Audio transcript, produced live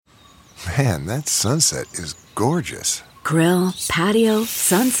Man, that sunset is gorgeous. Grill, patio,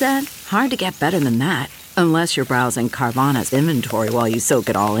 sunset. Hard to get better than that. Unless you're browsing Carvana's inventory while you soak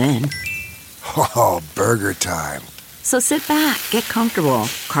it all in. Oh, burger time. So sit back, get comfortable.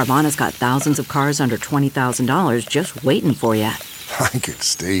 Carvana's got thousands of cars under $20,000 just waiting for you. I could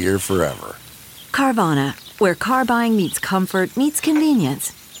stay here forever. Carvana, where car buying meets comfort meets convenience.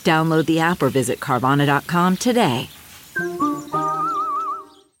 Download the app or visit Carvana.com today.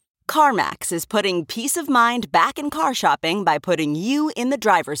 CarMax is putting peace of mind back in car shopping by putting you in the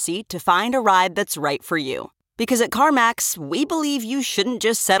driver's seat to find a ride that's right for you. Because at CarMax, we believe you shouldn't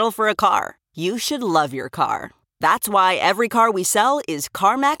just settle for a car. You should love your car. That's why every car we sell is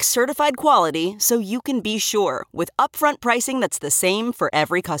CarMax certified quality, so you can be sure with upfront pricing that's the same for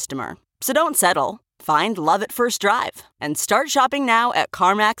every customer. So don't settle. Find love at first drive and start shopping now at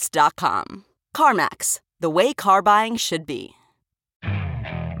CarMax.com. CarMax, the way car buying should be.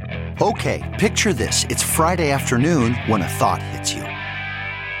 Okay, picture this. It's Friday afternoon when a thought hits you.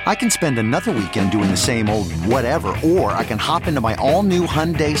 I can spend another weekend doing the same old whatever, or I can hop into my all-new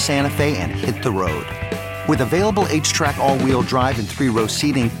Hyundai Santa Fe and hit the road. With available H-Track all-wheel drive and 3-row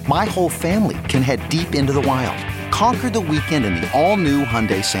seating, my whole family can head deep into the wild. Conquer the weekend in the all-new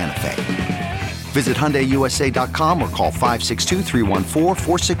Hyundai Santa Fe. Visit HyundaiUSA.com or call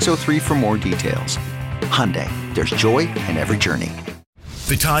 562-314-4603 for more details. Hyundai, there's joy in every journey.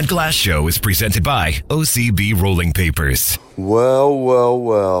 The Todd Glass Show is presented by OCB Rolling Papers. Well, well,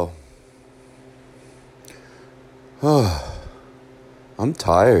 well. I'm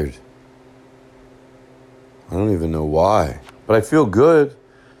tired. I don't even know why, but I feel good.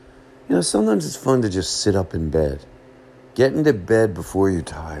 You know, sometimes it's fun to just sit up in bed. Get into bed before you're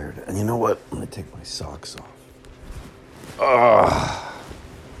tired. And you know what? I'm going to take my socks off.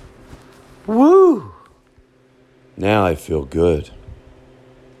 Woo! Now I feel good.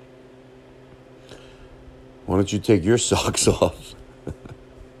 Why don't you take your socks off?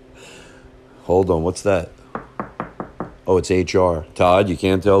 Hold on, what's that? Oh, it's HR. Todd, you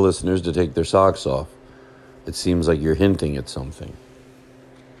can't tell listeners to take their socks off. It seems like you're hinting at something.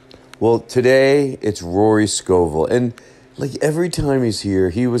 Well, today it's Rory Scovel. And like every time he's here,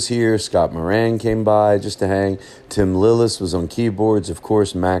 he was here. Scott Moran came by just to hang. Tim Lillis was on keyboards. Of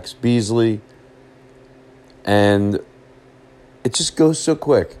course, Max Beasley. And it just goes so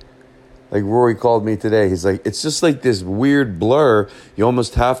quick. Like Rory called me today. He's like, it's just like this weird blur. You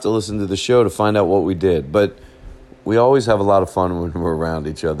almost have to listen to the show to find out what we did. But we always have a lot of fun when we're around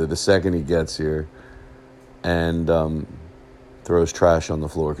each other. The second he gets here and throws trash on the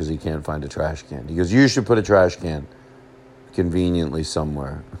floor because he can't find a trash can. He goes, you should put a trash can conveniently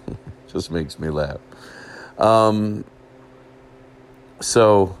somewhere. Just makes me laugh.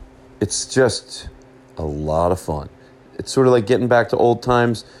 So it's just a lot of fun. It's sort of like getting back to old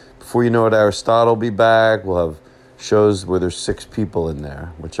times. Before you know it, Aristotle will be back. We'll have shows where there's 6 people in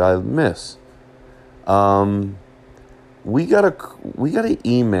there, which I miss. We got an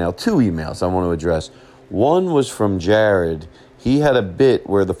email, 2 emails I want to address. One was from Jared. He had a bit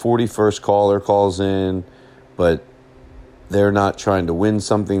where the 41st caller calls in, but they're not trying to win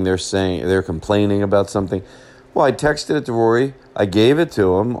something. They're complaining about something. Well, I texted it to Rory. I gave it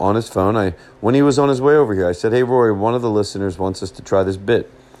to him on his phone. When he was on his way over here, I said, hey, Rory, one of the listeners wants us to try this bit.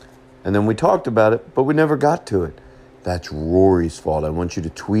 And then we talked about it, but we never got to it. That's Rory's fault. I want you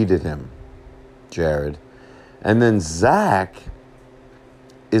to tweet at him, Jared. And then Zach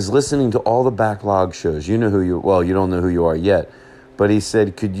is listening to all the backlog shows. You don't know who you are yet. But he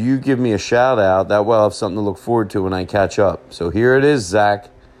said, could you give me a shout out? That way I'll have something to look forward to when I catch up. So here it is, Zach.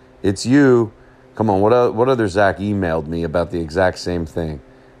 It's you. Come on, what other Zach emailed me about the exact same thing?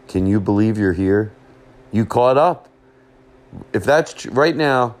 Can you believe you're here? You caught up. If that's right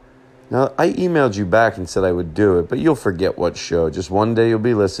now, I emailed you back and said I would do it, but you'll forget what show. Just one day you'll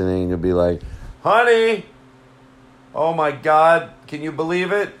be listening and you'll be like, honey, oh my God, can you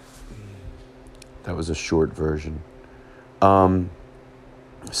believe it? That was a short version.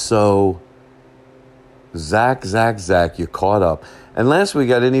 So, Zach, you caught up. And last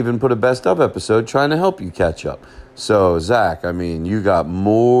week I didn't even put a best of episode trying to help you catch up. So, Zach, you got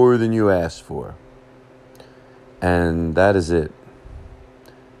more than you asked for. And that is it.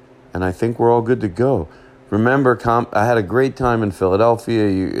 And I think we're all good to go. Remember, I had a great time in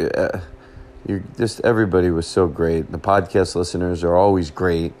Philadelphia. Everybody was so great. The podcast listeners are always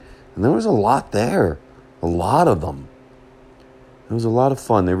great. And there was a lot there. A lot of them. It was a lot of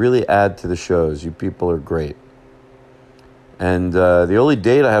fun. They really add to the shows. You people are great. And the only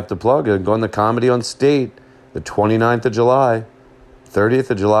date I have to plug is going to Comedy on State, the 29th of July, 30th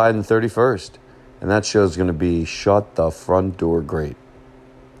of July, and the 31st. And that show's going to be shut the front door great.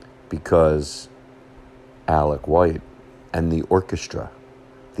 because Alec White and the orchestra,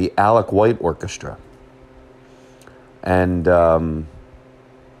 the Alec White Orchestra. And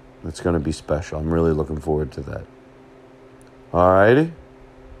it's going to be special. I'm really looking forward to that. All righty?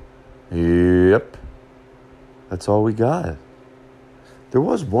 Yep. That's all we got. There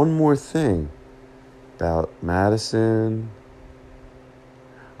was one more thing about Madison.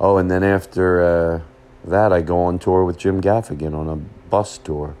 Oh, and then after that, I go on tour with Jim Gaffigan on a bus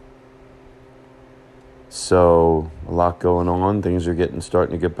tour. So, a lot going on. Things are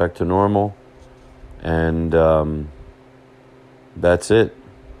starting to get back to normal. And that's it.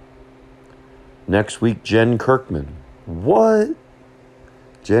 Next week, Jen Kirkman. What?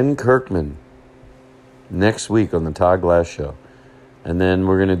 Jen Kirkman. Next week on the Todd Glass Show. And then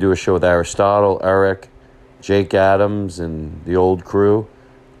we're going to do a show with Aristotle, Eric, Jake Adams, and the old crew.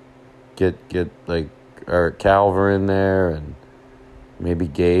 Get like Eric Calver in there and maybe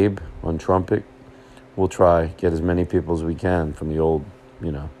Gabe on trumpet. We'll try get as many people as we can from the old,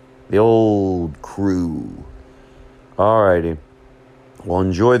 the old crew. All righty. Well,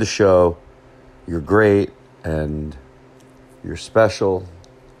 enjoy the show. You're great and you're special.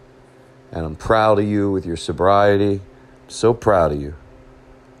 And I'm proud of you with your sobriety. I'm so proud of you.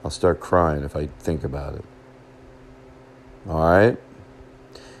 I'll start crying if I think about it. All right?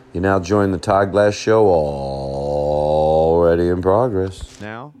 You now join the Todd Glass Show, already in progress.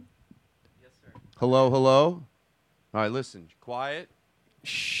 Now? Yes, sir. Hello? All right, listen. Quiet.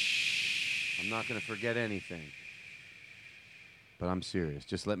 Shh. I'm not going to forget anything. But I'm serious.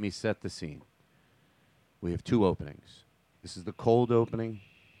 Just let me set the scene. We have 2 openings. This is the cold opening.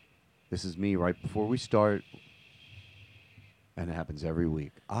 This is me right before we start. And it happens every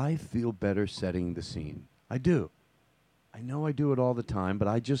week. I feel better setting the scene. I do. I know I do it all the time, but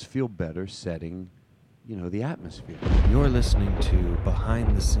I just feel better setting, the atmosphere. You're listening to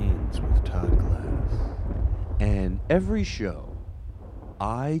Behind the Scenes with Todd Glass. And every show,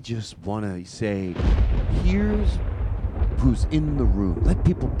 I just want to say, here's who's in the room. Let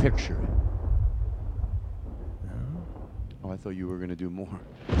people picture it. Oh, I thought you were going to do more.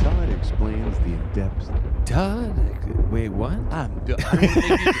 Todd explains the in-depth. Todd? Wait, what? I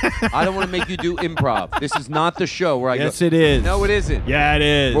don't want to make you do improv. This is not the show where I go. Yes, it is. No, it isn't. Yeah, it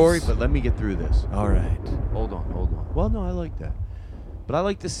is. Rory, but let me get through this. All right. Hold on. Well, no, I like that. But I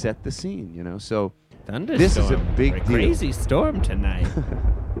like to set the scene, So Thunderstorm. This is a big deal. Crazy storm tonight.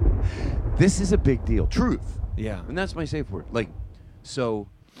 This is a big deal. Truth. Yeah. And that's my safe word. So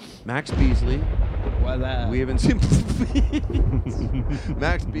Max Beasley. We haven't seen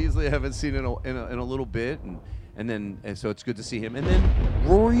Max Beasley. I haven't seen in a little bit, and so it's good to see him. And then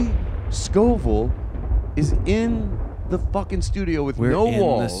Rory Scovel is in the fucking studio with no walls.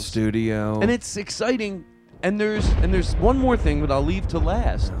 We're in the studio, and it's exciting. And there's one more thing that I'll leave to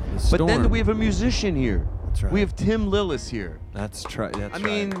last. But then we have a musician here. That's right. We have Tim Lillis here. That's right.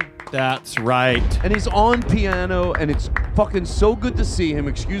 That's right. And he's on piano, and it's fucking so good to see him.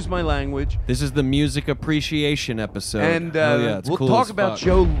 Excuse my language. This is the music appreciation episode. And we'll cool talk about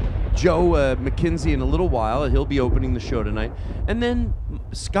Joe McKenzie in a little while. He'll be opening the show tonight. And then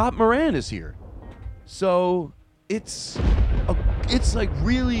Scott Moran is here. So it's like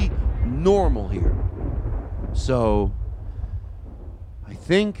really normal here. So I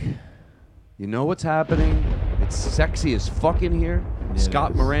think you know what's happening. It's sexy as fuck in here.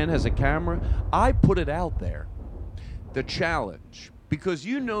 Scott Moran has a camera. I put it out there. The challenge. Because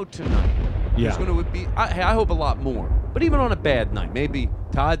tonight there's going to be, I hope a lot more. But even on a bad night, maybe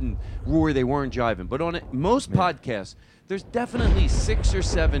Todd and Rory, they weren't jiving. But on most podcasts, there's definitely 6 or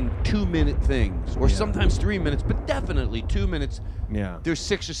 7 2-minute things. Or sometimes 3 minutes, but definitely 2 minutes. Yeah. There's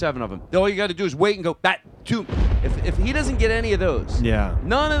 6 or 7 of them. All you got to do is wait and go, that 2. If he doesn't get any of those. Yeah.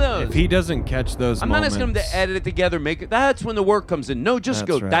 None of those. If he doesn't catch those I'm moments. not asking him to edit it together, make it. That's when the work comes in. No, just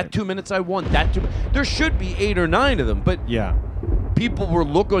That's go, right. that 2 minutes I want, that 2. There should be 8 or 9 of them, but yeah. People will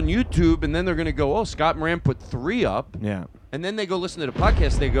look on YouTube and then they're going to go, oh, Scott Moran put 3 up. Yeah. And then they go listen to the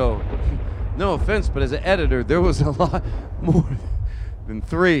podcast. They go, no offense, but as an editor, there was a lot more than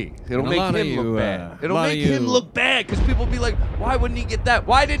 3. It'll make him look bad. It'll make him look bad because people will be like, why wouldn't he get that?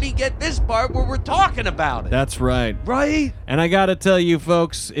 Why didn't he get this part where we're talking about it? That's right. Right? And I got to tell you,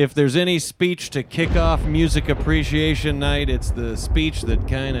 folks, if there's any speech to kick off Music Appreciation Night, it's the speech that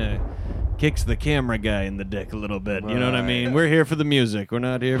kind of kicks the camera guy in the dick a little bit. You know what I mean? We're here for the music. We're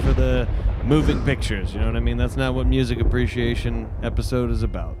not here for the moving pictures. You know what I mean? That's not what Music Appreciation episode is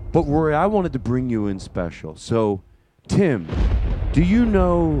about. But Rory, I wanted to bring you in special. So, Tim, do you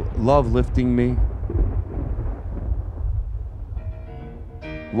know Love Lifting Me?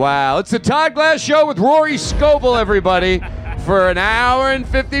 Wow, it's the Todd Glass Show with Rory Scovel, everybody. for an hour and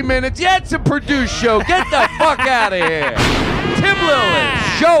 50 minutes. Yeah, it's a produced show. Get the fuck out of here. Tim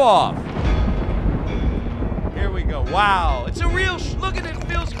Lillis, show off. Here we go. Wow. It's a real, look at it. It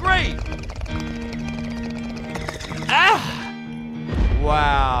feels great. Ah.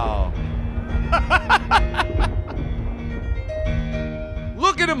 Wow.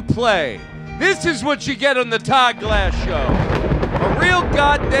 Look at him play. This is what you get on the Todd Glass Show. A real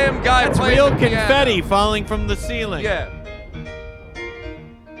goddamn guy That's playing real the piano. confetti falling from the ceiling. Yeah.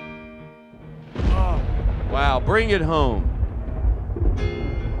 Oh. Wow, bring it home.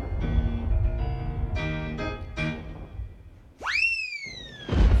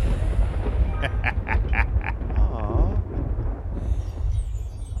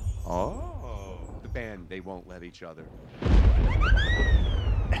 Oh. The band, they won't let each other.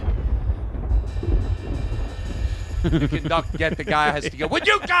 The conductor, get the guy has to go, would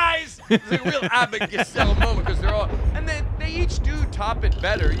you guys? It's like a real Abbott Costello moment because they're all, and they each do top it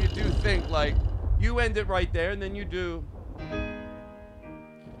better. You do think like, you end it right there and then you do.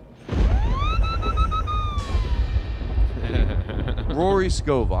 Rory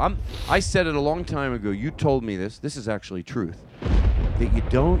Scovel. I said it a long time ago. You told me this. This is actually truth. That you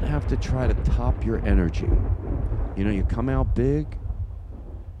don't have to try to top your energy. You know, you come out big.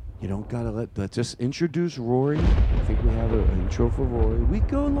 You don't gotta let's just introduce Rory. I think we have an intro for Rory. We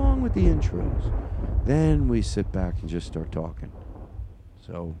go along with the intros. Then we sit back and just start talking.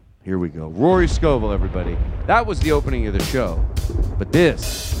 So here we go. Rory Scovel, everybody. That was the opening of the show. But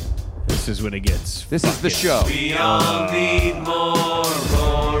this is when it gets. This is the show. We all need more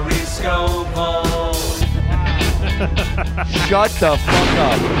Rory Scovel. Shut the fuck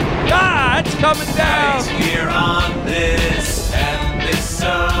up. Ah, it's coming down. Right here on this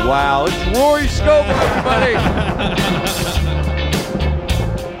episode. Wow, it's Rory Scovel, everybody.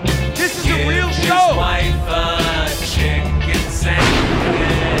 This is a real show. His wife a chicken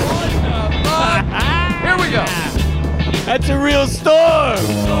sandwich. What the fuck? Here we go. That's a real storm.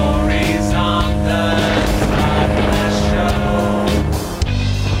 Rory's on the Todd Glass Show.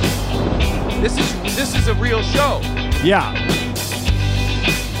 This is a real show. Yeah.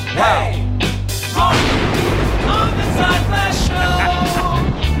 Wow. Hey, Rory on the Todd Glass Show.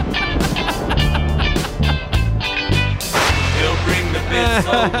 He'll bring the bits,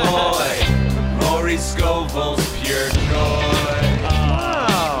 oh boy. Rory Scovel's pure joy.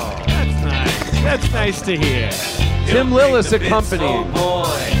 Wow. That's nice. That's nice to hear. Tim Lillis accompanying. Oh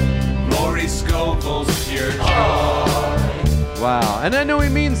boy, Rory Scovel's pure joy. Wow, and I know he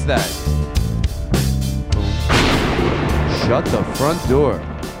means that. Shut the front door.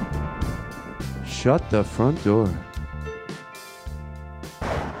 Shut the front door.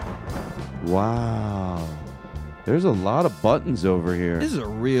 Wow. There's a lot of buttons over here. This is a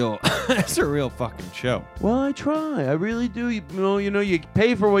real, it's a real fucking show. Well, I try. I really do. You know, you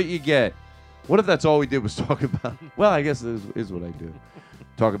pay for what you get. What if that's all we did was talk about? Well, I guess this is what I do.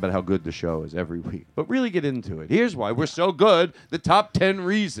 Talk about how good the show is every week. But really get into it. Here's why we're so good. The top 10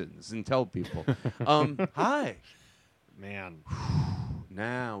 reasons. And tell people. Hi. Man.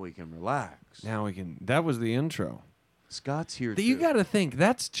 Now we can relax. Now we can. That was the intro. Scott's here too. You got to think,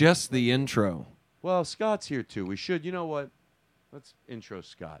 that's just the intro. Well, Scott's here too. We should. You know what? Let's intro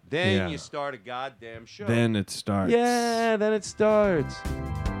Scott. Then you start a goddamn show. Then it starts. Yeah, then it starts.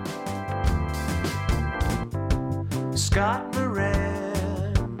 Scott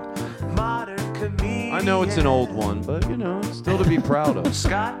Moran, modern comedian. I know it's an old one, but you know, it's still to be proud of.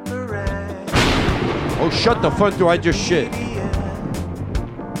 Scott Moran. Oh, shut the front door! I just shit. The other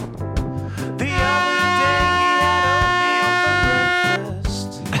day he had oatmeal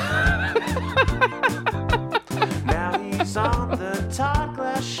for breakfast. Now he's on the Todd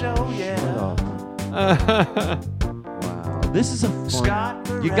Glass Show, yeah. Wow, this is a fun. Scott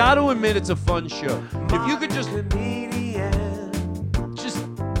You got to admit it's a fun show. If you could just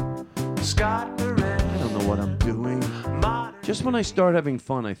Scott Moran. I don't know what I'm doing. Just when I start having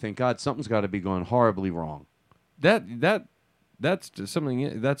fun, I think, God, something's got to be going horribly wrong. That's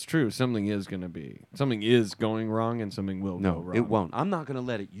something. That's true. Something is going wrong, and something will go wrong. It won't. I'm not going to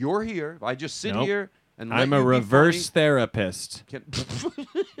let it. You're here. I just sit here and let I'm you a be reverse funny. therapist.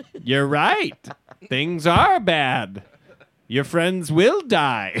 You're right. Things are bad. Your friends will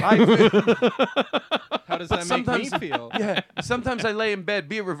die. How does that make me feel? Yeah. Sometimes I lay in bed,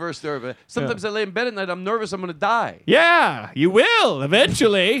 be a reverse therapist. Sometimes I lay in bed at night, I'm nervous I'm going to die. Yeah, you will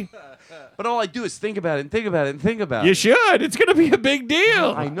eventually. But all I do is think about it and think about it and think about You it. should. It's gonna be a big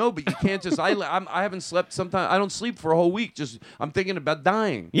deal. I know, but you can't just. I haven't slept. Sometimes I don't sleep for a whole week. Just I'm thinking about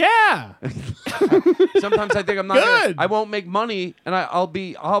dying. Yeah. Sometimes I think I'm not. Good. I won't make money, and I'll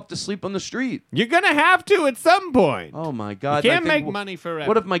have to sleep on the street. You're gonna have to at some point. Oh my God! You And can't I think, make money forever.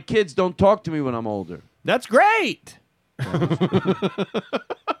 What if my kids don't talk to me when I'm older? That's great.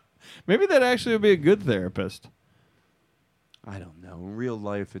 Maybe that actually would be a good therapist. I don't know. In real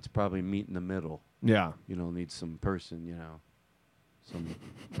life, it's probably meet in the middle. Yeah. You don't need some person, you know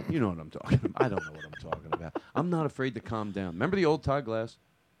what I'm talking about. I don't know what I'm talking about. I'm not afraid to calm down. Remember the old Todd Glass?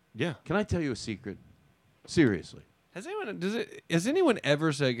 Yeah. Can I tell you a secret? Seriously. Has anyone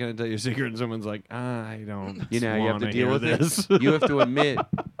ever said, "Can I tell you a secret?" And someone's like, "I don't." You have to wanna deal hear with this. it. You have to admit.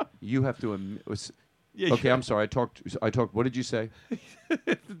 Yeah, okay, I'm sorry. I talked. What did you say?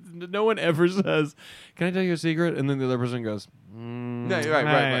 No one ever says, "Can I tell you a secret?" And then the other person goes, No,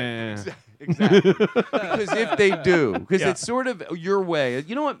 right. Exactly. Because if they do, because it's sort of your way.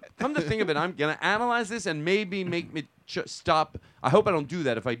 You know what? Come to think of it, I'm going to analyze this and maybe make me stop. I hope I don't do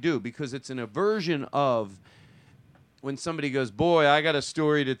that if I do, because it's an aversion of when somebody goes, "Boy, I got a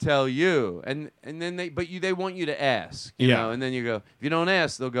story to tell you," and then they want you to ask, you know, and then you go, if you don't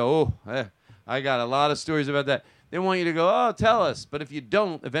ask, they'll go, "Oh, I got a lot of stories about that." They want you to go, "Oh, tell us," but if you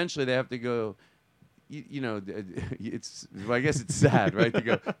don't, eventually they have to go. I guess it's sad, right? To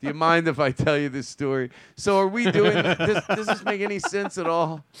go, "Do you mind if I tell you this story?" So are we doing? Does this make any sense at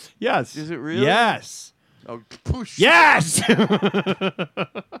all? Yes. Is it really? Yes. Oh, push. Yes.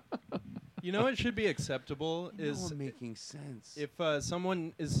 You know what should be acceptable is making sense. If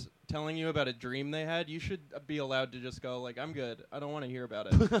someone is telling you about a dream they had, you should be allowed to just go like, "I'm good. I don't want to hear about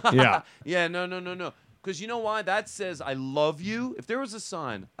it." Yeah. Yeah. No. Because you know why? That says I love you. If there was a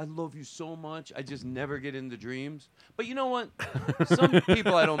sign, "I love you so much, I just never get into dreams." But you know what? Some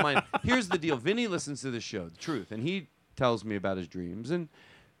people I don't mind. Here's the deal. Vinny listens to the show, The Truth, and he tells me about his dreams. And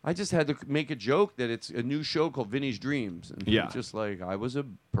I just had to make a joke that it's a new show called Vinny's Dreams. And just like, I was a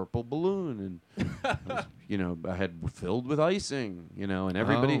purple balloon, and I had filled with icing, and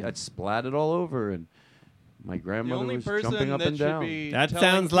everybody had splatted all over, and my grandmother was jumping up and down. That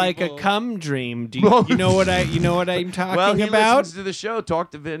sounds like a cum dream. You know what I'm talking well, he about? listens to the show.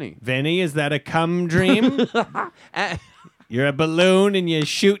 Talk to Vinny. Vinny, is that a cum dream? You're a balloon and you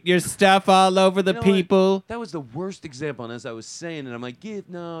shoot your stuff all over the people. What? That was the worst example. And as I was saying it, I'm like,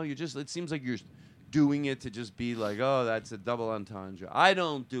 it seems like you're doing it to just be like, "Oh, that's a double entendre." I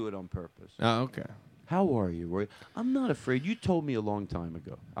don't do it on purpose. Oh, okay. How are you, Roy? I'm not afraid. You told me a long time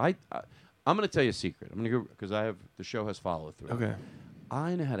ago. I'm going to tell you a secret. I'm going to go because the show has follow through. Okay.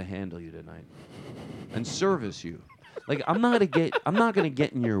 I know how to handle you tonight and service you. Like I'm not going to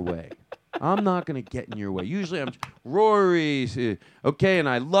get in your way. I'm not going to get in your way. Usually I'm Rory, okay, and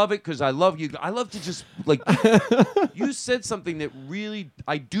I love it because I love you. I love to just like you said something that really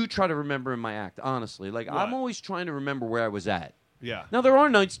I do try to remember in my act. Honestly, like I'm always trying to remember where I was at. Yeah. Now there are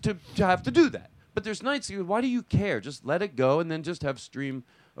nights to have to do that, but there's nights. Why do you care? Just let it go and then just have stream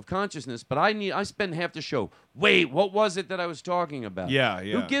of consciousness. But I spend half the show. Wait, what was it that I was talking about? Yeah.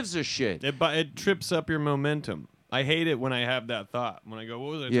 Who gives a shit? It trips up your momentum. I hate it when I have that thought. When I go,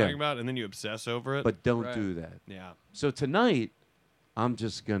 "What was I talking about?" And then you obsess over it. But don't do that. Yeah. So tonight, I'm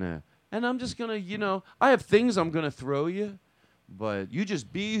just gonna, I have things I'm gonna throw you, but you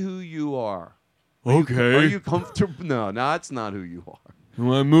just be who you are. Okay. Are you comfortable? No, that's not who you are.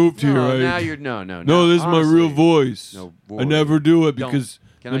 When I moved here, now you're no. No, this is my real voice. No, I never do it Don't. because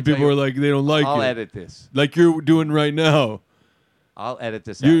Can then I tell people you- are like, they don't like I'll it. edit this. Like you're doing right now. I'll edit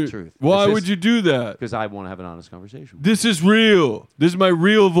this out. Truth. Why would you do that? Because I want to have an honest conversation. This is real. This is my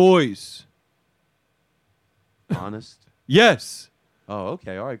real voice. Honest? Yes. Oh,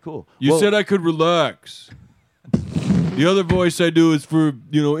 okay. All right, cool. You said I could relax. The other voice I do is for,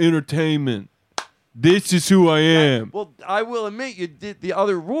 entertainment. This is who I am. Well, I will admit you did. The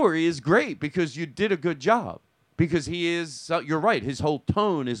other Rory is great because you did a good job. Because he is, you're right. His whole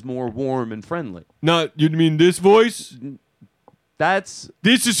tone is more warm and friendly. Not, you mean this voice?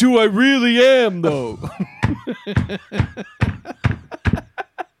 This is who I really am, though.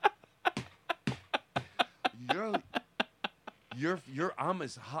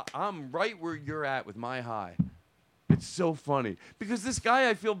 I'm right where you're at with my high. It's so funny because this guy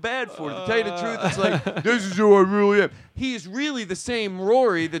I feel bad for. To tell you the truth, it's like this is who I really am. He is really the same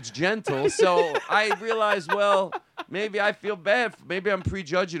Rory that's gentle. So I realized, well, maybe I feel bad. Maybe I'm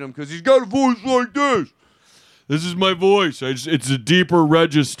prejudging him because he's got a voice like this. This is my voice. It's a deeper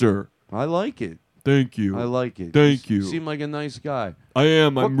register. I like it. Thank you. I like it. Thank you. You seem like a nice guy. I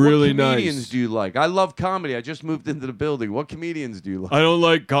am. I'm really what nice. comedians do you like? I love comedy. I just moved into the building. What comedians do you like? I don't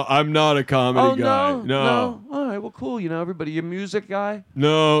like. I'm not a comedy guy. No. All right. Well, cool. You know, everybody. You a music guy?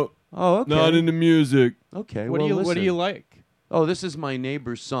 No. Oh, okay. Not into music. Okay. What do you like? Oh, this is my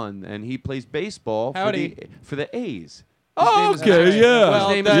neighbor's son, and he plays baseball for the A's. Oh, okay. Yeah. Well,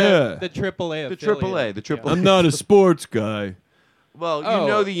 His name the AAA. The AAA. The AAA. I'm not a sports guy. Well, you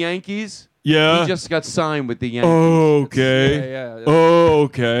know the Yankees. Yeah. He just got signed with the Yankees. Okay. Yeah. Oh,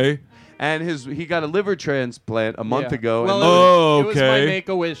 okay. And he got a liver transplant a month ago. Well, and it was my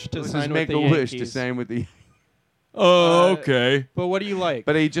make-a-wish to sign with the Yankees. to sign with the. Oh, okay. But what do you like?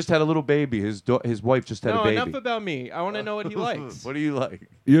 But he just had a little baby. His wife just had a baby. No, enough about me. I want to know what he likes. What do you like?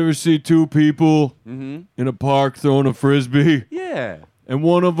 You ever see two people Mm-hmm. in a park throwing a frisbee? Yeah. And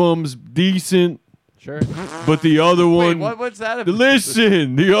one of them's decent. Sure. But the other one. Wait, what's that?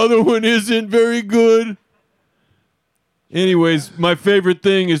 Listen, the other one isn't very good. Anyways, my favorite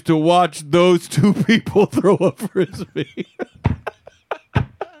thing is to watch those two people throw a frisbee.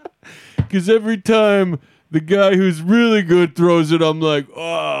 Because every time the guy who's really good throws it, I'm like,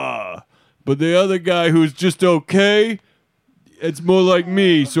 ah. But the other guy who's just okay, it's more like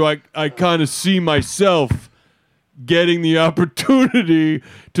me. So I kind of see myself getting the opportunity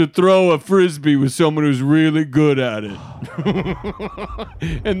to throw a frisbee with someone who's really good at it.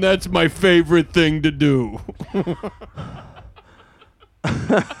 And that's my favorite thing to do.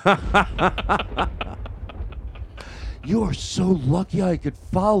 You are so lucky I could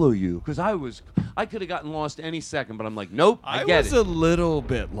follow you, because I could have gotten lost any second, but I'm like, nope, I get it. I was a little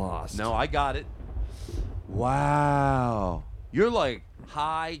bit lost. No, I got it. Wow. You're like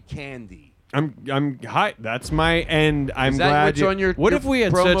high candy. I'm high. That's my end. I'm Is that glad. what's on your what if we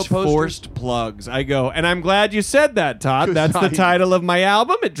had promo such posters? forced plugs? I go, and I'm glad you said that, Todd. 'Cause That's the title of my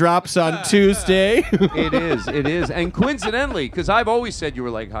album. It drops on Tuesday. It is. And coincidentally, because I've always said you were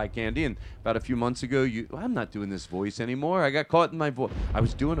like high candy, and about a few months ago, I'm not doing this voice anymore. I got caught in my voice. I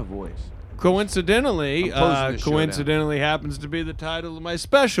was doing a voice. Coincidentally, I'm closing the show down. happens to be the title of my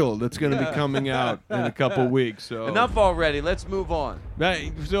special that's going to be coming out in a couple weeks. So Enough already. Let's move on.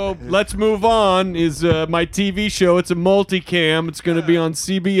 So let's move on. Is my TV show? It's a multicam. It's going to be on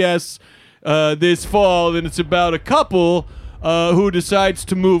CBS this fall, and it's about a couple who decides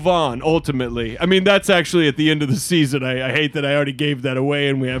to move on. Ultimately, I mean that's actually at the end of the season. I hate that I already gave that away,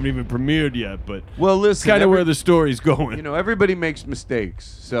 and we haven't even premiered yet. But well, listen, it's kind of where the story's going. You know, everybody makes mistakes,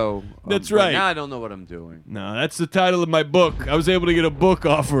 so that's right. Now I don't know what I'm doing. No, that's the title of my book. I was able to get a book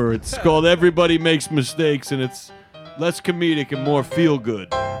offer. It's called Everybody Makes Mistakes, and it's less comedic and more feel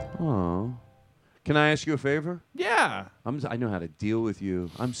good. Oh. Can I ask you a favor? Yeah. I know how to deal with you.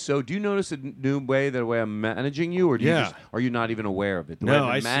 Do you notice a new way, the way I'm managing you, or are you not even aware of it? The way No,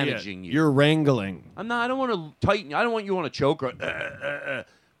 I'm I see managing it. you. You're wrangling. I'm not. I don't want to tighten you. I don't want you on a choke or.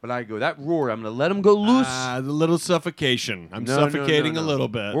 But I go that Rory. I'm going to let him go loose. The little suffocation. I'm suffocating a little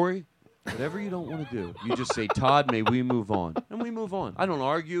bit. Rory, whatever you don't want to do, you just say, Todd, may we move on, and we move on. I don't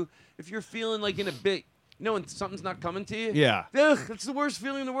argue. If you're feeling like in a bit. You know when something's not coming to you? Yeah. Ugh, it's the worst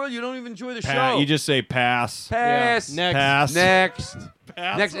feeling in the world. You don't even enjoy the show. You just say pass. Pass. Yeah. Next. Pass. Next.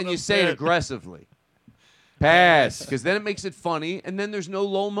 Pass Next. And you say it aggressively. Pass. Because then it makes it funny, and then there's no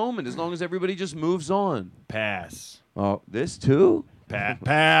lull moment as long as everybody just moves on. Pass. Oh, this too?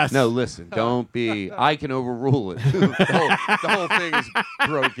 Pass. No, listen, don't be. I can overrule it. the whole thing is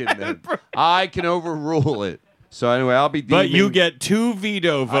broken then. I can overrule it. So anyway, I'll be deeming... But you get 2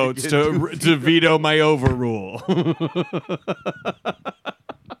 veto votes to veto my overrule.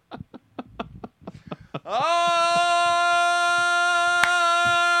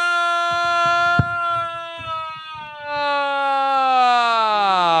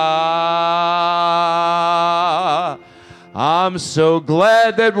 I'm so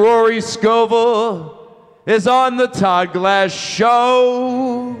glad that Rory Scovel is on the Todd Glass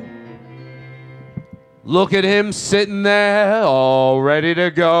Show. Look at him sitting there, all ready to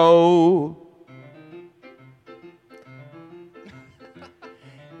go.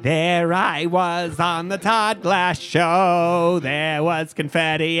 There I was on the Todd Glass Show. There was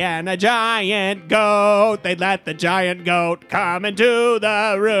confetti and a giant goat. They let the giant goat come into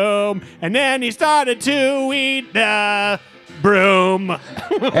the room, and then he started to eat the broom.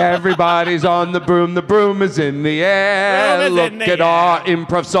 Everybody's on the broom. The broom is in the air. Broom is Look in the at air. our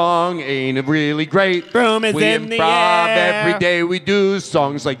improv song. Ain't it really great? Broom is we in the improv air. every day. We do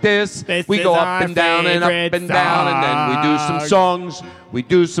songs like this. This we is go our up and down and up favorite and down, and then we do some song. songs We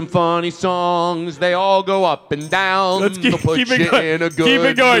do some funny songs. They all go up and down. Let's keep They'll put it you going. in a Keep good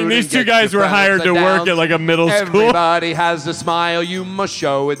it going. mood These and two get guys your were hired upside to work downs. at like a middle school. Everybody has a smile. You must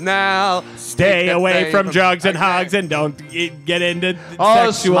show it now. Stay Take away that from thing drugs and okay. hogs and don't get into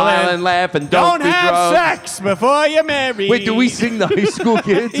Oh, sexual. smile and laugh and don't do have drugs. sex before you're married. Wait, do we sing the high school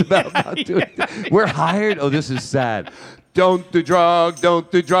kids about not doing that? We're hired? Oh, this is sad. Don't do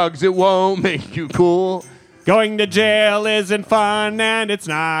drugs, it won't make you cool. Going to jail isn't fun and it's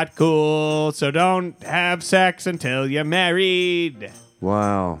not cool, so don't have sex until you're married.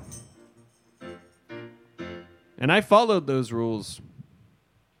 Wow. And I followed those rules,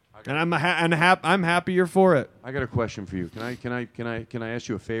 and I'm happier for it. I got a question for you. Can I ask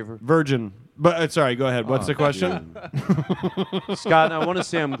you a favor? Virgin, but sorry, go ahead. What's the question? Scott, I want to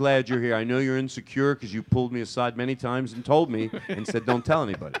say I'm glad you're here. I know you're insecure because you pulled me aside many times and told me and said don't tell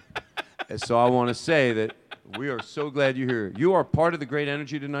anybody. And so I want to say that we are so glad you're here. You are part of the great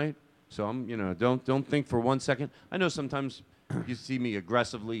energy tonight. So don't think for 1 second. I know sometimes you see me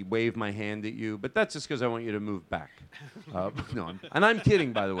aggressively wave my hand at you, but that's just because I want you to move back. And I'm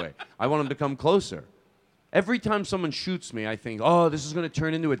kidding, by the way. I want them to come closer. Every time someone shoots me, I think, oh, this is going to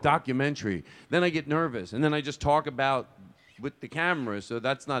turn into a documentary. Then I get nervous, and then I just talk about with the camera, so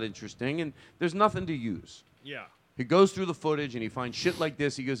that's not interesting, and there's nothing to use. Yeah. He goes through the footage and he finds shit like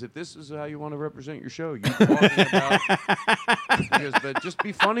this. He goes, if this is how you want to represent your show, you talking about... He goes, but just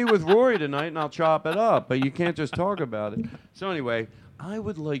be funny with Rory tonight and I'll chop it up. But you can't just talk about it. So anyway, I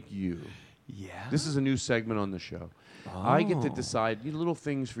would like you... Yeah? This is a new segment on the show. Oh. I get to decide little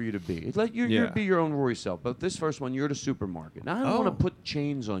things for you to be. It's like you're be your own Rory self. But this first one, you're at a supermarket. Now, I don't want to put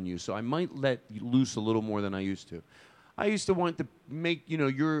chains on you, so I might let you loose a little more than I used to. I used to want to make,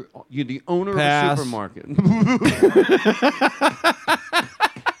 you're the owner Pass. of a supermarket.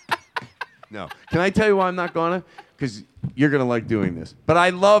 No. Can I tell you why I'm not gonna? Because you're gonna like doing this. But I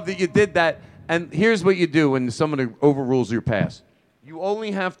love that you did that. And here's what you do when someone overrules your pass. You only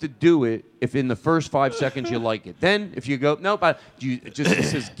have to do it if in the first 5 seconds you like it. Then if you go, nope, it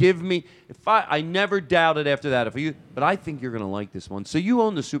says give me. I never doubted after that. But I think you're gonna like this one. So you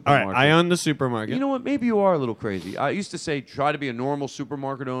own the All supermarket. right, I own the supermarket. You know what? Maybe you are a little crazy. I used to say try to be a normal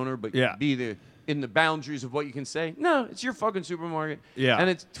supermarket owner, but be in the boundaries of what you can say. No, it's your fucking supermarket. Yeah. And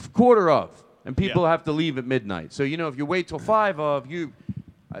it's quarter of, and people have to leave at midnight. So if you wait till 5 of,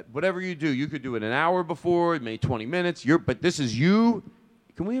 whatever you do, you could do it an hour before, maybe 20 minutes. But this is you.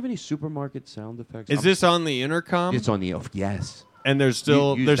 Can we have any supermarket sound effects? Is this on the intercom? It's on the yes. And there's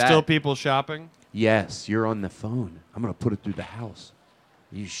still Use still that. people shopping? Yes, you're on the phone. I'm gonna put it through the house.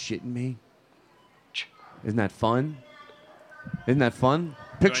 Are you shitting me? Isn't that fun? Isn't that fun?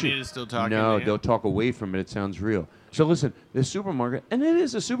 Picture. Do I need to still talk No, into you? don't talk away from it. It sounds real. So listen, this supermarket, and it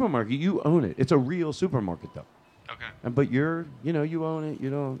is a supermarket. You own it. It's a real supermarket, though. Okay. But you own it. You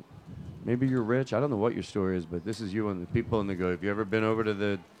don't. Maybe you're rich. I don't know what your story is, but this is you and the people in the go. Have you ever been over to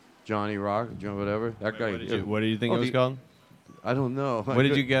the Johnny Rock, whatever? That guy. What do you think it was called? I don't know. What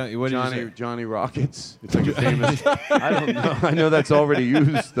did you get? What did you say? Johnny Rockets. It's like a famous. I don't know. I know that's already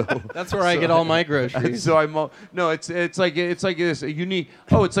used though. That's where I get all my groceries. So it's like this a unique.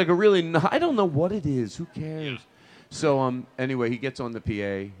 Oh, it's like a really. I don't know what it is. Who cares? So anyway, he gets on the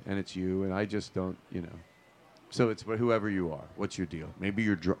PA and it's you and I just don't So it's whoever you are. What's your deal? Maybe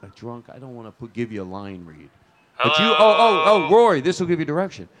you're drunk. I don't want to give you a line read. But you. Oh, Rory. This will give you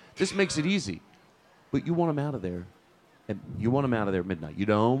direction. This makes it easy. But you want him out of there. And you want them out of there at midnight. You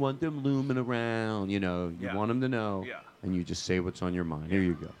don't want them looming around, You want them to know. Yeah. And you just say what's on your mind. Here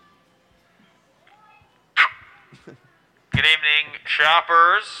you go. Good evening,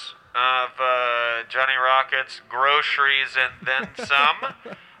 shoppers of Johnny Rockets, groceries, and then some.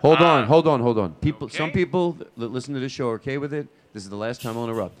 Hold on. Some people that listen to this show are okay with it. This is the last time I'll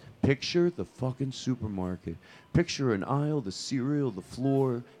interrupt. Picture the fucking supermarket. Picture an aisle, the cereal, the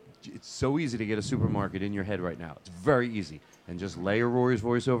floor. It's so easy to get a supermarket in your head right now. It's very easy. And just layer Rory's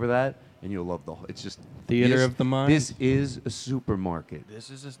voice over that, and you'll love the whole. It's just theater of the mind. This is a supermarket.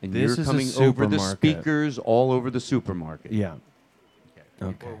 And you're coming over the speakers all over the supermarket. Yeah.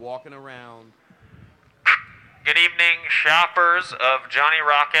 Okay. We're walking around. Good evening, shoppers of Johnny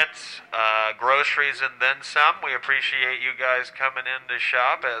Rockets, groceries, and then some. We appreciate you guys coming in to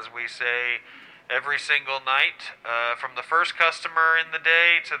shop, as we say every single night, from the first customer in the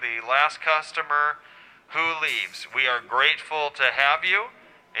day to the last customer who leaves. We are grateful to have you,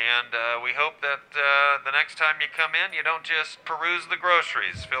 and we hope that the next time you come in, you don't just peruse the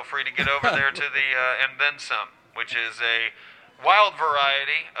groceries. Feel free to get over there to the and then some, which is a wild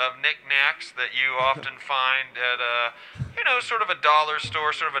variety of knickknacks that you often find at sort of a dollar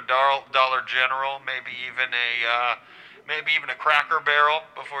store, sort of a Dollar General, maybe even a maybe even a Cracker Barrel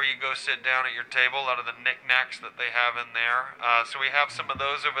before you go sit down at your table. A lot of the knickknacks that they have in there. So we have some of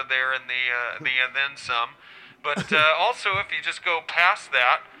those over there in the and then some. But also, if you just go past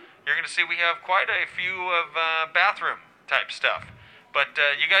that, you're going to see we have quite a few of bathroom type stuff. But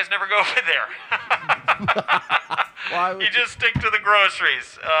you guys never go over there. You just stick to the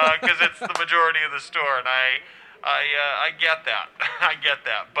groceries because it's the majority of the store, and I get that. I get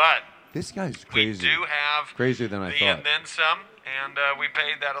that. But this guy's crazy. We do have crazier than I thought. And then some, and we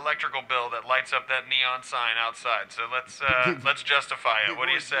paid that electrical bill that lights up that neon sign outside. So let's justify it. What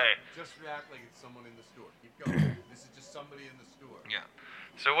do you say? Just react like it's someone in the store. Keep going. This is just somebody in the store. Yeah.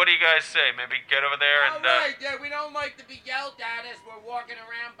 So what do you guys say? Maybe get over there and... yeah, we don't like to be yelled at as we're walking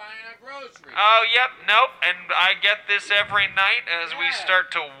around buying our groceries. Oh, yep, nope. And I get this every night as we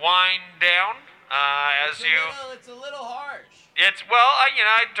start to wind down. It's a little harsh.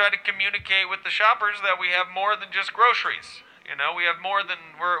 I try to communicate with the shoppers that we have more than just groceries. We have more than...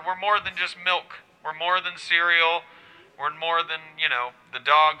 We're more than just milk. We're more than cereal. We're more than, the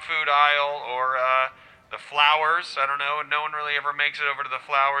dog food aisle or... the flowers, I don't know, no one really ever makes it over to the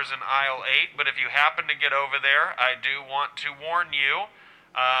flowers in aisle 8, but if you happen to get over there, I do want to warn you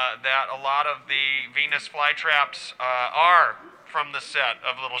that a lot of the Venus flytraps are from the set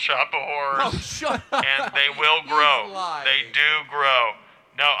of Little Shop of Horrors. Oh, shut up. And they will grow. They do grow.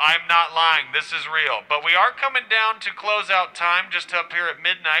 No, I'm not lying. This is real. But we are coming down to closeout time just up here at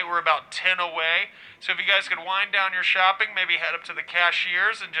midnight. We're about 10 away. So if you guys could wind down your shopping, maybe head up to the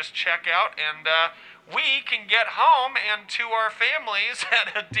cashiers and just check out, and we can get home and to our families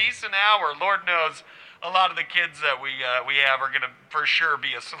at a decent hour. Lord knows a lot of the kids that we have are going to for sure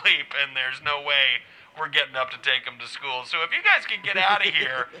be asleep, and there's no way we're getting up to take them to school. So if you guys can get out of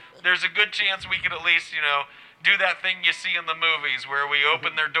here, there's a good chance we could at least, do that thing you see in the movies where we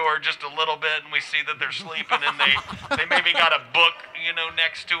open their door just a little bit and we see that they're sleeping and they maybe got a book,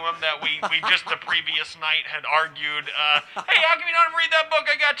 next to them that we just the previous night had argued, hey, how come you don't read that book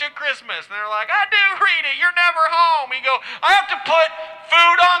I got you at Christmas? And they're like, I do read it. You're never home. You go, I have to put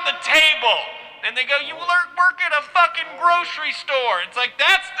food on the table. And they go, you work at a fucking grocery store. It's like,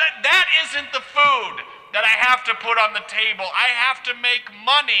 that isn't the food that I have to put on the table. I have to make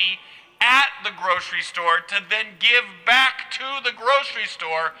money at the grocery store to then give back to the grocery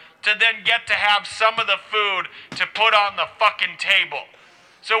store to then get to have some of the food to put on the fucking table.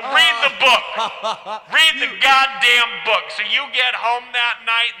 So read the book. Read the goddamn book. So you get home that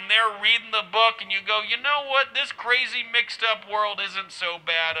night and they're reading the book and you go, you know what? This crazy mixed up world isn't so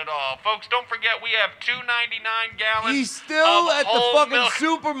bad at all. Folks, don't forget we have 2.99 gallons. He's still at the fucking milk.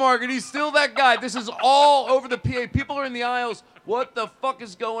 Supermarket. He's still that guy. This is all over the PA. People are in the aisles. What the fuck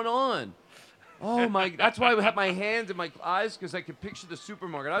is going on? Oh my! That's why I have my hands in my eyes because I could picture the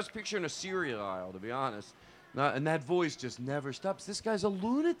supermarket. I was picturing a cereal aisle, to be honest. And that voice just never stops. This guy's a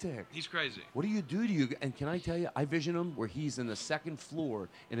lunatic. He's crazy. What do you do to you? And can I tell you, I vision him where he's in the second floor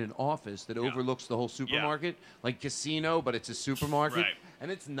in an office that overlooks the whole supermarket, like casino, but it's a supermarket, Right. and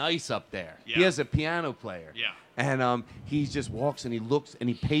it's nice up there. Yeah. He has a piano player. Yeah. And he just walks and he looks and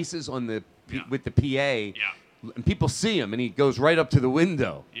he paces on the with the PA. Yeah. And people see him, and he goes right up to the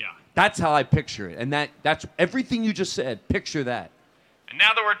window. Yeah. That's how I picture it. And that's everything you just said. Picture that. And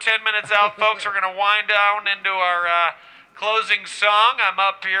now that we're 10 minutes out, folks, we're going to wind down into our closing song. I'm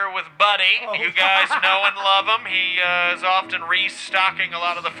up here with Buddy. You guys know and love him. He is often restocking a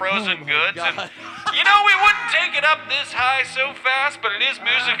lot of the frozen goods. And, we wouldn't take it up this high so fast, but it is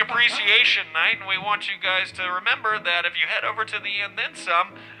Music Appreciation Night, and we want you guys to remember that if you head over to the And Then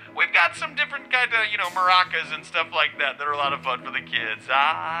Some, we've got some different kind of, maracas and stuff like that are a lot of fun for the kids.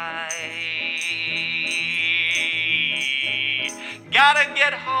 I gotta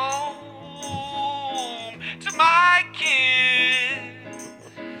get home to my kids.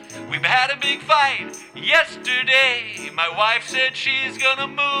 We've had a big fight yesterday. My wife said she's gonna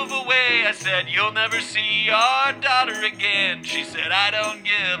move away. I said, you'll never see our daughter again. She said, I don't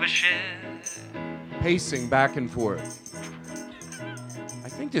give a shit. Pacing back and forth. I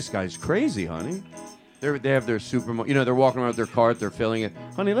think this guy's crazy, honey. They have their supermarket. They're walking around with their cart. They're filling it.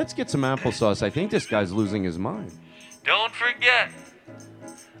 Honey, let's get some applesauce. I think this guy's losing his mind. Don't forget,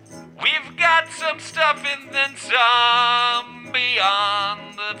 we've got some stuff and then some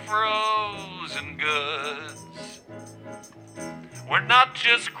beyond the frozen goods. We're not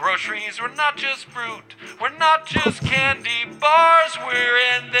just groceries, we're not just fruit, we're not just candy bars, we're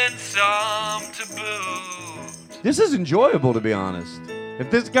and then some to boot. This is enjoyable, to be honest. If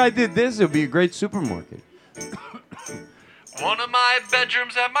this guy did this, it would be a great supermarket. One of my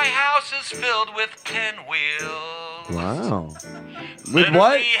bedrooms at my house is filled with pinwheels. Wow. With Literally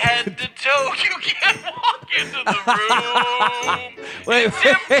what? head to toe, you can't walk into the room. Wait, It's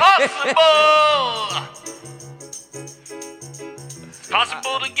impossible. It's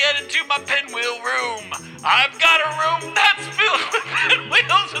possible to get into my pinwheel room. I've got a room that's filled with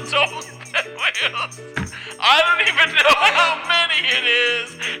pinwheels. It's all pinwheels. I don't even know how many it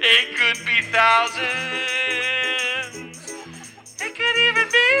is. It could be thousands. It could even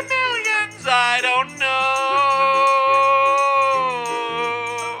be millions. I don't know.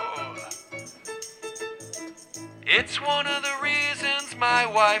 It's one of the reasons my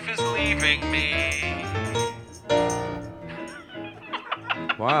wife is leaving me.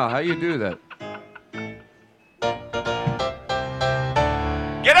 Wow, how you do that?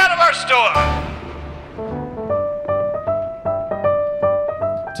 Get out of our store!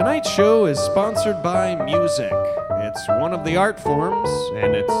 Tonight's show is sponsored by music. It's one of the art forms,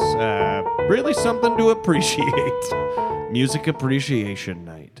 and it's really something to appreciate. Music Appreciation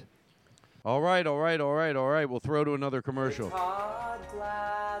Night. All right. We'll throw to another commercial. Todd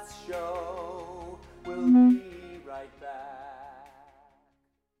Glass Show. We'll be right back.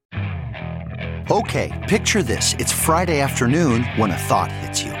 Okay, picture this. It's Friday afternoon when a thought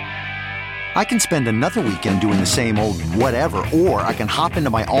hits you. I can spend another weekend doing the same old whatever, or I can hop into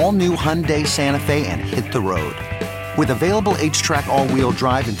my all-new Hyundai Santa Fe and hit the road. With available H-Track all-wheel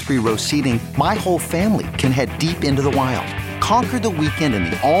drive and 3-row seating, my whole family can head deep into the wild. Conquer the weekend in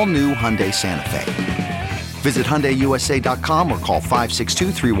the all-new Hyundai Santa Fe. Visit HyundaiUSA.com or call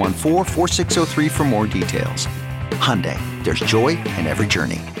 562-314-4603 for more details. Hyundai, there's joy in every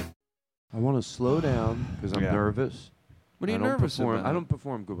journey. I want to slow down because I'm nervous. What are you nervous about? I don't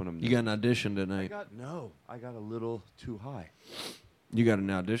perform good when I'm nervous. You got an audition tonight. I got a little too high. You got an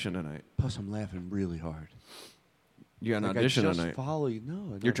audition tonight. Plus, I'm laughing really hard. You got an Like audition I just tonight. follow you.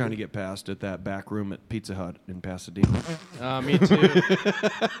 No, You're trying to get past at that back room at Pizza Hut in Pasadena. Me too.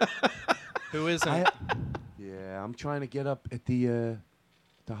 Who isn't? Yeah, I'm trying to get up at the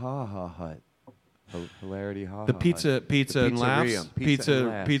Ha Ha Hut. Hilarity Ha Ha The Hut. pizza and laughs.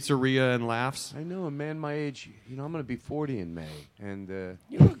 Pizzeria. Pizzeria and laughs. I know, a man my age. You know, I'm going to be 40 in May, and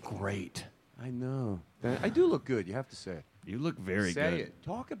You look great. I know. I do look good. You have to say it. You look very Say good. it.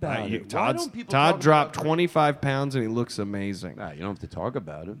 Talk about it. Why don't people Todd talk dropped about 25 pounds and he looks amazing. Nah, you don't have to talk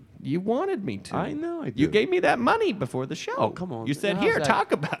about it. You wanted me to. I know I do. You gave me that money before the show. Oh, come on. You said, How's here, that?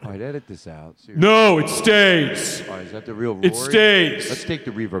 talk about it. All right, edit this out. Seriously. No, it stays. All right, is that the real Rory? It stays. Let's take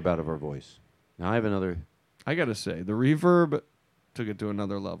the reverb out of our voice. Now, I have another. I got to say, the reverb took it to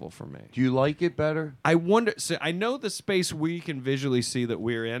another level for me. Do you like it better? I wonder, so I know the space we can visually see that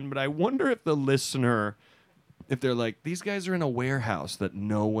we're in, but I wonder if the listener, if they're like, these guys are in a warehouse that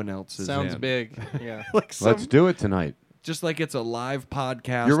no one else is Sounds in. big. Yeah. Like Let's do it tonight. Just like it's a live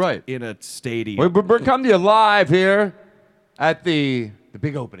podcast. You're right. In a stadium. We're coming to you live here at the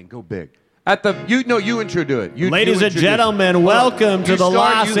big opening. Go big. At the you intro do it. Ladies and gentlemen, welcome to the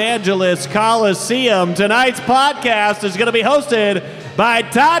Los Angeles Coliseum. Tonight's podcast is going to be hosted by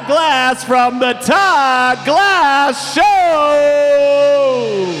Todd Glass from the Todd Glass Show.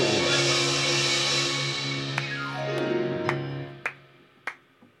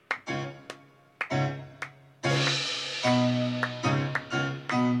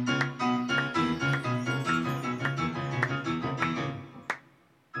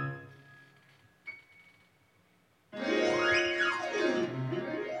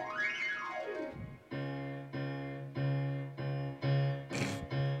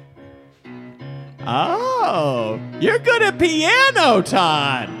 Oh, you're good at piano,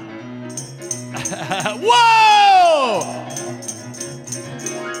 Todd. Whoa!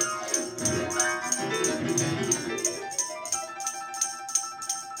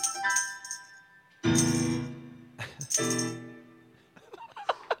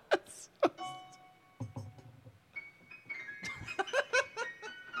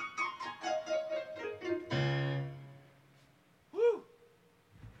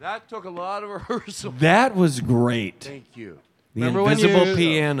 That took a lot of rehearsal. That was great. Thank you. The invisible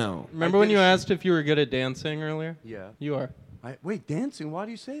piano. Remember when you asked if you were good at dancing earlier? Yeah. You are. Wait, dancing? Why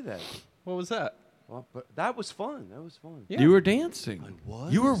do you say that? What was that? Well, but that was fun. That was fun. Yeah. You were dancing. I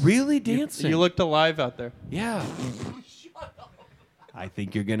was? You were really dancing. You looked alive out there. Yeah. I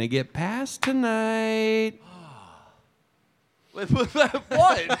think you're going to get passed tonight. What?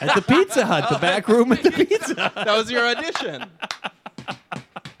 At the Pizza Hut, the back room at the Pizza Hut. That was your audition.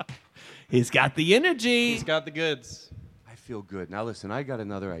 He's got the energy. He's got the goods. I feel good. Now listen, I got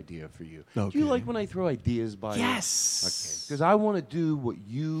another idea for you. Okay. Do you like when I throw ideas by you? Yes. Okay. Because I want to do what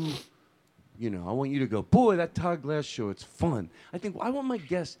you I want you to go, boy, that Todd Glass show, it's fun. I want my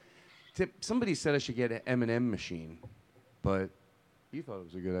guests to, somebody said I should get an M&M machine, but he thought it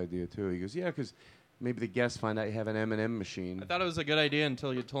was a good idea too. He goes, yeah, because maybe the guests find out you have an M&M machine. I thought it was a good idea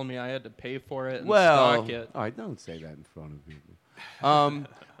until you told me I had to pay for it and stock it. All right, don't say that in front of people.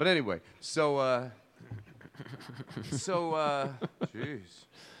 But anyway, jeez.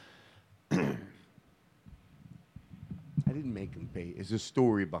 I didn't make him pay. There's a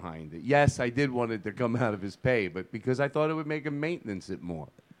story behind it. Yes, I did want it to come out of his pay, but because I thought it would make him maintenance it more.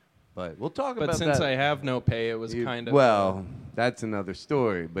 But we'll talk about that. But since I have no pay, it was kind of... Well, that's another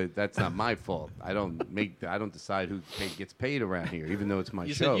story, but that's not my fault. I don't decide who gets paid around here, even though it's my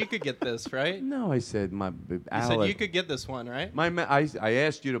you show. said you could get this, right? No, I said You said you could get this one, right? I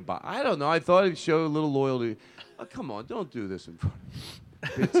asked you to buy. I don't know. I thought I'd show a little loyalty. Oh, come on, don't do this in front of me.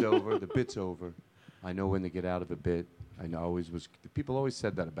 Bit's over. The bit's over. I know when to get out of a bit. I know people always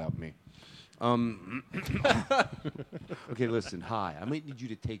said that about me. Okay, listen. Hi, I might need you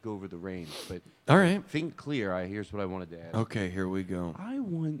to take over the reins, but all right. Think clear. Here's what I wanted to ask. Okay, here we go.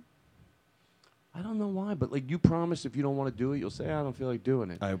 I don't know why, but like you promised if you don't want to do it, you'll say I don't feel like doing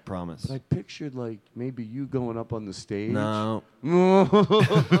it. I promise. But I pictured like maybe you going up on the stage. No.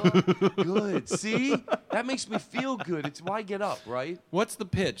 Good. See? That makes me feel good. It's why get up, right? What's the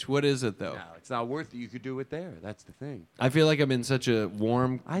pitch? What is it though? No, it's not worth it. You could do it there. That's the thing. I feel like I'm in such a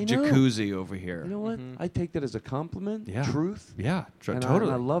warm jacuzzi over here. You know what? I take that as a compliment. Yeah. Truth. Yeah. And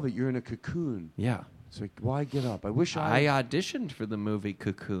Totally. I love it. You're in a cocoon. Yeah. So why get up? I wish I auditioned for the movie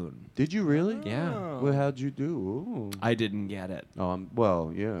Cocoon. Did you really? Yeah. Well, how'd you do? Ooh. I didn't get it.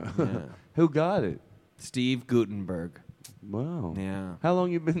 Well, yeah. Who got it? Steve Gutenberg. Wow. Yeah. How long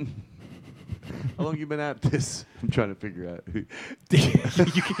you been at this? I'm trying to figure out.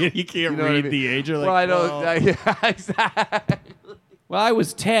 you can't read the age. You're Well, like, I don't. Yeah, exactly. Well, I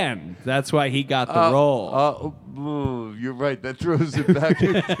was 10. That's why he got the role. You're right. That throws it back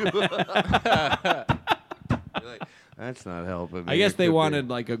into. That's not helping me. I guess they wanted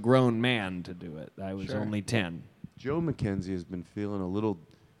like a grown man to do it. I was only 10. Joe McKenzie has been feeling a little,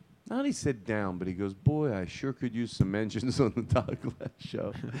 not he said down, but he goes, boy, I sure could use some mentions on the Todd Glass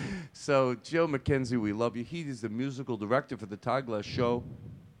show. So, Joe McKenzie, we love you. He is the musical director for the Todd Glass show.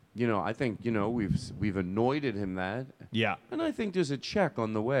 I think, we've anointed him that. Yeah. And I think there's a check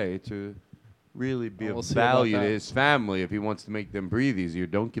on the way to really be of We'll see value about to that. his family if he wants to make them breathe easier.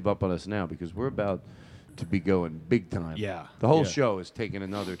 Don't give up on us now because we're about to be going big time. Yeah. The whole Yeah. show is taking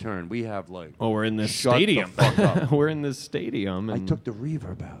another turn. We have like... Oh, we're in this Shut stadium. the fuck up. We're in this stadium. I And took the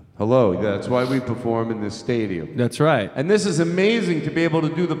reverb out. Hello, that's why we perform in this stadium. That's right. And this is amazing to be able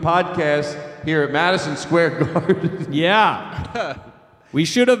to do the podcast here at Madison Square Garden. Yeah. We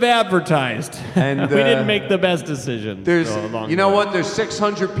should have advertised. And, we didn't make the best decision. There's, along you know the way. what? There's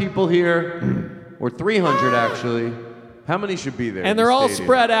 600 people here, or 300 actually. How many should be there? And in they're the all stadium?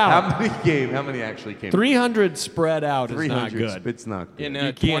 spread out. How many actually came? 300 spread out is not 300. good. It's not good. In You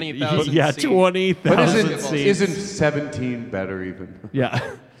a can't- 20,000 Yeah, seat. 20,000 But seats. isn't 17 better even? Yeah.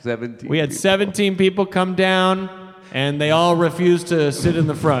 17. We had people. 17 people come down, and they all refused to sit in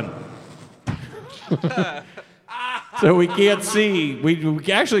the front. So we can't see. We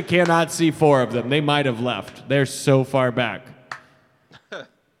actually cannot see 4 of them. They might have left. They're so far back.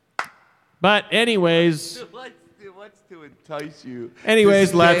 But anyways, What's to entice you?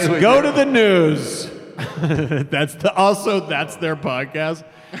 anyways, to let's stay with go them? to the news. That's their podcast.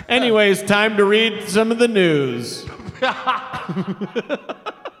 Anyways, time to read some of the news.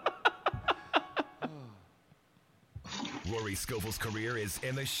 Rory Scovel's career is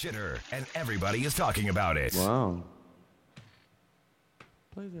in the shitter, and everybody is talking about it. Wow.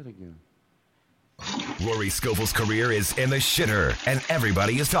 Play that again. Rory Scovel's career is in the shitter, and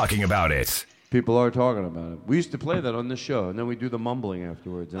everybody is talking about it. People are talking about it. We used to play that on the show, and then we do the mumbling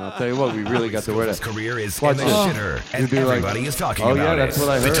afterwards. And I'll tell you what, we really got to wear Scovel's that. career is Watch in the this. shitter, and You'd be like, everybody is talking oh, about yeah, it. that's what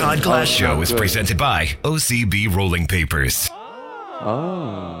I heard. The Todd Glass Oh, Show not is good. presented by OCB Rolling Papers.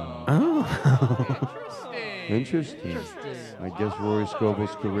 Interesting. I guess Rory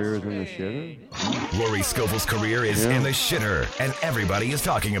Scovel's career is in the shitter. Rory Scovel's career is in the shitter, and everybody is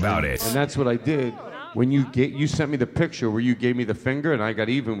talking about it. And that's what I did when you sent me the picture where you gave me the finger and I got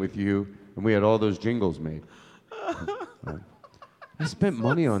even with you, and we had all those jingles made. I spent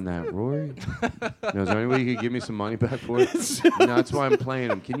money on that, Rory. Is there any way you could give me some money back for it? No, that's why I'm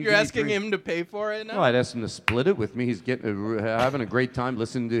playing him. Can you? You're give me asking 3? him to pay for it now? Well, I'd ask him to split it with me. He's having a great time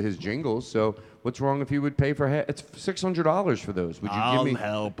listening to his jingles. So what's wrong if he would pay for it's $600 for those? Would you give me?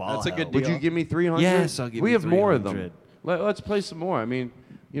 help. That's a good Would deal. you give me 300? Yes, I'll give we you have more of them. 300. Let's play some more. I mean,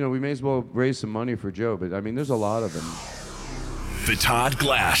 we may as well raise some money for Joe, but I mean, there's a lot of them. The Todd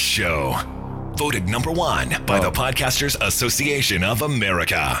Glass Show. Voted #1 by the Podcasters Association of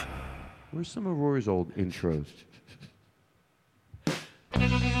America. Where's some of Rory's old intros?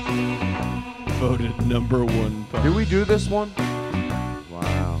 Voted #1. Did we do this one?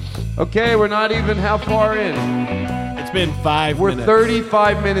 Wow. Okay, we're not even how far in? It's been 5 minutes. We're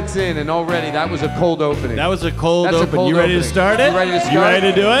 35 minutes in, and already that was a cold opening. That was a cold That's open. A cold you ready opening. to start it? You ready to start? You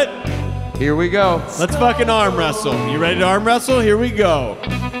ready to do it? Here we go. Let's fucking arm wrestle. You ready to arm wrestle? Here we go.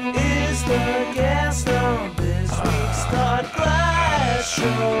 Is the guest on this week's Todd Glass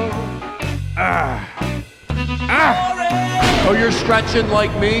show? Oh, you're stretching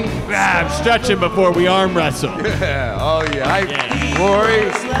like me? I'm stretching before we arm wrestle. Yeah. Oh, yeah. Rory,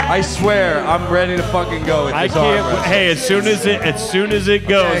 I swear, I'm ready to fucking go with I this arm can't. wrestle. Hey, as soon as it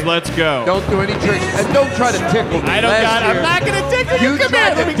goes, Okay. let's go. Don't do any tricks. And don't try to tickle me. I don't got. I'm not gonna tickle you. Come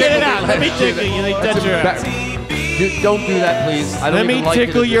here. Let me get it out. Let me tickle you. Like touch your ass. Don't do that, please. I don't Let me even like it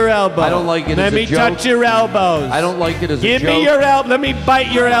tickle as a- your elbow. I don't like it Let as a me joke. touch your elbows. I don't like it as Give a joke. me your elbow. Let me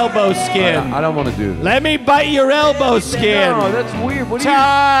bite your elbow skin. I don't want to do this. Let me bite your elbow skin. No, that's weird. What are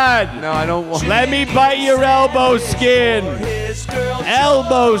Todd. you? No, I don't want. Let me bite your elbow skin.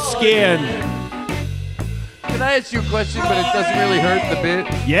 Elbow skin. Can I ask you a question, but it doesn't really hurt the bit?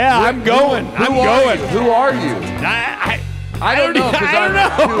 Yeah, I'm going. I'm going. Who are you? I don't know because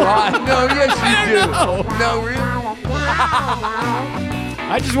I'm too high. No, yes you do. No, really.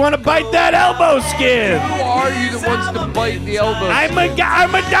 I just want to bite that elbow skin. Who are you that wants to bite the elbow? I'm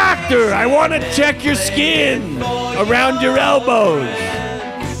a doctor. I want to check your skin around your elbows.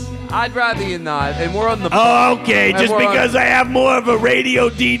 I'd rather you not. And we're on the. Oh, okay. and Just we're because I have more of a radio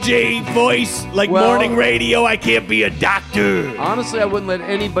DJ voice, like Well- morning radio, I can't be a doctor. Honestly, I wouldn't let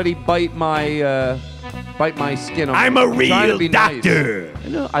anybody bite my skin. I'm a trying to real be nice. doctor.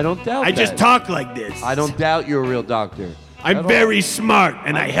 No, I don't doubt I that. just talk like this. I don't doubt you're a real doctor. I'm At all. very smart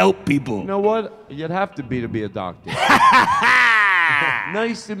and I help people. You know what? You'd have to be a doctor.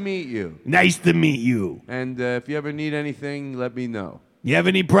 Nice to meet you. Nice to meet you. And if you ever need anything, let me know. You have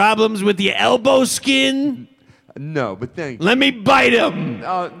any problems with your elbow skin? No, but thank you. Let me bite him.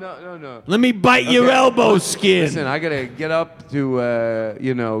 No. Let me bite your Okay. elbow skin. Listen, I gotta get up to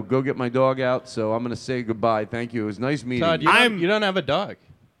go get my dog out. So I'm gonna say goodbye. Thank you. It was nice meeting Todd, you. you don't have a dog.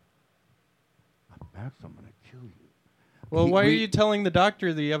 Max, I'm gonna kill you. Well, why are you telling the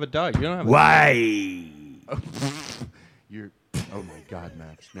doctor that you have a dog? You don't have a Why? Oh my God,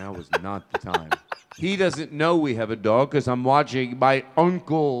 Max! Now is not the time. He doesn't know we have a dog because I'm watching my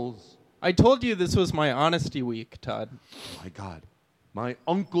uncle's. I told you this was my honesty week, Todd. Oh my God, my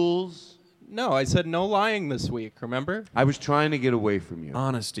uncle's. No, I said no lying this week, remember? I was trying to get away from you.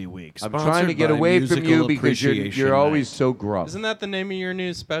 Honesty Week. I'm trying to sponsored get by away from you Musical because Appreciation you're always Night. so gruff. Isn't that the name of your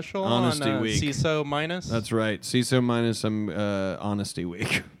new special Honesty on Week. CISO Minus? That's right. CISO minus Honesty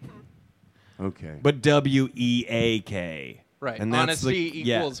Week. Okay. But WEAK. Right. And that's Honesty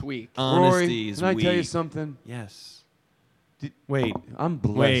yeah. equals week. Honesty Rory, is can I tell you weak. something? Yes. Wait. I'm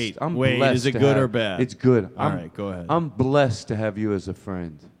blessed. Wait. I'm Wait. blessed Is it to good have- or bad? It's good. All right. Go ahead. I'm blessed to have you as a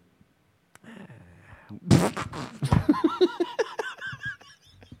friend.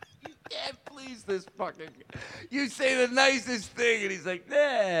 You can't please this fucking. You say the nicest thing, and he's like,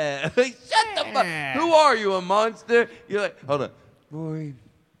 "Nah." Like, shut the fuck. Who are you, a monster? You're like, hold on, Rory.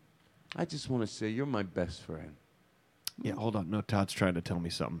 I just want to say you're my best friend. Yeah, hold on. No, Todd's trying to tell me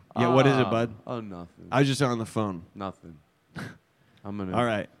something. Yeah, what is it, bud? Oh, nothing. I was just on the phone. Nothing. I'm gonna. All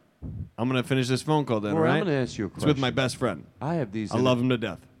right. I'm going to finish this phone call then, Rory, all right? I'm gonna ask you a It's with my question. best friend. I have these. I love him to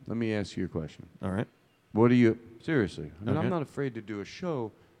death. Let me ask you a question. All right. What do you seriously? I mean, Okay. I'm not afraid to do a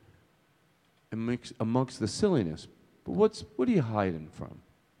show amongst the silliness. But what are you hiding from?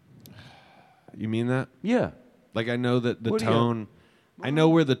 You mean that? Yeah. Like I know that the What do you- tone, I know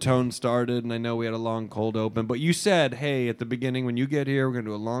where the tone started, and I know we had a long cold open. But you said, hey, at the beginning when you get here, we're gonna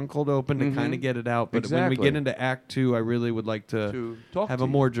do a long cold open to kind of get it out. But when we Exactly. get into Act 2, I really would like to talk have to a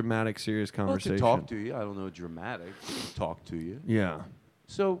you. more dramatic, serious Well, conversation. to talk to you. I don't know, dramatic. To talk to you. Yeah.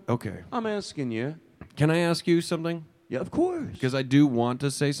 So Okay. I'm asking you. Can I ask you something? Yeah, of course. Because I do want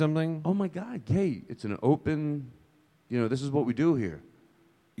to say something. Oh my God, hey, it's an open. This is what we do here.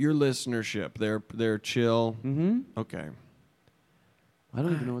 Your listenership, they're chill. Mm-hmm. Okay. I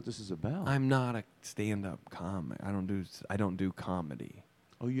don't even know what this is about. I'm not a stand-up comic. I don't do comedy.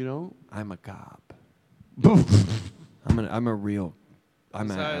 Oh, you know? I'm a cop. I'm a real.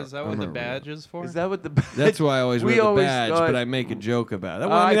 Is that what the badge is for? Is that what the badge? That's why I always We wear the always badge, thought- but I make a joke about it.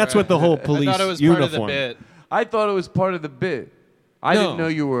 Well, I mean, that's what the whole police I thought it was uniform. part of the bit. I thought it was part of the bit. I No. didn't know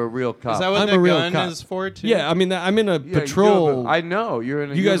you were a real cop. Is that what I'm the a real gun cop. is for, too? Yeah, I mean, I'm in a Yeah, patrol. I know. You're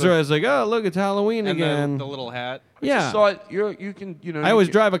in a You guys you're are always like, oh, look, it's Halloween And again. the little hat. Yeah. Saw it. You can. I always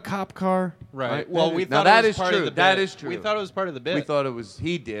drive a cop car. Right. Well, Well, we now thought that it was is part true. of the bit. That is true. We thought it was part of the bit. We thought it was.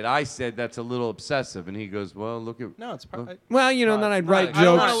 He did. I said that's a little obsessive, and he goes, "Well, look at." No, it's part. Well, then I'd write jokes. I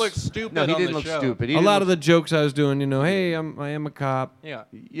don't want to look stupid. No, he on didn't the look show. stupid. A lot of the jokes I was doing, hey, I am a cop. Yeah.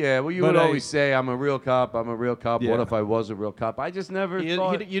 Yeah. Well, you But would I- always say, "I'm a real cop. I'm a real cop." Yeah. What if I was a real cop? I just never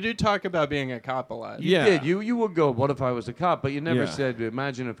thought. You do talk about being a cop a lot. You did. You would go, "What if I was a cop?" But you never Yeah. said,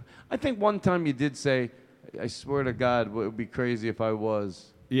 "Imagine if." I think one time you did say, "I swear to God, it would be crazy if I was."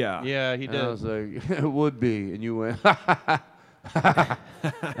 Yeah. Yeah, he And did. I was like, "It would be," and you went, and I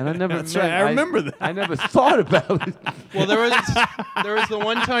never. That's right. I remember that. I never thought about it. Well, there was the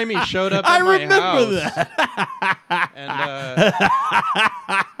one time he showed up I at my remember house. that. And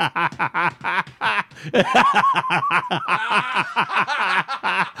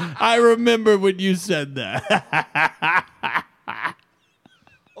I remember when you said that.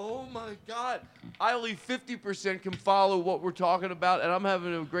 Oh my God! I only 50% can follow what we're talking about, and I'm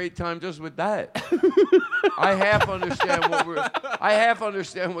having a great time just with that. I half understand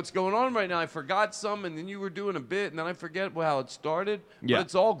what's going on right now. I forgot some, and then you were doing a bit, and then I forget how it started. Yeah. But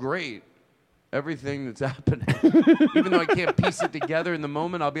it's all great. Everything that's happening. Even though I can't piece it together in the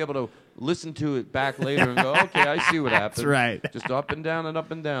moment, I'll be able to listen to it back later and go, okay, I see what happened. That's right. Just up and down and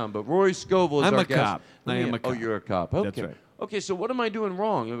up and down. But Rory Scovel is I'm our a guest. cop. I am a Oh, cop. you're a cop. Okay. That's right. Okay, so what am I doing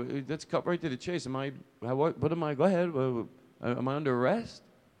wrong? Let's cut right to the chase. What am I? Go ahead. Am I under arrest?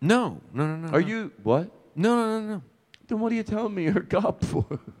 No. Are you what? No. Then what are you telling me you're a cop for?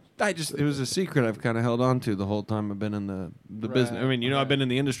 It was a secret I've kind of held on to the whole time I've been in the business. I mean, I've been in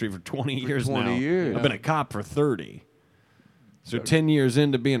the industry for 20 years 20 now. years. I've been a cop for 30. So 10 years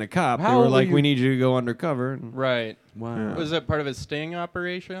into being a cop, How they were old like, were we you? need you to go undercover. And right. Wow. Was it part of a sting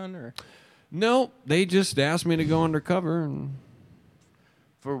operation or? no, they just asked me to go undercover. And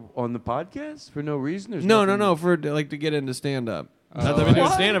For on the podcast for no reason? There's no, nothing- for to get into stand-up. Oh. I've been doing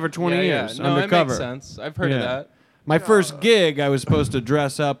What? stand-up for 20 Yeah, years, no, undercover. it makes sense. I've heard of that. My first gig, I was supposed to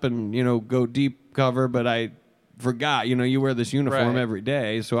dress up and, go deep cover, but I forgot. You wear this uniform Right. every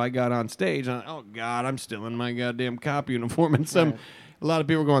day. So I got on stage and, oh, God, I'm still in my goddamn cop uniform. And a lot of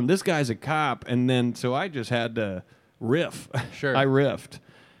people were going, this guy's a cop. And then, so I just had to riff. Sure. I riffed.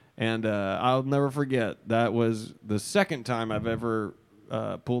 And I'll never forget, that was the second time I've ever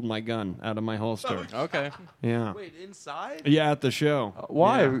pulled my gun out of my holster. Okay. Yeah. Wait, inside? Yeah, at the show.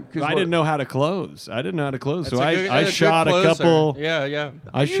 Why? Yeah. 'Cause I what- didn't know how to close. So That's I a good shot a closer. couple. Yeah.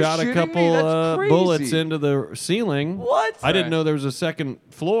 I you shot a shitting me? couple That's crazy. bullets into the ceiling. What? I didn't Right. know there was a second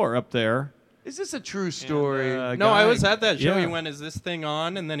floor up there. Is this a true story? No, I was at that show. Yeah. He went, "Is this thing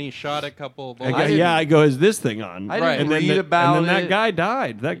on?" And then he shot a couple. I bullets. go, I go, is this thing on? I didn't and then read about and then it. that guy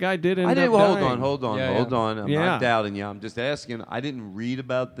died. That guy did end I didn't. up Hold dying. on. Yeah, hold yeah. on. I'm Yeah. not doubting you. I'm just asking. I didn't read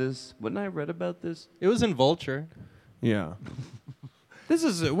about this. Wouldn't I have read about this? It was in Vulture. Yeah. This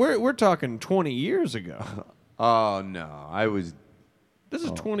is we're talking 20 years ago. Oh no, I was. This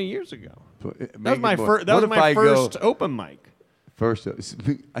is 20 years ago. That That was my first. That was my first open mic. First, I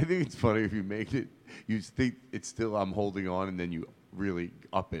think it's funny if you make it. You think it's still I'm holding on, and then you really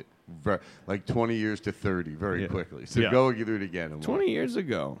up it, like 20 years to 30 very quickly. So Yeah. go through it again. 20 years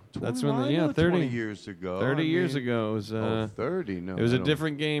ago. That's when. 20 30 years ago. 30 I years mean- ago was. 30. No, It was I a don't-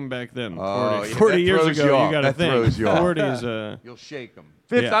 different game back then. Oh, 40, yeah, 40 that years throws ago, you you off. got to That think. throws you off. 40 is You'll shake them.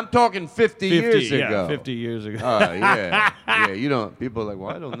 Yeah. I'm talking 50 years yeah, ago. 50 years ago. Oh yeah, yeah. You don't. People are like,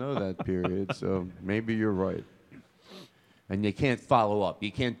 well, I don't know that period. So maybe you're right. And you can't follow up.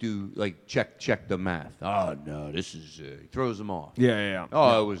 You can't do like check the math. Oh no, this is he throws them off. Yeah.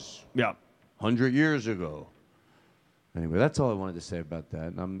 Oh, it was Yeah. 100 years ago. Anyway, that's all I wanted to say about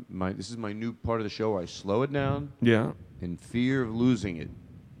that. And this is my new part of the show where I slow it down Yeah. in fear of losing it.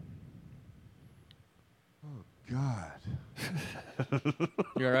 Oh God.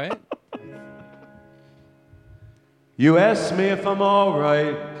 You all right? You ask me if I'm all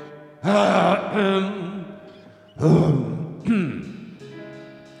right.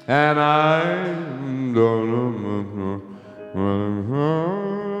 And I don't know. Oh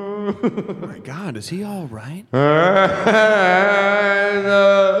my God, is he all right?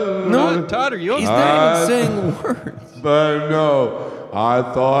 No, Todd, are you He's okay? not even saying words. but no, I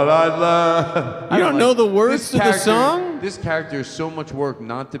thought I'd learn. You don't know the words to the character- song? This character is so much work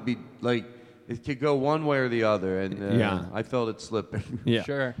not to be like. It could go one way or the other, and Yeah. I felt it slipping. Yeah.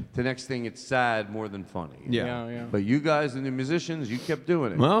 Sure. The next thing, it's sad more than funny. Yeah. But you guys and the musicians, you kept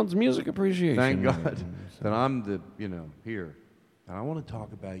doing it. Well, it's music appreciation. Thank God that I'm here. And I want to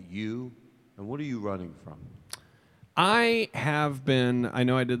talk about you. And what are you running from? I have been. I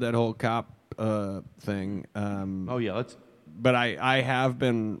know I did that whole cop thing. Oh yeah, let's. But I have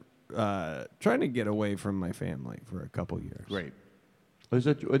been trying to get away from my family for a couple years. Great.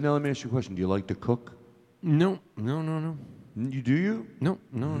 Now let me ask you a question. Do you like to cook? No. You do you? No.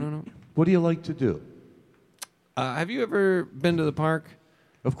 What do you like to do? Have you ever been to the park?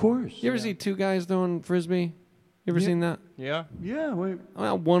 Of course. You ever see two guys throwing frisbee? You ever seen that? Yeah. Yeah. Wait.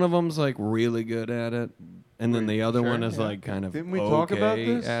 Well, one of them's like really good at it, and then the other one is like kind of Didn't we talk about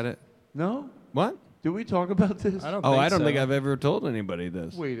this? at it. No. What? Did we talk about this? I don't I think don't so. think I've ever told anybody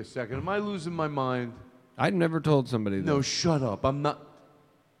this. Wait a second. Am I losing my mind? I've never told somebody this. No, shut up. I'm not.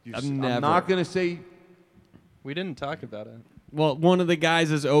 I'm never. not gonna say. We didn't talk about it. Well, one of the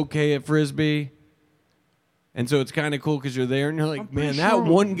guys is okay at frisbee, and so it's kind of cool because you're there and you're like, man, that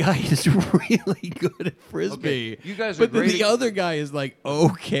one guy is really good at frisbee. Okay, you guys are but then great the other guy is like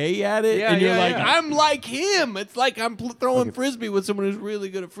okay at it, Yeah, and you're yeah, like, yeah. I'm like him. It's like I'm throwing frisbee with someone who's really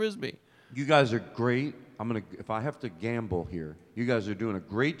good at frisbee. You guys are great. If I have to gamble here, you guys are doing a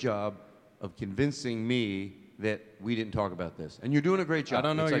great job of convincing me that we didn't talk about this, and you're doing a great job. I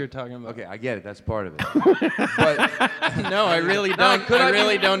don't know It's what like- you're talking about. Okay, I get it. That's part of it. But No, I really don't. could I be-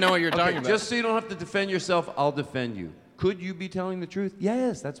 really don't know what you're Okay, talking about. Just so you don't have to defend yourself, I'll defend you. Could you be telling the truth?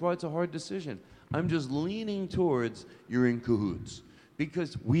 Yes. That's why it's a hard decision. I'm just leaning towards you're in cahoots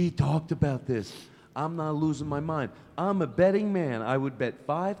because we talked about this. I'm not losing my mind. I'm a betting man. I would bet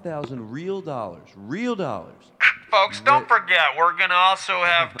 5,000 real dollars. Real dollars. Folks, don't forget, we're going to also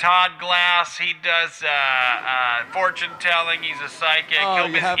have Todd Glass. He does fortune telling. He's a psychic. Oh,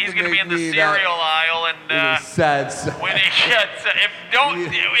 you have He's to going to be make in the me cereal that- aisle. It And is sad. when he gets,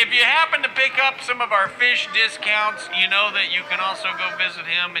 if you happen to pick up some of our fish discounts, you know that you can also go visit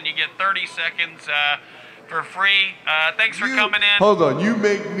him, and you get 30 seconds for free. Thanks for coming in. Hold on. You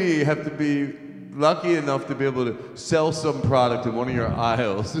make me have to be lucky enough to be able to sell some product in one of your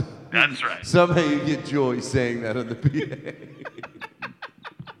aisles. That's right. Somehow you get joy saying that on the PA.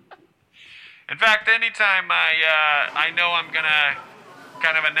 In fact, anytime I know I'm gonna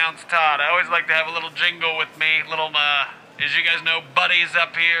kind of announce Todd, I always like to have a little jingle with me, little as you guys know, buddies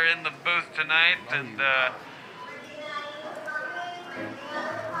up here in the booth tonight, and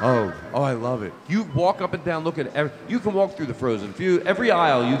Oh, I love it. You walk up and down, look at you can walk through the frozen food. Every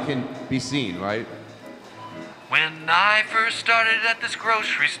aisle you can be seen, right? when I first started at this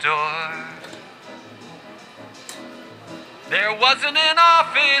grocery store, there wasn't an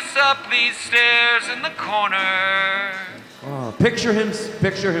office up these stairs in the corner. Oh, picture him,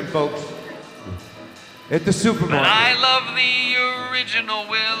 folks. At the supermarket. But I love the original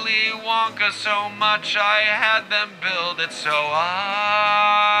Willy Wonka so much I had them build it so I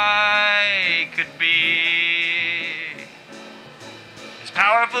could be as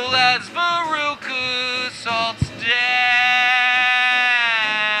powerful as Veruca Salt's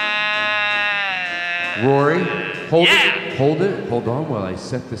dad. Rory, hold it. Hold on while I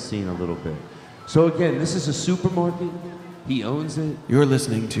set the scene a little bit. So again, this is a supermarket. He owns it. You're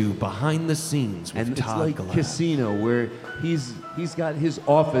listening to Behind the Scenes with And Todd it's like Glass. casino where he's got his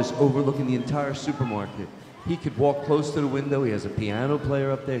office overlooking the entire supermarket. He could walk close to the window. He has a piano player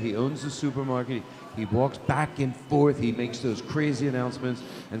up there. He owns the supermarket. He walks back and forth. He makes those crazy announcements.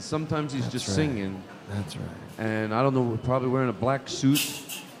 And sometimes he's just singing. That's right. And I don't know, probably wearing a black suit.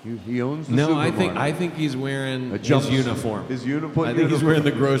 He owns the No, supermarket. I think he's wearing A his jumpsuit. uniform. His uniform. I think he's wearing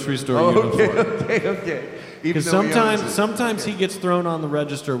the grocery store Oh, uniform. okay. Even Because though he owns it. sometimes he gets thrown on the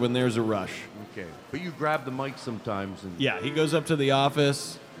register when there's a rush. Okay. But you grab the mic sometimes. And Yeah, he goes up to the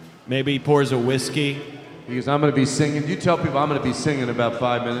office. Maybe he pours a whiskey. he goes, I'm going to be singing. You tell people I'm going to be singing in about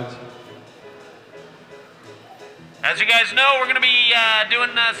 5 minutes. As you guys know, we're going to be doing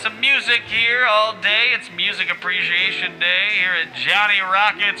some music here all day. It's Music Appreciation Day here at Johnny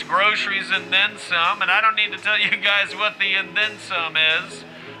Rockets Groceries and Then Some. And I don't need to tell you guys what the and then some is,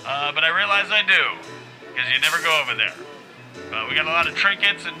 but I realize I do, because you never go over there. We got a lot of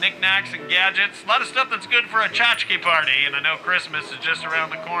trinkets and knickknacks and gadgets, a lot of stuff that's good for a tchotchke party. And I know Christmas is just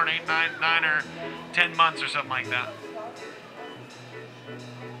around the corner, 9 or 10 months or something like that.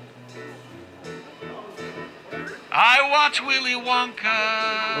 I watch Willy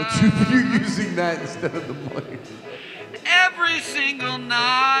Wonka You're using that instead of the mic. every single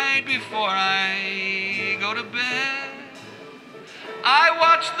night before I go to bed. I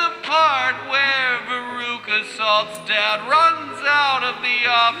watch the part where Veruca Salt's dad runs out of the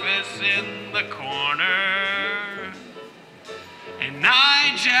office in the corner, and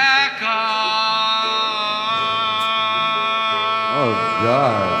I jack off. Oh,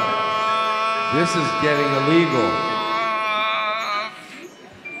 God. This is getting illegal.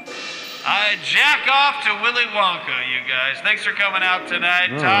 I jack off to Willy Wonka, you guys. Thanks for coming out tonight.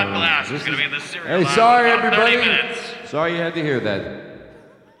 Todd Glass is going to be in the cereal Hey, aisle sorry, in about 30 everybody. minutes. Sorry you had to hear that.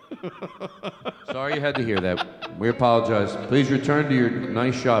 Sorry you had to hear that. We apologize. Please return to your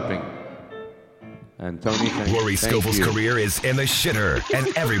nice shopping. And Tony, Rory thank Scovel's you. career is in the shitter,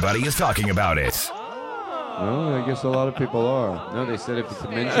 and everybody is talking about it. Well, I guess a lot of people are. No, they said if you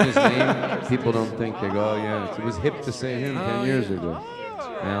mention his name, people don't think. They go, oh, yeah. It was hip to say him 10 years ago.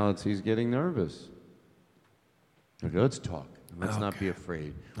 Now he's getting nervous. Okay, let's talk. Let's not be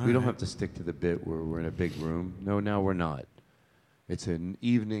afraid. We don't have to stick to the bit where we're in a big room. No, now we're not. It's an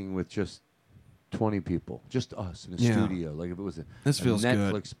evening with just 20 people, just us in a studio. Like if it was a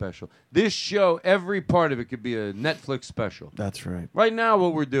Netflix special. This show, every part of it could be a Netflix special. That's right. Right now,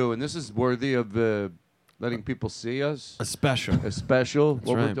 what we're doing, this is worthy of letting people see us. A special. A special. That's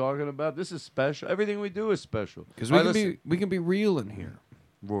what right. we're talking about. This is special. Everything we do is special. Because we can be real in here.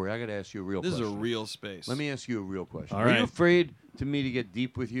 Rory, I got to ask you a real question. This is a real space. Let me ask you a real question. All Are right. you afraid to me to get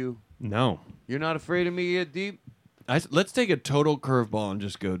deep with you? No. You're not afraid of me to get deep? Let's take a total curveball and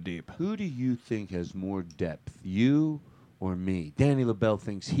just go deep. Who do you think has more depth, you or me? Danny LaBelle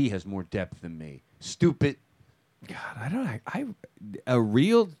thinks he has more depth than me. Stupid. God, I don't.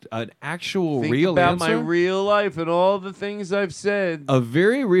 An actual Think real about answer. my real life and all the things I've said. A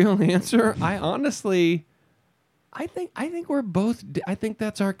very real answer. I honestly, I think we're both. I think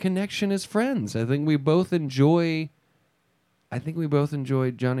that's our connection as friends. I think we both enjoy. I think we both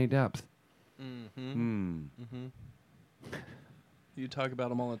enjoy Johnny Depp. You talk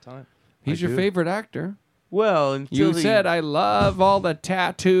about him all the time. He's your favorite actor. Well, until You said I love all the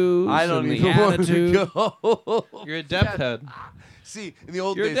tattoos. I don't and even the want attitude. to go. You're a depth head. See, in the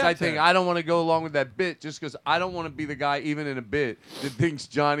old You're a days, I depth think head. I don't want to go along with that bit just because I don't want to be the guy, even in a bit, that thinks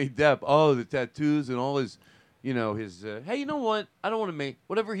Johnny Depp, oh, the tattoos and all his, his, hey, you know what? I don't want to make,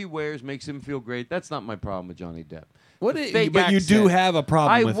 whatever he wears makes him feel great. That's not my problem with Johnny Depp. But Fake you do accent. have a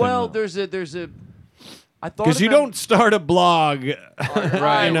problem with him. Well, though. there's a, I thought Because you about- don't start a blog,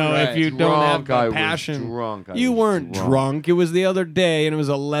 Right, if you don't have I a was passion. drunk. I You was weren't drunk. It was the other day, and it was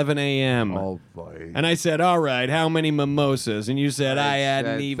 11 a.m. Oh, boy. And I said, all right, how many mimosas? And you said, I said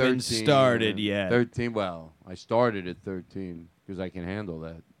hadn't even 13, started yet. 13, well, I started at 13 because I can handle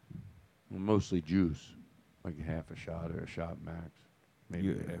that. Mostly juice, like half a shot or a shot max. Maybe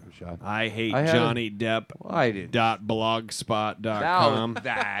half a shot. I hate I had- Johnny Depp. Well, I didn't. .blogspot.com.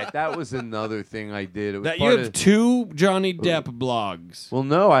 That was another thing I did. It was That part you have of, 2 Johnny Depp blogs. well,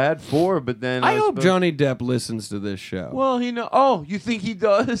 no, I had 4, but then I was hope supposed- Johnny Depp listens to this show. Well, he know. Oh, you think he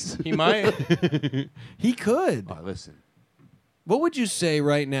does? He might. He could. Oh, listen. What would you say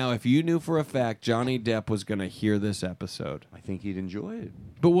right now if you knew for a fact Johnny Depp was going to hear this episode? I think he'd enjoy it.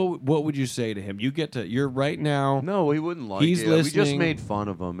 But what would you say to him? You're right now. No, he wouldn't like He's it. We listening. just made fun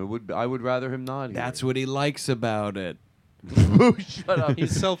of him. I would rather him not. Hear That's what he likes about it. it. Shut up.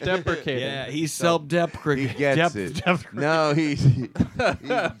 He's self-deprecating. Yeah, he's self-deprecating. He gets it. No, he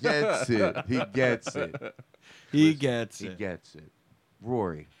gets it. He gets it. He gets He it. gets it.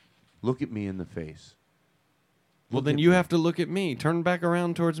 Rory, look at me in the face. Well, then you have to look at me. Turn back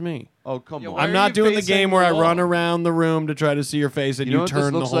around towards me. Oh, come on. why I'm are not you doing the facing game where I the run wall? around the room to try to see your face and You know you what this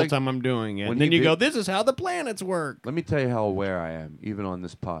turn the looks whole like? time I'm doing it. When And then he you go, vi- this is how the planets work. Let me tell you how aware I am, even on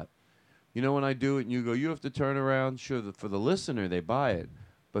this pot. You know when I do it and you go, you have to turn around? Sure, for the listener, they buy it.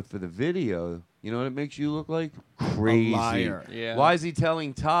 But for the video, you know what it makes you look like? Crazy. liar. Yeah. Why is he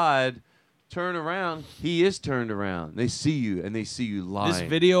telling Todd, turn around? He is turned around. They see you, and they see you lying. This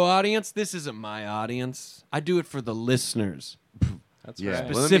video audience, this isn't my audience. I do it for the listeners. That's Yeah.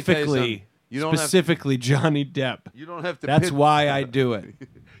 right. Well, let me tell you something. Specifically, You don't have- specifically Johnny Depp. You don't have to That's pit- why I do it.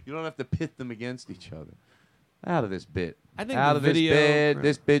 You don't have to pit them against each other. Out of this bit. I think out the of video-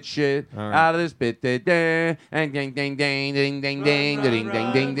 this bit shit. All right. Out of this bit. And ding ding ding ding ding ding ding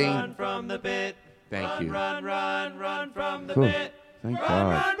ding ding ding. from the bit. Thank you. Run from the Whew. bit. Thank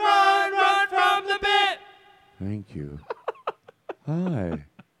God. Run from the bit. Thank you. Hi.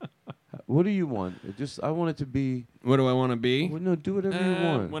 What do you want? I want it to be. What do I want to be? Well, no, do whatever you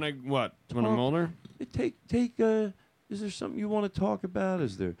want. When I'm Talk. older? Take. Is there something you want to talk about?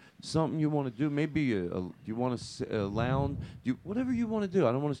 Is there something you want to do? Maybe you want to lounge. Whatever you want to do.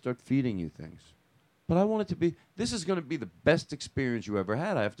 I don't want to start feeding you things, but I want it to be. This is going to be the best experience you ever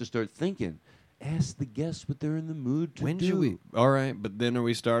had. I have to start thinking. Ask the guests what they're in the mood to When do. should we? All right, but then are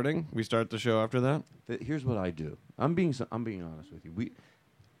we starting? We start the show after that? Here's what I do. I'm being honest with you.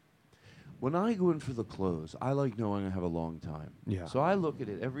 When I go in for the close, I like knowing I have a long time. Yeah. So I look at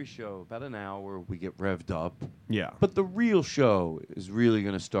it every show, about an hour, we get revved up. Yeah. But the real show is really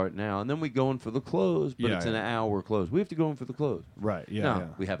going to start now. And then we go in for the close, but Yeah, it's an hour close. We have to go in for the close. Right, yeah, Now, yeah.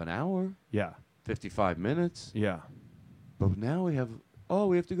 we have an hour, Yeah. 55 minutes. Yeah. But now we have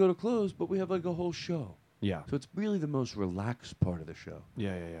to go to close, but we have like a whole show. Yeah. So it's really the most relaxed part of the show.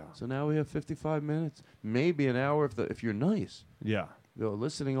 Yeah. So now we have 55 minutes, maybe an hour if you're nice. Yeah. The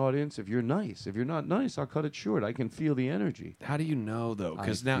listening audience, if you're nice. If you're not nice, I'll cut it short. I can feel the energy. How do you know though?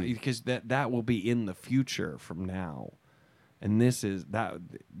 Because that will be in the future from now, and this is that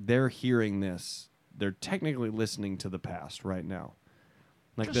they're hearing this. They're technically listening to the past right now.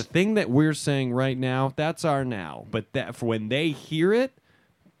 Like the thing that we're saying right now, that's our now. But that for when they hear it,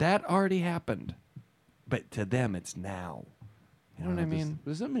 that already happened. But to them, it's now. You know what I mean?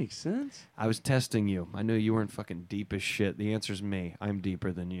 Does that make sense? I was testing you. I knew you weren't fucking deep as shit. The answer's me. I'm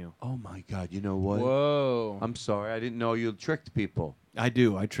deeper than you. Oh my God! You know what? Whoa! I'm sorry. I didn't know you tricked people. I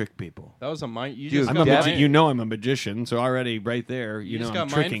do. I trick people. That was a mind. You Dude, just I'm got a mind- you know I'm a magician, so already right there, you know just I'm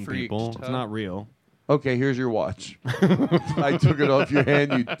got mind tricking freaked, people. huh? It's not real. Okay, here's your watch. I took it off your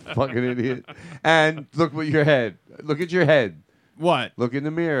hand, you fucking idiot. And look at your head. Look at your head. What? Look in the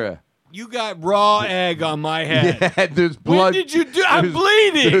mirror. You got raw egg on my head. Yeah, there's blood. When did you do? I'm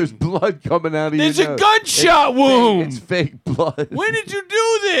bleeding. There's blood coming out of There's your a nose. gunshot wound. It's fake blood. When did you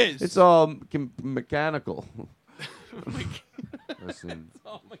do this? It's all mechanical. Listen. It's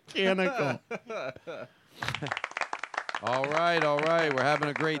all mechanical. All right. We're having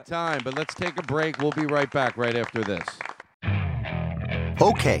a great time, but let's take a break. We'll be right back right after this.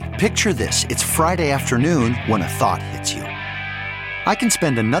 Okay, picture this. It's Friday afternoon when a thought hits you. I can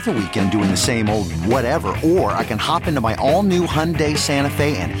spend another weekend doing the same old whatever, or I can hop into my all-new Hyundai Santa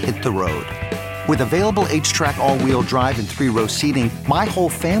Fe and hit the road. With available H-Track all-wheel drive and 3-row seating, my whole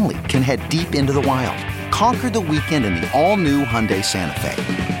family can head deep into the wild. Conquer the weekend in the all-new Hyundai Santa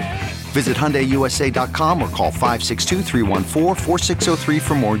Fe. Visit HyundaiUSA.com or call 562-314-4603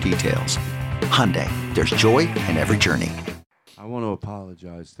 for more details. Hyundai, there's joy in every journey. I want to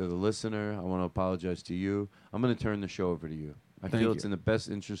apologize to the listener. I want to apologize to you. I'm going to turn the show over to you. I Thank feel you. it's in the best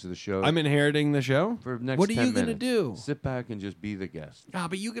interest of the show. I'm inheriting the show? For the next What are 10 you going to minutes. do? Sit back and just be the guest. Ah,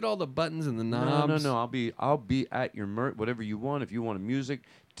 but you get all the buttons and the knobs. No. I'll be at your whatever you want. If you want music,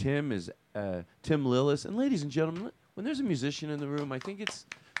 Tim is Tim Lillis. And ladies and gentlemen, when there's a musician in the room, I think there's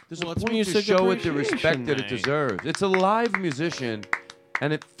Well, a it's point to music show it the respect appreciation that it night. deserves. It's a live musician,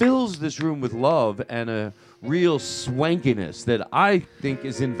 and it fills this room with love and a real swankiness that I think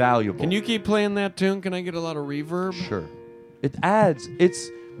is invaluable. Can you keep playing that tune? Can I get a lot of reverb? Sure. It adds,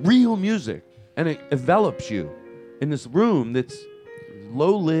 it's real music, and it envelops you in this room that's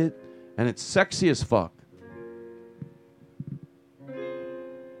low lit, and it's sexy as fuck.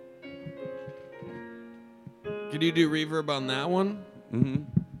 Can you do reverb on that one? Mm-hmm.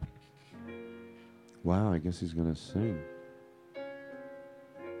 Wow, I guess he's going to sing.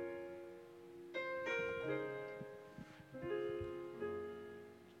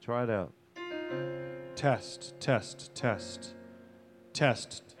 Try it out. Test, test, test.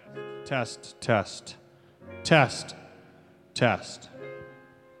 Test, test, test. Test, test.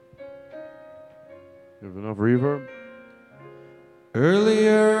 You have enough reverb?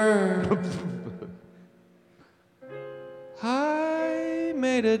 Earlier, I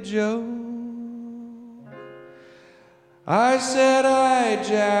made a joke. I said I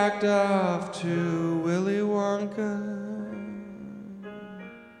jacked off to Willy Wonka.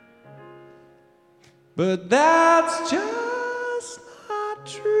 But that's just not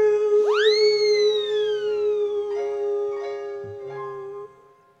true.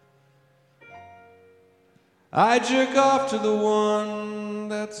 I jerk off to the one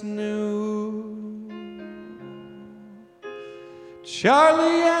that's new.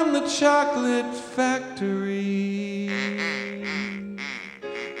 Charlie and the Chocolate Factory,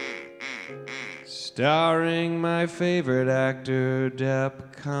 starring my favorite actor, Depp,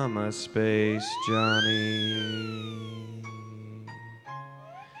 Space Johnny.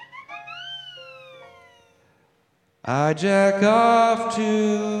 I jack off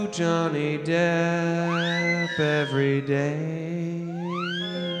to Johnny Depp every day.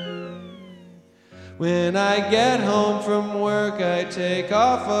 When I get home from work, I take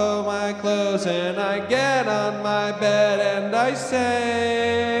off all my clothes and I get on my bed and I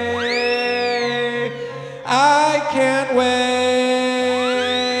say, I can't wait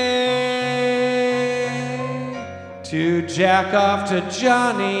to jack off to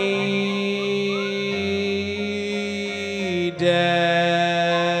Johnny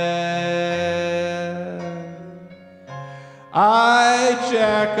Depp. I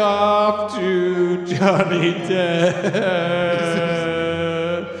jack off to Johnny Depp.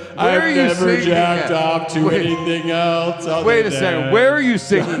 I've are you never singing jacked at? off to Wait. anything else. Wait a second. Where are you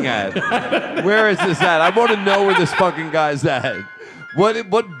singing at? Where is this at? I want to know where this fucking guy's at.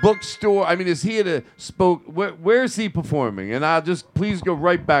 What bookstore? I mean, is he at a spoke? Where is he performing? And I'll just please go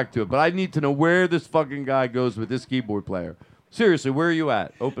right back to it. But I need to know where this fucking guy goes with this keyboard player. Seriously, where are you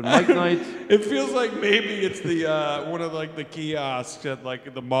at? Open mic nights? It feels like maybe it's the one of like the kiosks at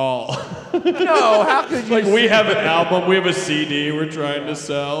like the mall. No, how could you? Like we have an album, we have a CD we're trying to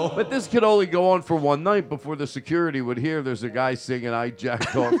sell. But this could only go on for one night before the security would hear there's a guy singing "I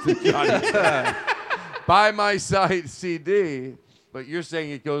jacked off to Johnny." Buy my side CD. But you're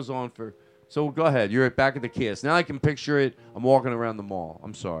saying it goes on for. So go ahead. You're back at the kiosk. Now I can picture it. I'm walking around the mall.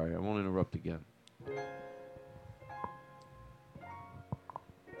 I'm sorry. I won't interrupt again.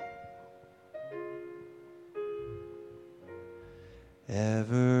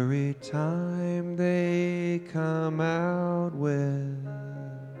 Every time they come out with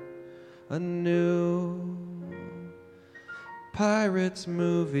a new Pirates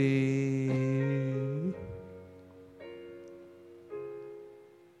movie,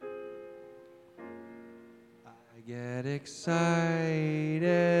 I get excited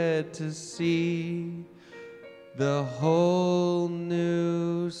to see the whole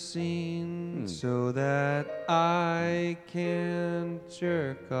new scene so that I can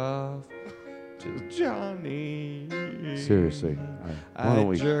jerk off to Johnny. Seriously. Why don't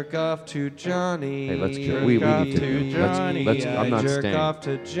we jerk off to Johnny. Hey, let's jerk. We need to. Johnny. Let's. I'm not jerk staying. off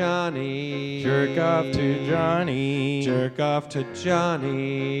to Johnny. Jerk off to Johnny. Jerk off to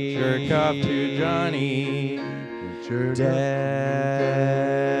Johnny. Jerk off to Johnny. Jerk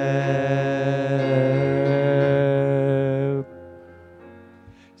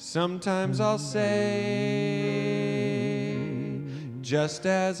Sometimes I'll say, just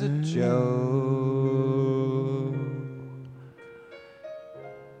as a joke,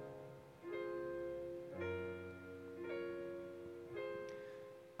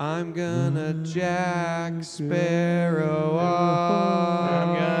 I'm gonna Jack Sparrow off.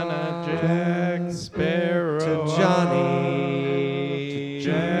 I'm gonna Jack Sparrow to Johnny. To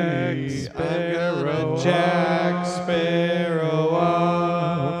Jack Sparrow. I'm gonna Jack Sparrow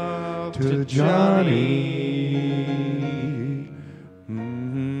off to Johnny.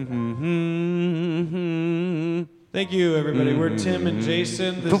 Thank you, everybody. We're Tim and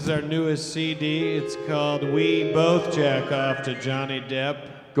Jason. This is our newest CD. It's called We Both Jack Off to Johnny Depp.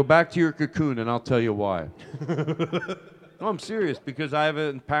 Go back to your cocoon, and I'll tell you why. No, I'm serious, because I have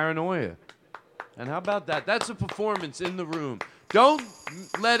a paranoia. And how about that? That's a performance in the room. Don't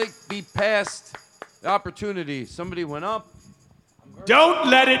let it be past the opportunity. Somebody went up. Don't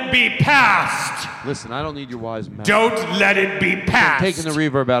let it be past. Listen, I don't need your wise mouth. Don't let it be past. Taking the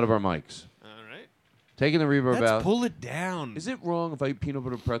reverb out of our mics. All right. Taking the reverb Let's out. pull it down. Is it wrong if I eat peanut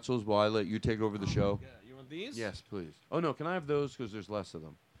butter pretzels while I let you take over the show? Yeah. You want these? Yes, please. Oh, no, can I have those? Because there's less of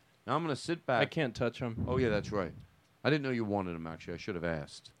them. Now I'm going to sit back. I can't touch them. Oh, yeah, that's right. I didn't know you wanted them, actually. I should have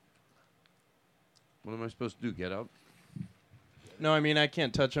asked. What am I supposed to do, get up? No, I mean, I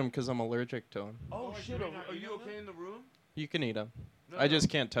can't touch them because I'm allergic to them. Oh, shit. Are you okay in the room? You can eat them. No, I just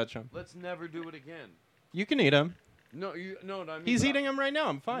can't touch them. Let's never do it again. You can eat them. No, no, I mean, He's eating them right now.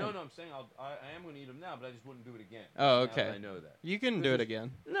 I'm fine. No, I'm saying I am going to eat them now, but I just wouldn't do it again. Oh, Now okay. that I know that. You can do it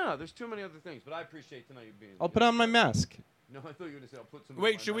again. No, there's too many other things, but I appreciate tonight you being. I'll put on my mask. No, I thought you were going to say I'll put some.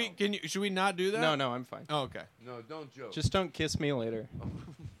 Wait, should we? Should we not do that? No, I'm fine. Oh, okay. No, don't joke. Just don't kiss me later.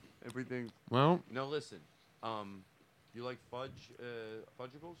 Everything. Well. No, listen. You like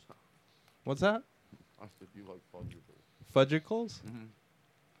fudgicles? What's that? I said you like fudgicles. Fudgicles? Mm-hmm.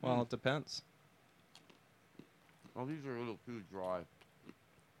 Well, it depends. Oh, these are a little too dry.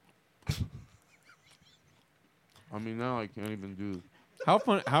 I mean, now I can't even do. How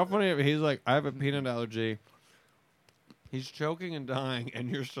funny! He's like, I have a peanut allergy. He's choking and dying, and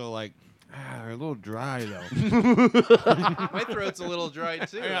you're still like, they're a little dry though. My throat's a little dry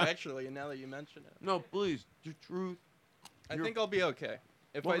too, actually. Now that you mention it. No, please, the truth. I think I'll be okay.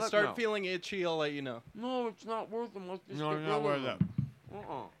 If Well, I let start know. feeling itchy, I'll let you know. No, it's not worth them. Let's just No, get not rid worth of it. them.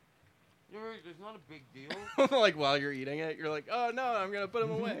 It's not a big deal. Like while you're eating it, you're like, oh no, I'm gonna put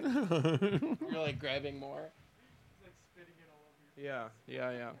them away. You're like grabbing more. Yeah.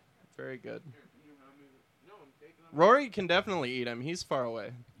 Very good. Rory can definitely eat him. He's far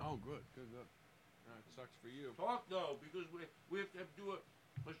away. Oh, good. Sucks for you. Talk though, because we have to do a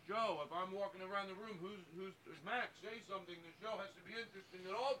show. If I'm walking around the room, who's Max? Say something. The show has to be interesting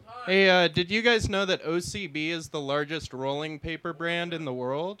at all times. Hey, did you guys know that OCB is the largest rolling paper brand in the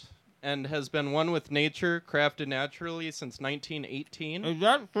world and has been one with nature, crafted naturally since 1918? Is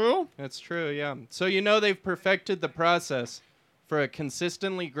that true? That's true, yeah. So you know they've perfected the process for a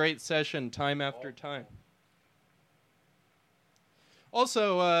consistently great session time after time.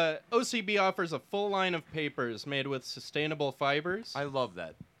 Also, OCB offers a full line of papers made with sustainable fibers. I love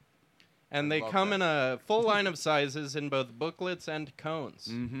that. And they come in a full line of sizes in both booklets and cones.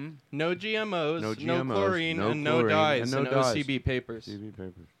 Mm-hmm. No GMOs, no GMOs, chlorine, and no dyes in OCB papers. OCB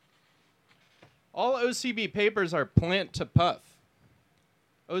papers. All OCB papers are plant to puff.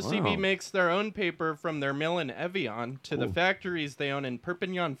 OCB Wow. makes their own paper from their mill in Evian to the Cool. factories they own in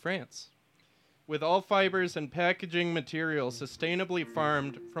Perpignan, France. With all fibers and packaging materials sustainably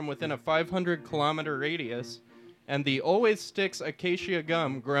farmed from within a 500-kilometer radius, and the always sticks acacia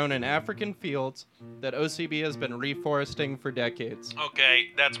gum grown in African fields that OCB has been reforesting for decades.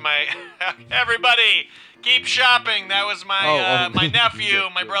 Okay, that's my... Everybody, keep shopping. That was my my nephew,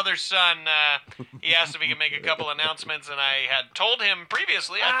 my brother's son. He asked if he could make a couple announcements, and I had told him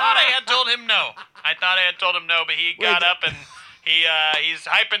previously. I thought I had told him no. But he got up and... He's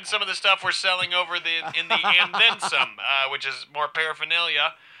hyping some of the stuff we're selling over in the and then some, which is more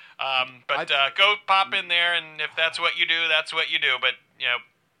paraphernalia. Go pop in there, and if that's what you do, that's what you do. But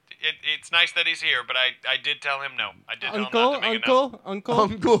it's nice that he's here. But I did tell him no. I did tell him not to make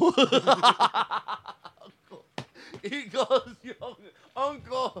Uncle. He goes, yo,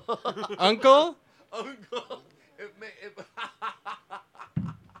 Uncle. Uncle? Uncle.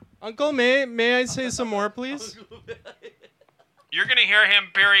 Uncle, may I say some more, please? You're going to hear him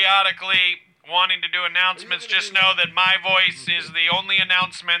periodically wanting to do announcements. Just know that my voice is the only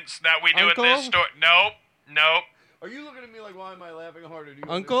announcements that we do Uncle? at this store. Nope. Are you looking at me like, why am I laughing harder? Do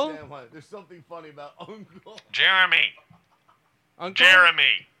you Uncle? understand why? There's something funny about Uncle. Jeremy. Uncle?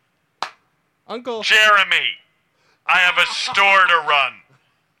 Uncle. Jeremy. I have a store to run.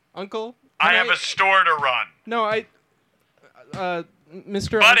 Uncle? I have a store to run. No,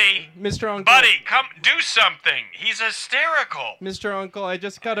 Mr. Buddy. Mr. Uncle. Buddy, come do something. He's hysterical. Mr. Uncle, I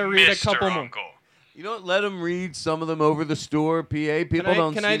just got to read a couple more. You don't let him read some of them over the store, PA. People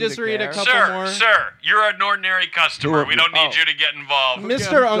don't Can seem I just to read care. a couple more? Sir, you're an ordinary customer. We don't need you to get involved.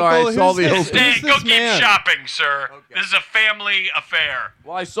 Mr. Uncle, who's Go this keep man? shopping, sir. This is a family affair.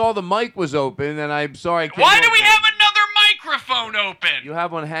 Well, I saw the mic was open, and I'm sorry I can't Why do open we it. have another microphone open? You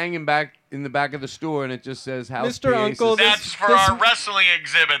have one hanging back in the back of the store, and it just says House Mr. PA Uncle, system. That's for our wrestling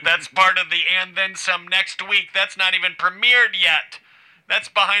exhibit. That's part of the and then some next week. That's not even premiered yet. That's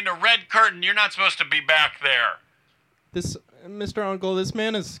behind a red curtain. You're not supposed to be back there. Mr. Uncle, this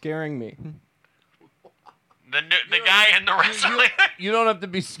man is scaring me. The guy in the wrestling. You don't have to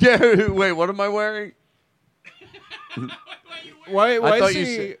be scared. Wait, what am I wearing? Why thought is you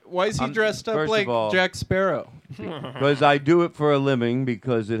he said- I'm- dressed up first like of all- Jack Sparrow? Because I do it for a living,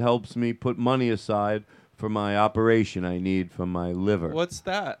 because it helps me put money aside for my operation I need for my liver. What's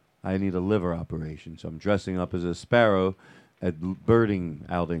that? I need a liver operation, so I'm dressing up as a sparrow at birding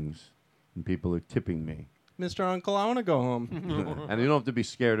outings, and people are tipping me. Mr. Uncle, I want to go home. And you don't have to be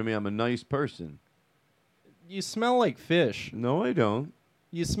scared of me. I'm a nice person. You smell like fish. No, I don't.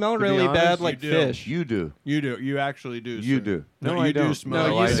 You smell To be really honest, bad you like do. fish. You do. You do. You actually do. You sir. do. No, I you don't. do smell.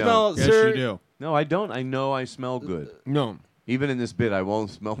 No, I you don't. smell, Yes, sir. you do. No, I don't. I know I smell good. No. Even in this bit, I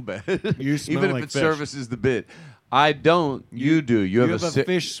won't smell bad. You smell Even like if it fish. services the bit. I don't. You do. You have a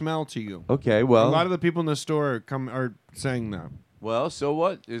fish smell to you. Okay, well. A lot of the people in the store are saying that. Well, so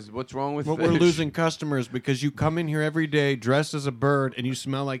what? What's wrong with Well, fish? we're losing customers because you come in here every day dressed as a bird and you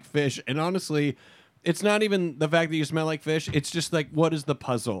smell like fish. And honestly, it's not even the fact that you smell like fish. It's just like, what is the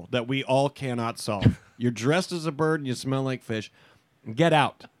puzzle that we all cannot solve? You're dressed as a bird and you smell like fish. Get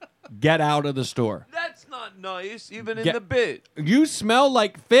out. Get out of the store. That's not nice, even in the bit. You smell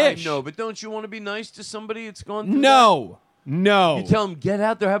like fish. I know, but don't you want to be nice to somebody that's gone through No. No. that? You tell them, get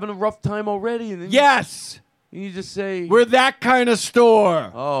out. They're having a rough time already. And then Yes. You just say... We're that kind of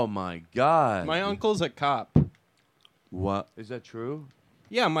store. Oh, my God. My uncle's a cop. What? Is that true?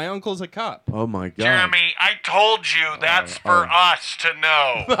 Yeah, my uncle's a cop. Oh, my God. Jeremy, I told you that's for us to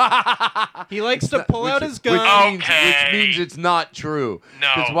know. He likes to pull out his gun. Which means it's not true. No.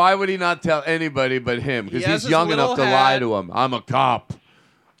 Because why would he not tell anybody but him? He Because has he's his young little enough to hat. lie to him. I'm a cop.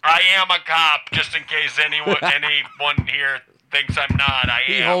 I am a cop, just in case anyone here thinks I'm not. I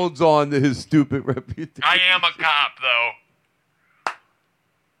He am. holds on to his stupid reputation. I am a cop, though.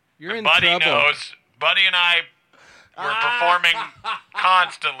 You're in Buddy trouble. knows. Buddy and I were performing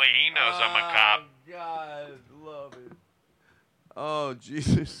constantly. He knows I'm a cop. God, love it. Oh,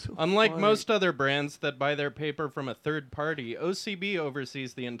 Jesus. So Unlike funny. most other brands that buy their paper from a third party, OCB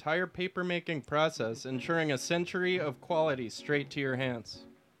oversees the entire paper-making process, ensuring a century of quality straight to your hands.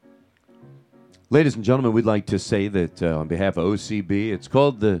 Ladies and gentlemen, we'd like to say that on behalf of OCB, it's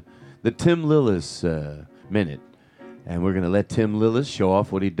called the Tim Lillis Minute. And we're going to let Tim Lillis show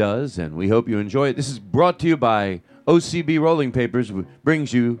off what he does, and we hope you enjoy it. This is brought to you by OCB Rolling Papers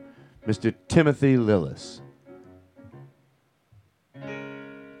brings you Mr. Timothy Lillis.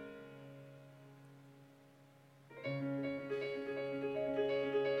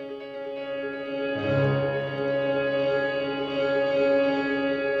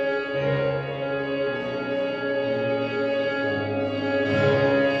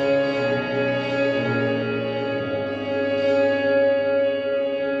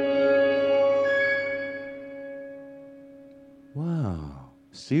 Wow.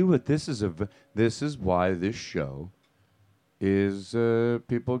 See what this is this is why this show is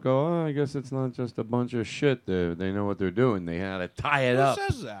people go, oh, I guess it's not just a bunch of shit. They know what they're doing. They had to tie it up. Who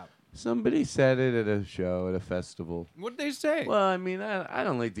says that? Somebody said it at a show, at a festival. What'd they say? Well, I mean, I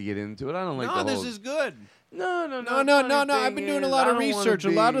don't like to get into it. I don't like no, the this whole... is good. No. No. I've been doing a lot of research. A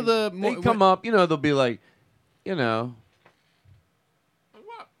lot of the... They come up, they'll be like, What?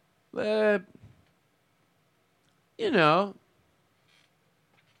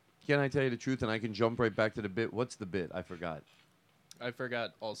 Can I tell you the truth? And I can jump right back to the bit. What's the bit? I forgot. I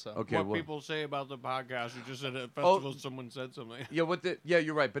forgot also. Okay, what people say about the podcast. You just said at a Oh. festival someone said something. Yeah,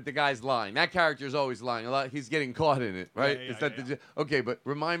 you're right. But the guy's lying. That character's always lying. He's getting caught in it, right? Yeah. Okay, but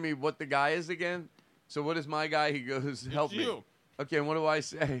remind me what the guy is again. So what is my guy? He goes, help me. you. Okay, and what do I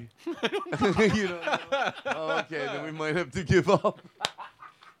say? You don't know? Oh, okay, then we might have to give up.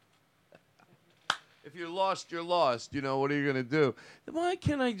 If you're lost, you're lost. What are you going to do? Why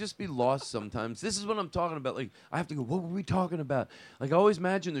can't I just be lost sometimes? This is what I'm talking about. Like, I have to go, what were we talking about? Like, I always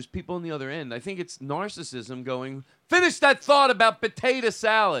imagine there's people on the other end. I think it's narcissism going, finish that thought about potato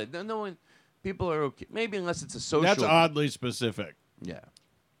salad. No one, people are okay. Maybe unless it's a social. That's oddly specific. Yeah.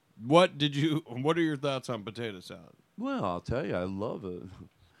 What are your thoughts on potato salad? Well, I'll tell you, I love it.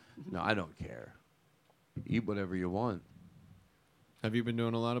 No, I don't care. Eat whatever you want. Have you been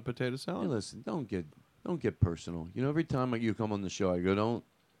doing a lot of potato salad? Hey, listen, don't get personal. Every time you come on the show, I go, don't.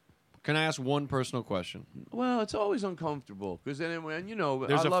 Can I ask one personal question? Well, it's always uncomfortable because then, there's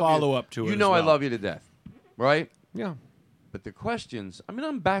I a love follow-up you. to it. You know, I love you to death, right? Yeah. But the questions, I'm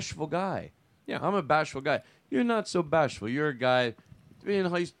a bashful guy. Yeah. I'm a bashful guy. You're not so bashful. You're a guy. Be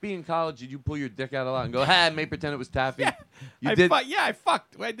in college, did you pull your dick out a lot and go, may pretend it was taffy? Yeah. I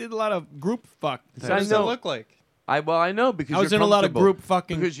fucked. I did a lot of group fuck. What does it look like? I know because I was you're in a lot of comfortable. group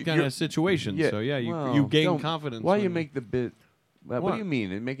fucking Because kind of situations. Yeah, So yeah, you well, gain don't- confidence. Why you when- make the bit? What What? do you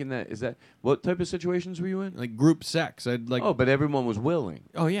mean? In making that, is that what type of situations were you in? like group sex? I'd like. Oh, but everyone was willing.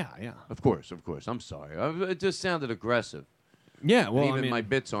 Oh yeah. Of course. I'm sorry. It just sounded aggressive. Yeah. Well, And even my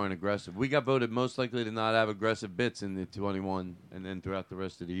bits aren't aggressive. We got voted most likely to not have aggressive bits in the 21, and then throughout the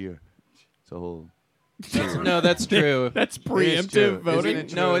rest of the year. It's a whole. No, that's true. That's It is preemptive true. voting.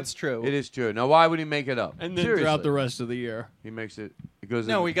 Isn't it No, true? it's true. It is true. Now, why would he make it up? And then Seriously. throughout the rest of the year. He makes it. It goes.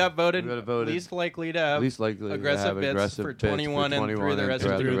 No, we got voted, got voted least likely to have aggressive bits for 21 and through the rest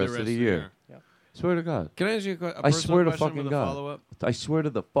throughout of the the rest of the year. Yeah. Swear to God. Can I ask you a I personal swear to question fucking with a God. follow-up? I swear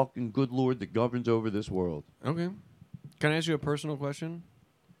to the fucking good Lord that governs over this world. Okay. Can I ask you a personal question?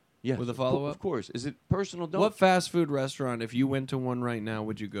 Yes. With a follow-up? Of course. Is it personal? Don't. What fast food restaurant, if you went to one right now,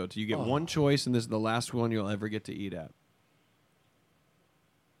 would you go to? You get one choice, and this is the last one you'll ever get to eat at.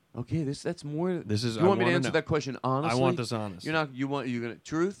 Okay, that's more. This is. You want me to wanna answer know. that question honestly? I want this honest. You're not. You're gonna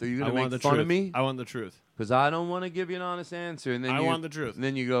truth? Are you I gonna want make the fun truth. of me? I want the truth. Because I don't want to give you an honest answer, and then I you, want the truth. And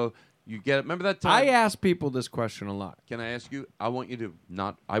then you go. You get. Remember that time? I ask people this question a lot. Can I ask you? I want you to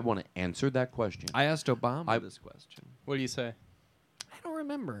not. I want to answer that question. I asked Obama this question. What do you say? I don't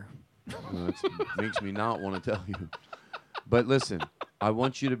remember. Well, that makes me not want to tell you. But listen, I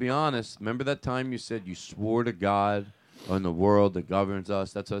want you to be honest. Remember that time you said you swore to God on the world that governs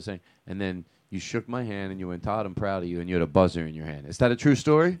us? That's what I was saying. And then you shook my hand and you went, Todd, I'm proud of you, and you had a buzzer in your hand. Is that a true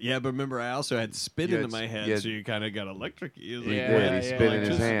story? Yeah, but remember, I also had spit You into had my s- head, you had- so you kind of got electrocuted. He did. He spit in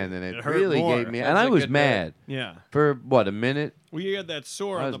his hand, and it hurt really more. gave me. That's And I a was good mad. Yeah. For what, a minute? Well, you had that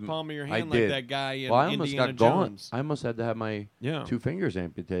sore I on was the m- palm of your I hand, like did. that guy in Well, I almost Indiana got gone. Jones. I almost had to have my Yeah. 2 fingers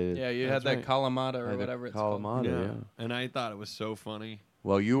amputated. Yeah, you That's had that right. Kalamata I or had the whatever it's called. Kalamata, yeah. And I thought it was so funny.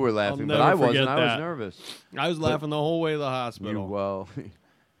 Well, you were laughing, but never I wasn't. forget I was that. nervous. I was laughing the whole way to the hospital. Well,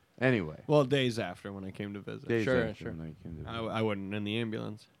 anyway. Well, days after when I came to visit. Days Sure, after sure. when I came to I wasn't in the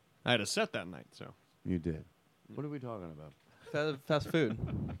ambulance. I had a set that night, so. You did. What are we talking about? Fast food.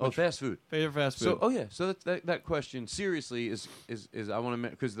 Oh, fast food. Favorite fast food. So, oh yeah. So that question seriously is I want to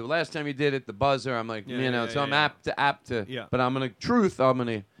because the last time you did it, the buzzer. I'm like, I'm apt to. Yeah. But I'm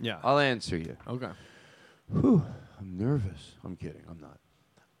gonna. Yeah. I'll answer you. Okay. Whew, I'm nervous. I'm kidding. I'm not.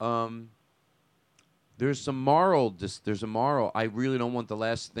 There's some moral. There's a moral. I really don't want the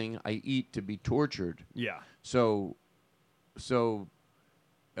last thing I eat to be tortured. Yeah. So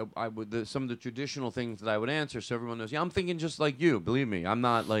I would some of the traditional things that I would answer, so everyone knows. Yeah, I'm thinking just like you. Believe me, I'm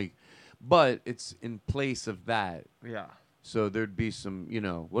not like, but it's in place of that. Yeah. So there'd be some,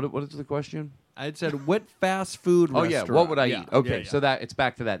 what is the question? I'd said, what fast food Oh restaurant? yeah, what would I eat? Okay, Yeah. so that it's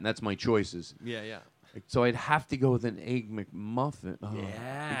back to that, and that's my choices. Yeah. So I'd have to go with an Egg McMuffin. Oh,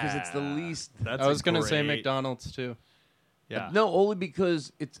 because it's the least. I was gonna say McDonald's too. Yeah. No, only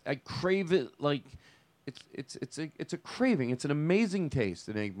because I crave it like it's a craving. It's an amazing taste,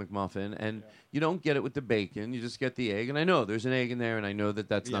 an Egg McMuffin, and you don't get it with the bacon. You just get the egg, and I know there's an egg in there, and I know that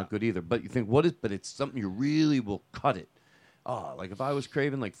that's not good either. But you think, but it's something you really will cut it. Oh, like if I was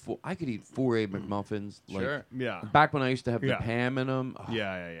craving I could eat 4 Egg McMuffins. Sure. Yeah. Back when I used to have the ham in them. Oh.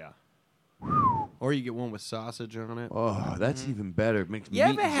 Yeah. Or you get one with sausage on it. Oh, that's even better. It makes You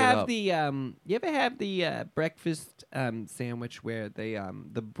meat ever and sit have up. the breakfast sandwich where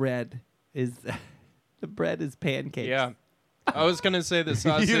the bread is the bread is pancakes? Yeah. I was gonna say the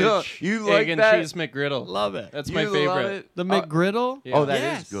sausage, you egg like and that? cheese McGriddle. Love it. That's You my love favorite. it? The McGriddle? Yeah. Oh, that is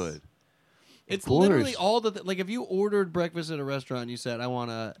Yes. good. It's course. literally all like if you ordered breakfast at a restaurant, and you said I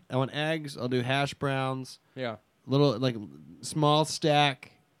want eggs, I'll do hash browns, Yeah. little like small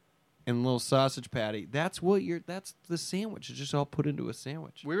stack, and little sausage patty. That's the sandwich. It's just all put into a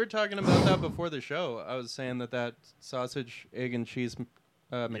sandwich. We were talking about that before the show. I was saying that sausage, egg, and cheese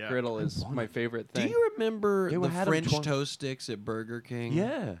McGriddle is my favorite Do thing. you remember They the had 'em French toast sticks at Burger King?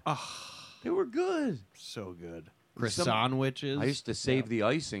 Yeah. They were good. So good. Croissant-wiches. I used to save the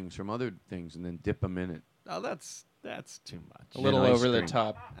icings from other things and then dip them in it. Oh, that's too much. A little ice over the cream.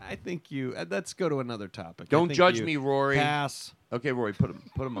 top. I think you. Let's go to another topic. I Don't think judge you me, Rory. Pass. Okay, Rory, put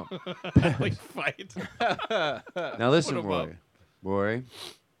them up. Like fight. Now listen, Put 'em Rory. up. Rory,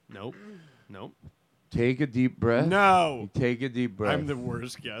 Nope. take a deep breath. No. Take a deep breath. I'm the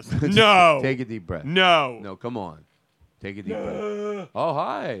worst guest. No. Take a deep breath. No. No, come on. Take a deep breath. Oh,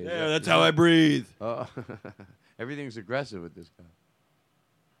 hi. Yeah, that's how I breathe. Everything's aggressive with this guy.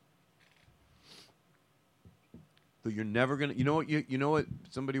 But you're never gonna. You know what? You know what?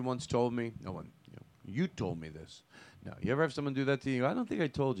 Somebody once told me. No one. You told me this. No, you ever have someone do that to you? I don't think I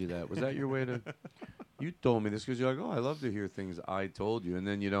told you that. Was that your way to? You told me this because you're like, oh, I love to hear things I told you, and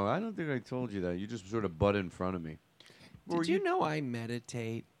then I don't think I told you that. You just sort of butt in front of me. Did you know I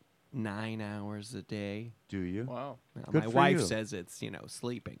meditate 9 hours a day? Do you? Wow. Well, Good my for wife you. says it's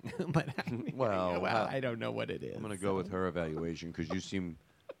sleeping, but Well, I don't know what it is. I'm going to go with her evaluation because you seem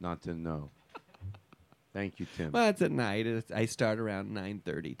not to know. Thank you, Tim. Well, it's at night. I start around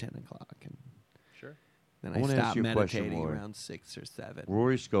 9:30, 10 o'clock, and Sure. then I I wanna stop ask you a question, meditating Rory. around 6 or 7.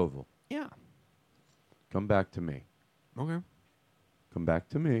 Rory Scovel, Yeah. come back to me. Okay. Come back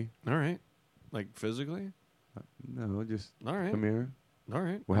to me. All right. Like physically? No, just All right. come here. All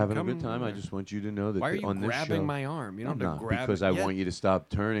right. We're having a Coming good time. I over. just want you to know that Why are you on this grabbing show, my arm? You don't I'm have to not, grab because it. I Yeah. want you to stop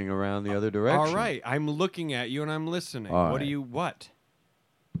turning around the other direction. All right. I'm looking at you and I'm listening. All What right. do you what?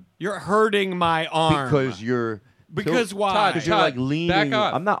 You're hurting my arm. Because you're. Because why? Because you're like leaning. back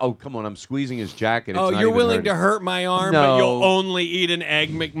off. I'm not. Oh, come on. I'm squeezing his jacket. It's Oh, not you're even willing hurting. to hurt my arm, No. but you'll only eat an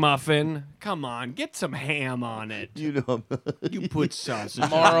egg McMuffin? Come on, get some ham on it. You know. You put sausage.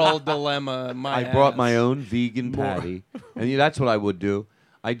 Moral dilemma. I brought my own vegan patty, and that's what I would do.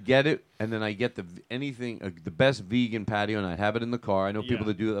 I'd get it, and then I get the best vegan patty, and I'd have it in the car. I know people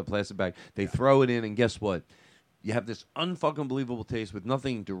that do a plastic bag. They throw it in, and guess what? You have this unfucking believable taste with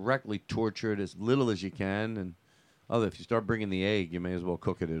nothing directly tortured, as little as you can. And if you start bringing the egg, you may as well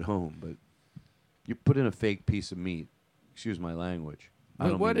cook it at home. But you put in a fake piece of meat. Excuse my language. I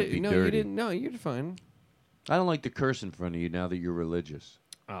don't mean to be dirty. you didn't. No, you're fine. I don't like to curse in front of you now that you're religious.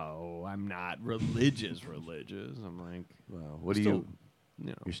 Oh, I'm not religious. I'm like, Well, what do Still, you? you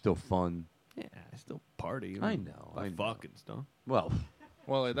know, You're still fun. yeah, I still party. I know. I know. fucking stuff. Well,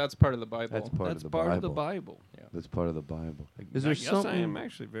 Well, that's part of the Bible. that's part That's of the part Bible. of the Bible. That's part of the Bible. Is I there guess something? I am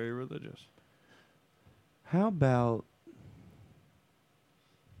actually very religious. How about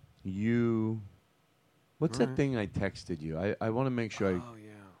you? What's that Alright. thing I texted you? I want to make sure. Oh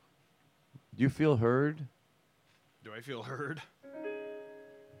yeah. Do you feel heard? Do I feel heard?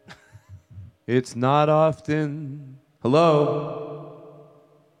 It's not often. Hello.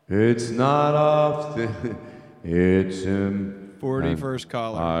 It's not often. It's 41st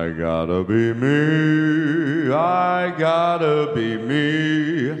caller. I gotta be me. I gotta be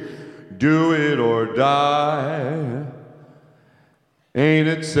me. Do it or die. Ain't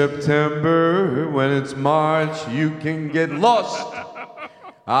it September? When it's March, you can get lost.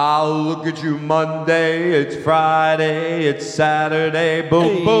 I'll look at you Monday. It's Friday. It's Saturday.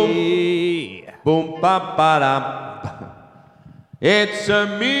 Boom, boom. Boom, ba, ba, da. It's a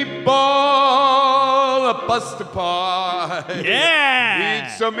meatball, a buster pie. Yeah! make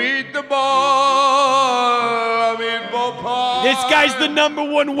some meatball pie. This guy's the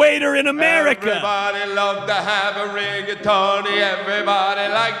 #1 waiter in America. Everybody love to have a rigatoni. Everybody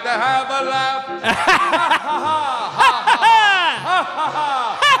like to have a laugh.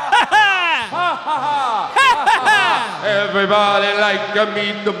 Everybody like a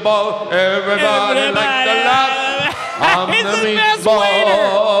meatball. Everybody like to laugh. I'm He's the the best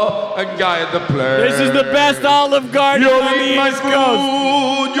meatball, a guy at the play. This is the best Olive Garden You on the eat my East Coast.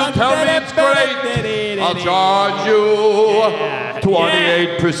 food, you tell me it's great. I'll charge you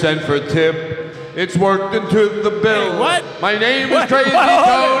 28% for tip. It's worked into the bill. Hey, what? My name is What? Crazy Hold on.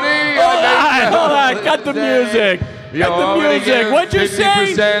 Tony. Hold on, cut the music. Cut the music. What'd you say?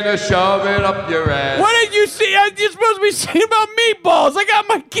 50% to shove it up your ass. What did you say? You're supposed to be saying about meatballs. I got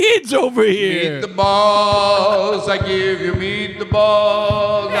my kids over here. Meet the balls, I give you meet the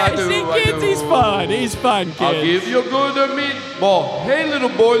balls. Yeah, I do, see, I kids, do. he's fun. He's fun, kids. I'll give you a good meatball. Hey, little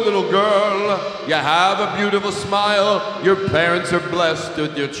boy, little girl, you have a beautiful smile. Your parents are blessed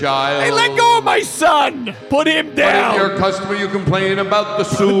with your child. Hey, let go of my son. Put him But down. if you're a customer, you complain about the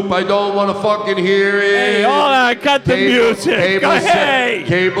soup. I don't want to fucking hear it. Hey, hold on. Cut the music. Cable, Hey.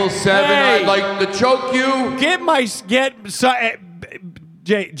 cable 7, Hey. I'd like to choke you.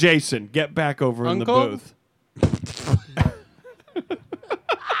 Jason, get back over Uncle? in the booth.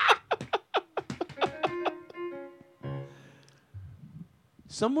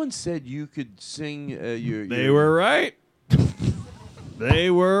 Someone said you could sing your... They were right. They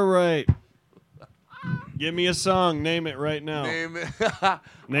were right. Give me a song. Name it right now. Name it.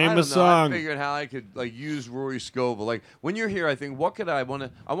 Name I a don't know. song. I figured how I could use Rory Scovel. Like when you're here, I think what could I want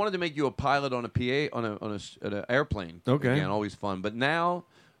to? I wanted to make you a pilot on a PA on an airplane. Okay. Again, always fun. But now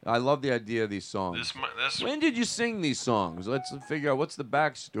I love the idea of these songs. When did you sing these songs? Let's figure out what's the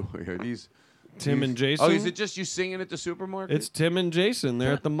backstory. Are these Tim and Jason? Oh, is it just you singing at the supermarket? It's Tim and Jason.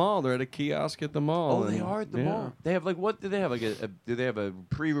 They're at the mall. They're at a kiosk at the mall. Oh, they are at the mall. They have what do they have? Like do they have a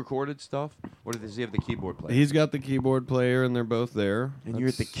pre-recorded stuff, or does he have the keyboard player? He's got the keyboard player, and they're both there. And you're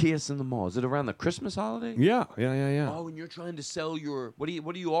at the kiosk in the mall. Is it around the Christmas holiday? Yeah. Oh, and you're trying to sell your what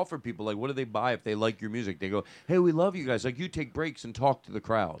do you offer people? Like what do they buy if they like your music? They go, "Hey, we love you guys. Like you take breaks and talk to the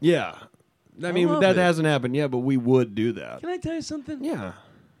crowd." Yeah. I mean, love that it. hasn't happened yet, but we would do that. Can I tell you something? Yeah.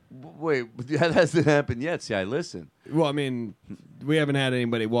 Wait, that hasn't happened yet. See, I listen. Well, I mean, we haven't had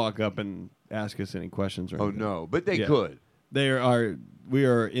anybody walk up and ask us any questions or Oh anything. no, but they Yeah. could. We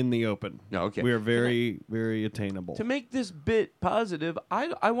are in the open. No, okay. We are very, very attainable. To make this bit positive,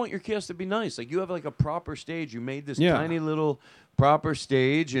 I want your kiosk to be nice. Like you have like a proper stage. You made this Yeah. tiny little proper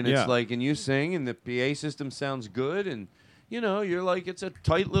stage, and Yeah. it's like, and you sing, and the PA system sounds good, and you're like it's a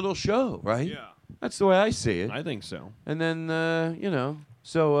tight little show, right? Yeah. That's the way I see it. I think so. And then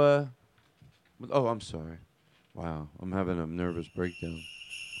so oh, I'm sorry. Wow, I'm having a nervous breakdown.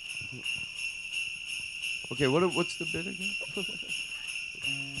 Okay, what's the bit again?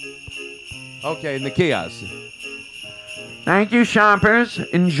 Okay, in the kiosk. Thank you, shoppers.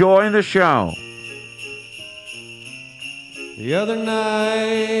 Enjoy the show. The other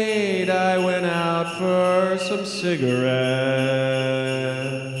night I went out for some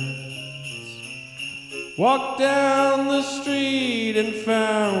cigarettes. Walked down the street and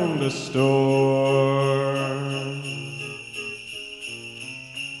found a store.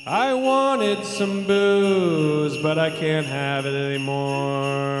 I wanted some booze, but I can't have it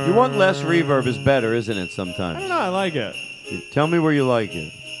anymore. You want less reverb is better, isn't it, I sometimes? don't know, I like it. Tell me where you like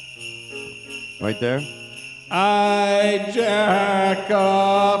it. Right there? I jack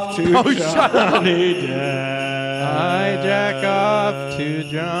off to Oh, shut up. Johnny Depp. I jack off to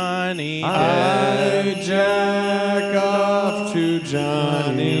Johnny I Depp. jack off to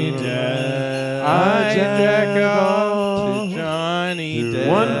Johnny Depp. I jack off to Johnny Depp.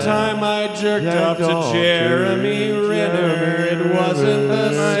 One time I jerked off to Jeremy Renner. It wasn't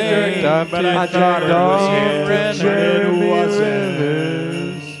the same, but I thought it was him. It wasn't.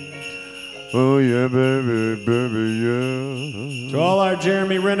 Oh, yeah, baby, baby, yeah. To all our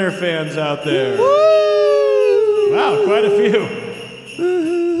Jeremy Renner fans out there. Wow, quite a few.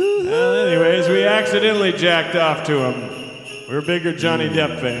 Well, anyways, we accidentally jacked off to him. We're bigger Johnny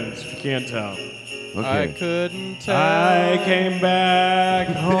Depp fans, if you can't tell. I couldn't tell. I came back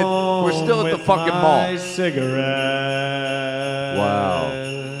home. We're still at the with fucking my mall. cigarettes. Wow.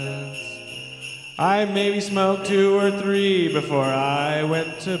 I maybe smoked 2 or 3 before I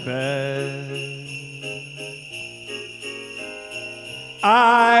went to bed.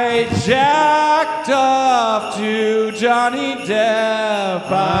 I jacked off to Johnny Depp.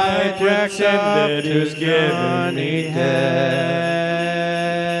 I pretended he was giving me head.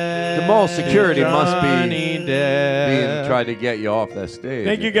 The mall security must be Being tried to get you off that stage.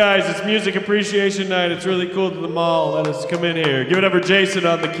 Thank you guys. It's Music Appreciation Night. It's really cool to the mall. Let us come in here. Give it up for Jason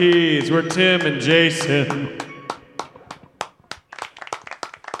on the keys. We're Tim and Jason.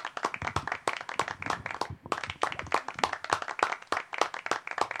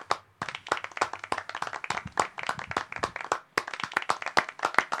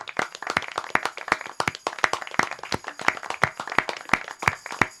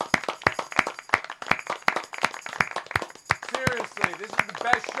 Seriously, this is the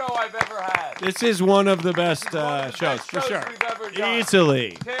best show I've ever had. This is one of the best shows, for sure.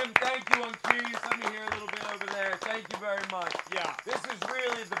 Easily. Tim, thank you on keys. Let me hear a little bit over there. Thank you very much. Yeah. This is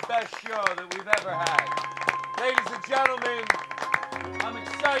really the best show that we've ever had. Ladies and gentlemen, I'm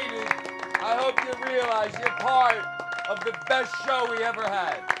excited. I hope you realize you're part of the best show we ever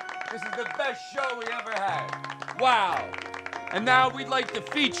had. This is the best show we ever had. Wow. And now we'd like to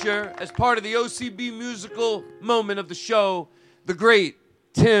feature, as part of the OCB musical moment of the show, the great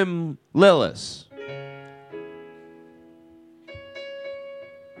Tim Lillis.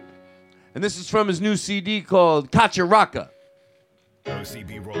 And this is from his new CD called Kacharaka.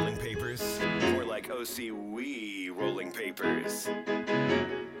 OCB rolling papers, more like OCWE rolling papers.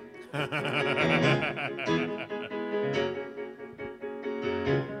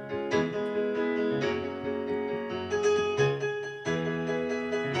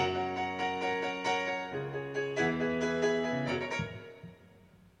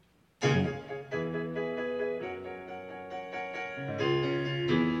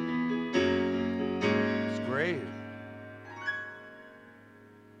 It's great.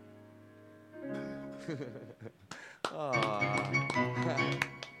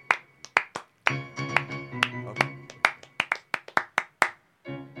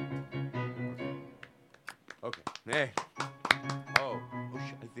 Okay. Hey. Oh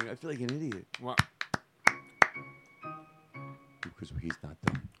shit! I feel like an idiot. What? Because he's not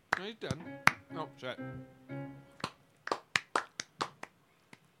done. No, he's done. Oh, shit.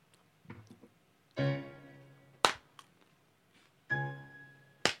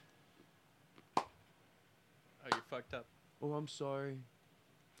 Oh, you fucked up. Oh, I'm sorry.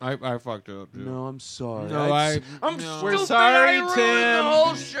 I fucked it up, too. No, I'm sorry. No, I'm no. stupid. We're sorry, I ruined Tim. the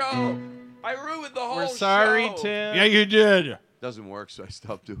whole show. I ruined the whole We're sorry, show. Tim. Yeah, you did. Doesn't work, so I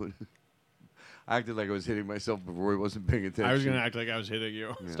stopped doing it. I acted like I was hitting myself before he wasn't paying attention. I was going to act like I was hitting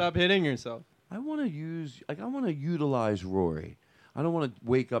you. Yeah. Stop hitting yourself. I want to utilize Rory. I don't want to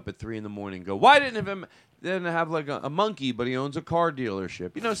wake up at 3 a.m. and go, why didn't have like a monkey, but he owns a car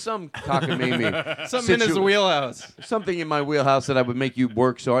dealership? You know, some cockamamie. Something in his wheelhouse. Something in my wheelhouse that I would make you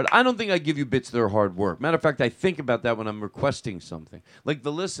work so hard. I don't think I give you bits that are hard work. Matter of fact, I think about that when I'm requesting something. Like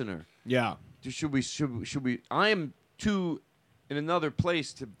the listener. Yeah. Should we? I am in another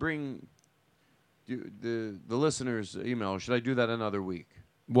place to bring the listener's email. Should I do that another week?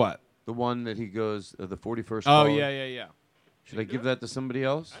 What? The one that he goes, the 41st. Oh, caller? yeah. Should I give that to somebody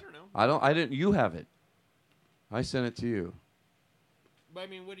else? I don't know. I didn't. You have it. I sent it to you. But I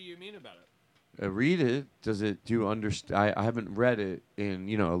mean, what do you mean about it? Read it. Do you understand? I haven't read it in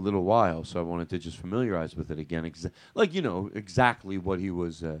a little while, so I wanted to just familiarize with it again. Exactly what he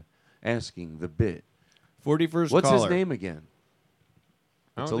was asking. The bit. 41st What's caller. his name again?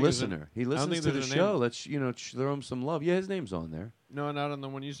 I don't It's a think there's listener. He I don't listens think to the there's a show. name. Let's throw him some love. Yeah, his name's on there. No, not on the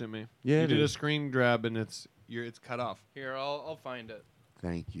one you sent me. Yeah, you it did a is. screen grab and it's cut off. Here, I'll find it.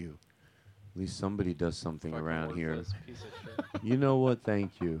 Thank you. At least somebody does something Fucking around here. worthless piece of shit. You know what?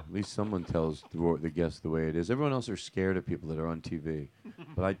 Thank you. At least someone tells the guest the way it is. Everyone else are scared of people that are on TV.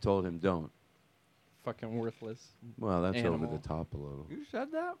 But I told him don't. Fucking worthless. Well, that's animal. over the top a little. You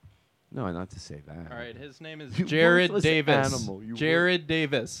said that? No, not to say that. All right, his name is You Jared worthless Davis. animal, you Jared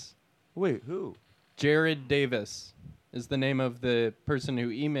Davis. Wait, who? Jared Davis is the name of the person who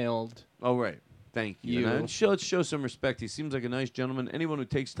emailed. Oh, right. Thank you. And let's show some respect. He seems like a nice gentleman. Anyone who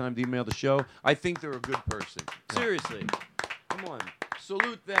takes time to email the show, I think they're a good person. Seriously. Come on.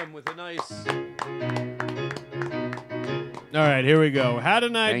 Salute them with a nice... All right, here we go. Had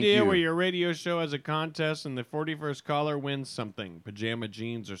an Thank idea you. where your radio show has a contest and the 41st caller wins something, pajama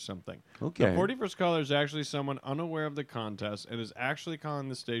jeans or something. Okay. The 41st caller is actually someone unaware of the contest and is actually calling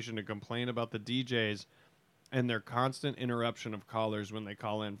the station to complain about the DJs and their constant interruption of callers when they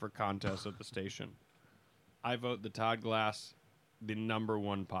call in for contests at the station. I vote the Todd Glass the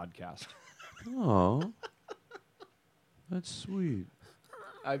 #1 podcast. Oh. That's sweet.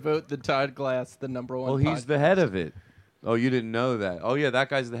 I vote the Todd Glass the #1. Oh, he's the head of it. Oh, you didn't know that. Oh, yeah, that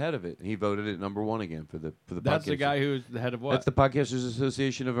guy's the head of it. He voted it #1 again for the That's the Podcasters. guy who's the head of what? That's the Podcasters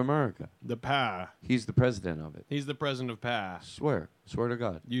Association of America. The PA. He's the president of it. He's the president of PA. Swear. Swear to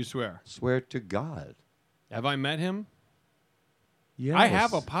God. You swear. Swear to God. Have I met him? Yes. I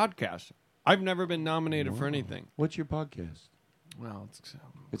have a podcast. I've never been nominated for anything. What's your podcast? Well,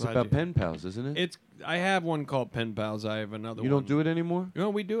 It's about pen pals, isn't it? I have one called Pen Pals. I have another one. You don't do it anymore? No,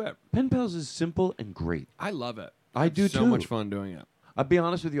 we do it. Pen pals is simple and great. I love it. I do so too. much fun doing it. I'll be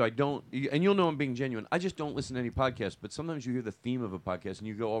honest with you, I don't, and you'll know I'm being genuine. I just don't listen to any podcasts, but sometimes you hear the theme of a podcast and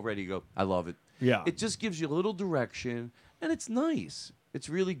you go, I love it. Yeah. It just gives you a little direction, and it's nice. It's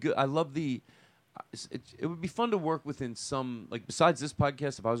really good. I love it would be fun to work within some, like, besides this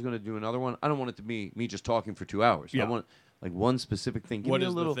podcast, if I was going to do another one, I don't want it to be me just talking for 2 hours. Yeah. I want, like, one specific thing. Give What me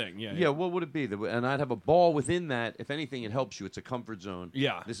is a the little thing? Yeah, Yeah, yeah. what would it be? And I'd have a ball within that. If anything, it helps you. It's a comfort zone.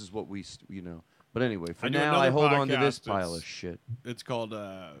 Yeah. This is what But anyway, for I do now, another I hold on to podcast. this pile of shit. It's called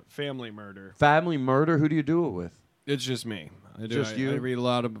Family Murder. Family Murder? Who do you do it with? It's just me. Just you? I read a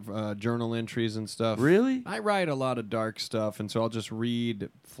lot of journal entries and stuff. Really? I write a lot of dark stuff, and so I'll just read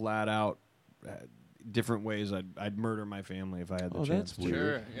flat out different ways I'd murder my family if I had the chance. That's weird.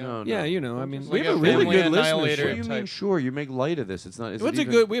 Sure, yeah. No, Yeah, no. you know, I mean, Just we like have a a really family good annihilator What listenership. do you mean? type. Sure, you make light of this. It's not. Is What's it a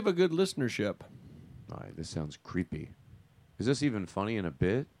even, good? We have a good listenership. All right, this sounds creepy. Is this even funny in a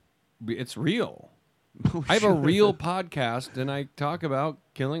bit? It's real. Oh, I have a shit. real podcast, and I talk about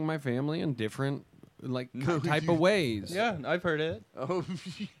killing my family in different type of ways. Yeah, I've heard it. Oh,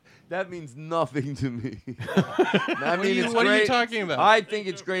 that means nothing to me. I What are you- it's what are you great. talking about? I think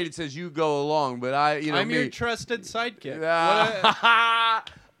it's great. It says you go along, but I'm me. your trusted sidekick.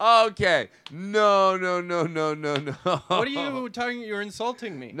 Okay. No. What are you talking? You're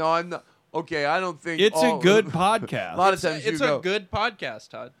insulting me. No, I'm not. Okay, I don't think It's a good podcast. A lot of times It's you go. a good podcast,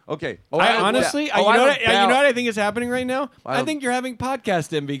 Todd. Okay. I honestly, you know what I think is happening right now? I I don't- think you're having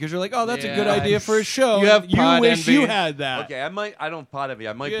podcast envy because you're like, oh, that's a good Yeah. idea for a show. You have you pod wish envy. you had that. Okay, I don't pot envy.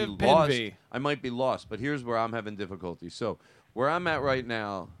 I might You be have pen lost. envy. I might be lost, but here's where I'm having difficulty. So, where I'm at right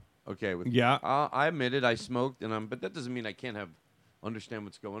now, okay, Yeah. I admit it, I smoked but that doesn't mean I can't understand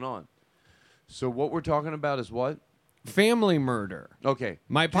what's going on. So, what we're talking about is what? Family Murder. Okay.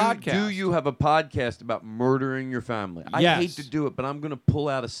 My podcast. Do you have a podcast about murdering your family? I Yes. hate to do it, but I'm going to pull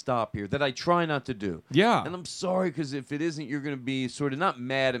out a stop here that I try not to do. Yeah. And I'm sorry because if it isn't, you're going to be sort of not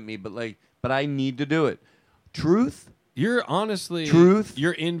mad at me, but I need to do it. Truth? You're honestly Truth?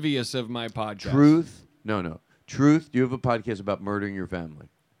 You're envious of my podcast. Truth? No. Truth? Do you have a podcast about murdering your family?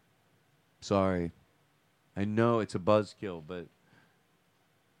 Sorry. I know it's a buzzkill, but...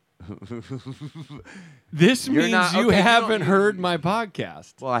 This You're means not- you okay, haven't heard my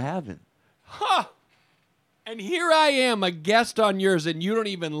podcast. Well, I haven't. And here I am, a guest on yours, and you don't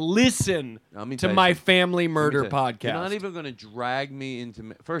even listen Let me to tell you my something. Family Let me Murder tell you, podcast. You're not even going to drag me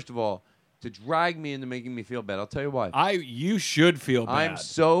into... First of all, to drag me into making me feel bad. I'll tell you why. You should feel bad. I'm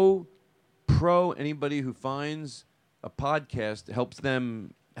so pro anybody who finds a podcast helps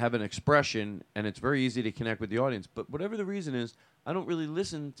them have an expression, and it's very easy to connect with the audience. But whatever the reason is, I don't really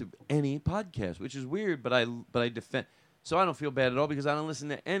listen to any podcast, which is weird. But I defend. So I don't feel bad at all because I don't listen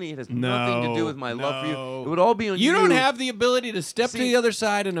to any. It has nothing to do with my love for you. It would all be on you. You don't have the ability to step to the other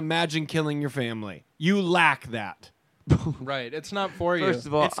side and imagine killing your family. You lack that. Right. It's not for you. First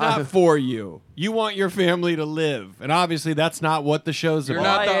of all, It's not for you. You want your family to live, and obviously that's not what the show's You're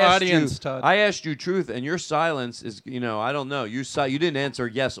about. not the I asked audience, you, Todd. I asked you truth, and your silence is, I don't know. You didn't answer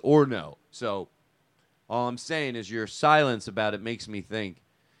yes or no. So all I'm saying is your silence about it makes me think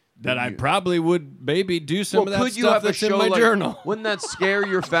that I probably would maybe do some of that could you stuff have a that's in show my like- journal. Wouldn't that scare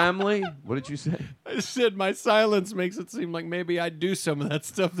your family? What did you say? I said my silence makes it seem like maybe I'd do some of that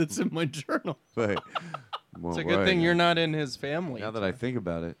stuff that's in my journal. Wait. It's a good thing you're not in his family. Now that I think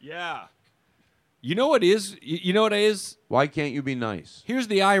about it. Yeah. You know what is? You know what is? Why can't you be nice? Here's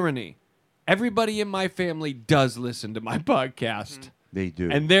the irony. Everybody in my family does listen to my podcast. They do.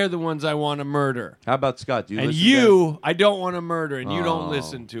 And they're the ones I want to murder. How about Scott? Do you and listen you, I don't want to murder, and you Oh. don't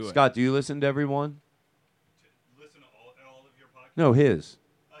listen to it. Scott, do you listen to everyone? Listen to all of your podcasts? No, his.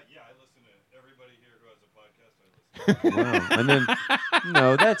 Yeah, I listen to everybody here who has a podcast. Wow. And then,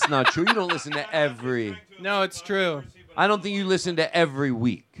 no, that's not true. You don't listen to every. No, it's true. I don't think you listen to every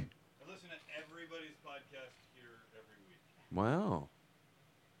week. I listen to everybody's podcast here every week. Wow.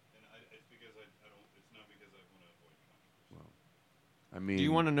 And it's because I don't. It's not because I want to avoid controversy. I mean, Do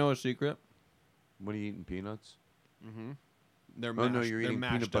you want to know a secret? What are you eating? Peanuts? Mm-hmm. They're Oh no, mashed- you're they're eating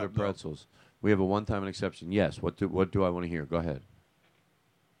mashed peanut butter up, though. pretzels. We have a one-time and exception. Yes. What do I want to hear? Go ahead.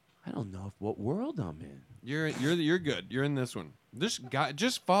 I don't know what world I'm in. You're good. You're in this one. This guy,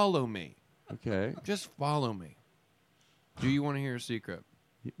 just follow me. Okay. Just follow me. Do you want to hear a secret?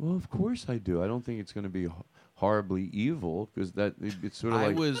 Well, of course I do. I don't think it's going to be horribly evil because it's sort of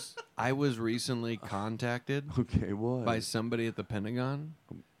like I was recently contacted okay, what? by somebody at the Pentagon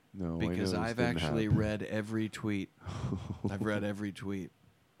No, Because I know this I've didn't actually happen. read every tweet. I've read every tweet.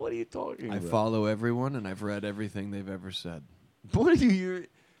 What are you talking I about? follow everyone, and I've read everything they've ever said. What are you?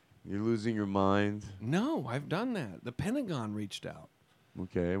 You're losing your mind. No, I've done that. The Pentagon reached out.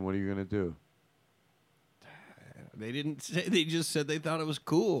 Okay, what are you gonna do? They didn't say. They just said they thought it was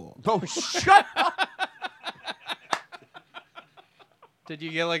cool. Oh, shut up! Did you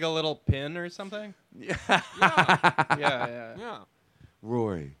get like a little pin or something? Yeah. Yeah.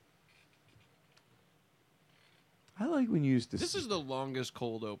 Rory. I like when you used to. This is the longest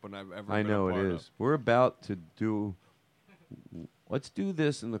cold open I've ever. I been know a it part is. We're about to do. Let's do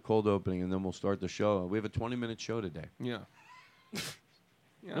this in the cold opening, and then we'll start the show. We have a 20-minute show today. Yeah.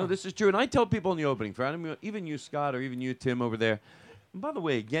 Yeah. No, this is true, and I tell people in the opening, for even you, Scott, or even you, Tim, over there. And by the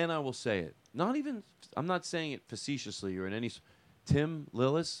way, again, I will say it. I'm not saying it facetiously or in any. Tim,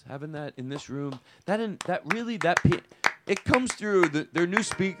 Lillis, having that in this room, it comes through. They're new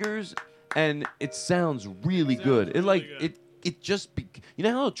speakers, and it sounds really good. It just, you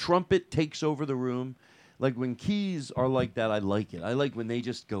know how a trumpet takes over the room? Like when keys are like that, I like it. I like when they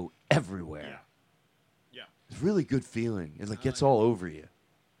just go everywhere. Yeah. It's a really good feeling. It gets all over you.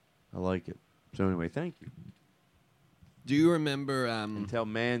 I like it. So anyway, thank you. Do you remember? And tell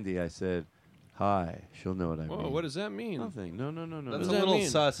Mandy I said hi. She'll know what I Whoa, mean. what does that mean? Nothing. No. That's a little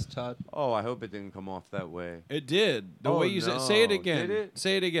sus, Todd. Oh, I hope it didn't come off that way. It did. The Oh, way you said. Say it no. again. Did it?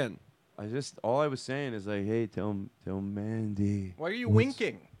 Say it again. All I was saying is like, hey, tell Mandy. Why are you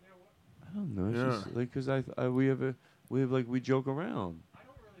winking? I don't know. It's Yeah. just like because we joke around. I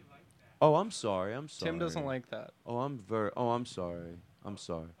don't really like that. Oh, I'm sorry. Tim doesn't like that. Oh, I'm sorry. I'm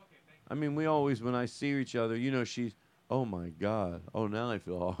sorry. I mean, we always, when I see each other, she's, oh my God. Oh, now I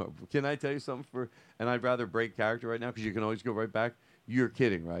feel horrible. Can I tell you something and I'd rather break character right now because you can always go right back. You're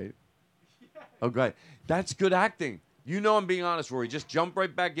kidding, right? Yeah. Okay. That's good acting. You know I'm being honest, Rory. Just jump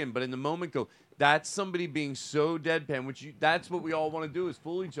right back in. But in the moment, go, that's somebody being so deadpan, that's what we all want to do is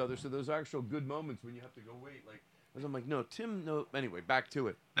fool each other. So those are actual good moments when you have to go, wait, because I'm like, no, Tim, no. Anyway, back to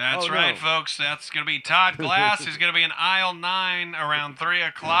it. That's Oh, right, no. folks. That's going to be Todd Glass. He's going to be in aisle 9 around 3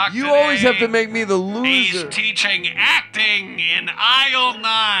 o'clock You today. always have to make me the He's loser. teaching acting in aisle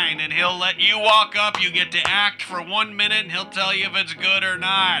 9, and he'll let you walk up. You get to act for 1 minute, and he'll tell you if it's good or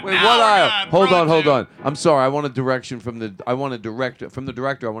not. Wait, Now what we're aisle? gonna Hold throw on. I'm sorry. I want a direction from the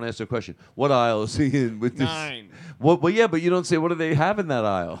director. I want to ask a question. What aisle is he in with this? 9. Well, yeah, but you don't say what do they have in that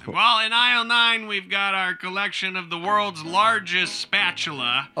aisle? Well, in aisle 9, we've got our collection of the world's largest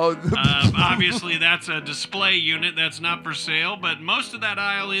spatula. Oh, obviously, that's a display unit that's not for sale, but most of that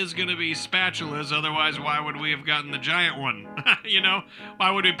aisle is going to be spatulas. Otherwise, why would we have gotten the giant one? Why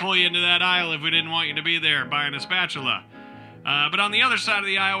would we pull you into that aisle if we didn't want you to be there buying a spatula? But on the other side of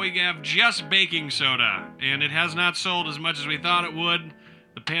the aisle, we have just baking soda, and it has not sold as much as we thought it would.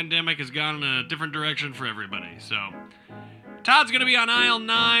 The pandemic has gone in a different direction for everybody, so... Todd's going to be on aisle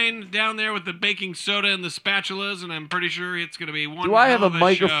 9 down there with the baking soda and the spatulas, and I'm pretty sure it's going to be one Do I have hell a of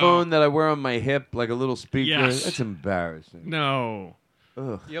microphone show. that I wear on my hip, like a little speaker? Yes. That's embarrassing. No.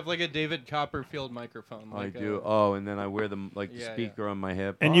 Ugh. You have like a David Copperfield microphone. I Like do. Oh, and then I wear the Yeah, speaker on my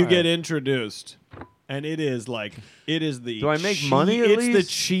hip. And All you right. get introduced, and it is the. Do I make money at It's least? the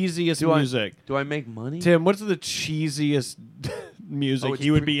cheesiest music. Do I make money? Tim, what's the cheesiest music it's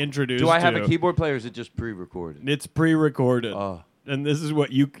he would be introduced to? Do I have a keyboard player or is it just pre-recorded? It's pre-recorded. Oh. And this is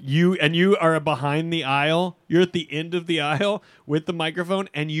what you are behind the aisle. You're at the end of the aisle with the microphone,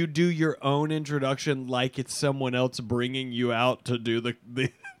 and you do your own introduction like it's someone else bringing you out to do the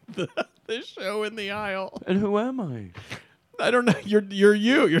show in the aisle. And who am I? I don't know. You're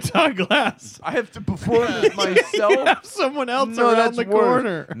you. You're Todd Glass. I have to perform it myself. You have someone else No, around that's the worse.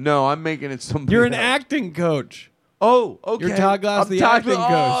 corner. No, I'm making it somebody You're an else. acting coach. Oh, okay. You're Todd Glass, I'm the Todd acting Glass.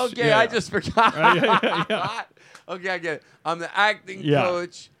 coach. Oh, okay. Yeah. I just forgot. Yeah. Okay, I get it. I'm the acting Yeah.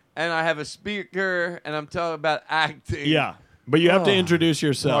 coach, and I have a speaker, and I'm talking about acting. Yeah. But you have to Oh, introduce It's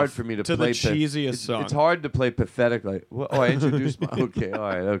yourself hard for me to the play cheesiest song. It's hard to play pathetic. Like, I introduced my. Okay, all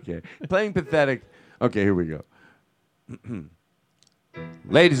right, okay. Playing pathetic. Okay, here we go.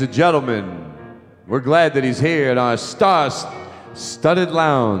 Ladies and gentlemen, we're glad that he's here in our star-studded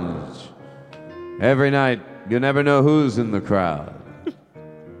lounge. Every night, you never know who's in the crowd.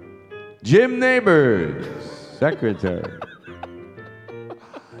 Jim Neighbors, secretary.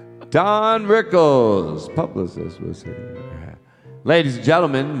 Don Rickles, publicist, was here. Ladies and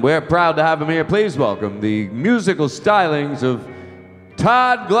gentlemen, we're proud to have him here. Please welcome the musical stylings of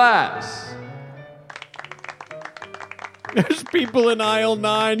Todd Glass. There's people in aisle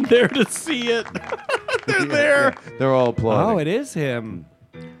 9 there to see it. They're there. They're all applauding. Oh, it is him.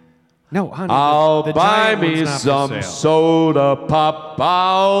 No, honey. I'll the buy giant me one's not for some sale. soda pop.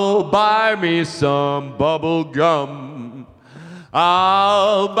 I'll buy me some bubble gum.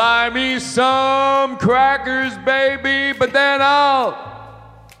 I'll buy me some crackers, baby, but then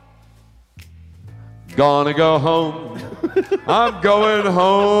gonna go home. I'm going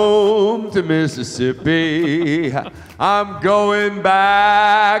home to Mississippi. I'm going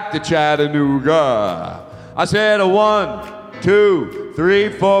back to Chattanooga. I said 1, 2, 3,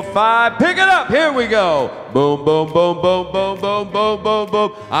 4, 5. Pick it up. Here we go. Boom, boom, boom, boom, boom, boom, boom, boom,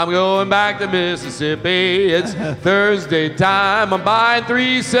 boom. I'm going back to Mississippi. It's Thursday time. I'm buying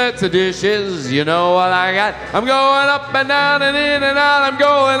 3 sets of dishes. You know what I got? I'm going up and down and in and out. I'm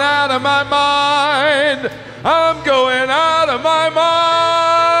going out of my mind. I'm going out of my mind.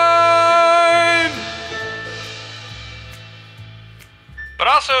 But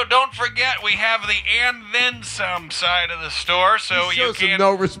also, don't forget, we have the and then some side of the store, so you shows him can.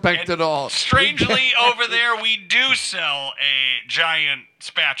 no respect at all. Strangely, over there, we do sell a giant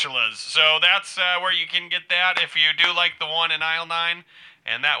spatulas, so that's where you can get that if you do like the one in aisle 9.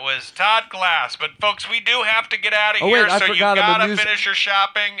 And that was Todd Glass. But folks, we do have to get out of here, so you gotta finish your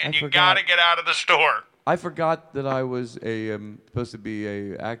shopping and you gotta get out of the store. I forgot that I was supposed to be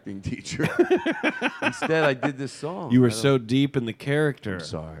a acting teacher. Instead, I did this song. You were so deep in the character. I'm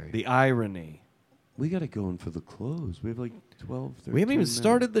sorry. The irony. We got to go in for the close. We have like 12, 13 We haven't even minutes.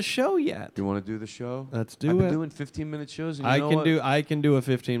 started the show yet. Do you want to do the show? Let's do I've it. been doing 15-minute shows. And you I know can what? do. I can do a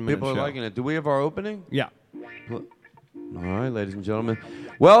 15-minute People are show. liking it. Do we have our opening? Yeah. All right, ladies and gentlemen.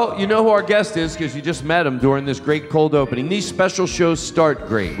 Well, you know who our guest is because you just met him during this great cold opening. These special shows start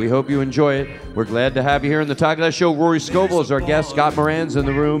great. We hope you enjoy it. We're glad to have you here in the Todd Glass Show. Rory Scovel is our guest. Scott Moran's in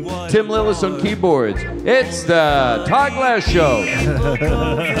the room. Tim Lillis on keyboards. It's the Todd Glass Show.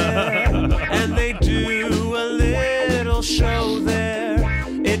 And they do a little show there.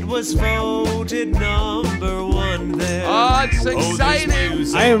 It was voted #1 there. Oh, it's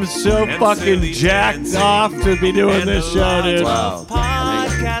exciting. I am so fucking jacked off to be doing this show, dude. Wow.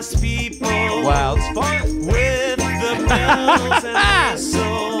 Podcast people. Wow, it's fun. With the bells and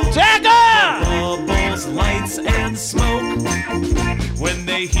whistles. Jack up! Bubbles, lights, and smoke. When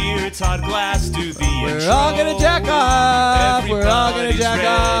they hear Todd Glass do the intro. We're all gonna jack off. We're all gonna jack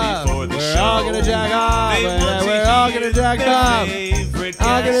off. We're all gonna jack off. We're all gonna jack off.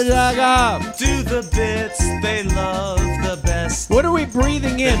 I'm gonna jack off. Do the bits they love the best. What are we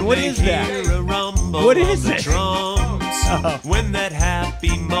breathing in? What is that? What is it? When that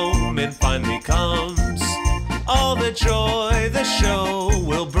happy moment finally comes, all the joy the show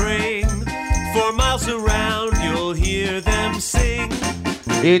will bring. For miles around, you'll hear them sing.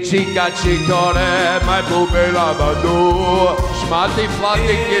 Ichika chikore, my booby labadoo, schmatty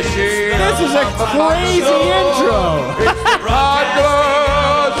flatty kishy. This is a crazy intro. It's the Todd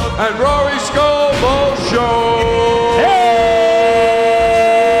Glass and Rory Scovel Show. Hey!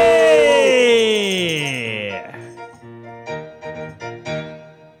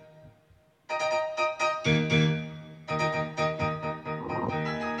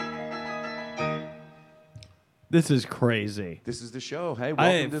 This is crazy. This is the show. Hey,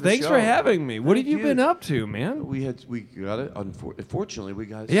 welcome to the show. Thanks for having me. What Thank have you been up to, man? We got it. Unfortunately, we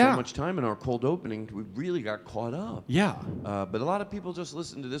got Yeah. so much time in our cold opening. We really got caught up. Yeah. But a lot of people just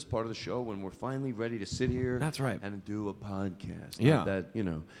listen to this part of the show when we're finally ready to sit here. That's right. And do a podcast. Yeah. Not that,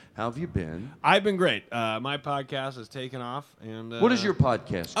 how have you been? I've been great. My podcast has taken off, and What is your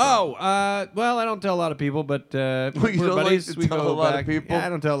podcast? Oh, well, I don't tell a lot of people, but you we're don't like buddies. to We tell go a lot of back. people? Yeah, I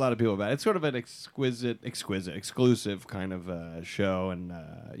don't tell a lot of people about it. It's sort of an exclusive kind of show, and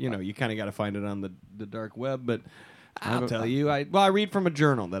you kind of got to find it on the dark web. But I'll tell you, I read from a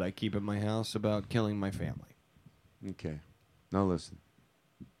journal that I keep at my house about killing my family. Okay. Now listen.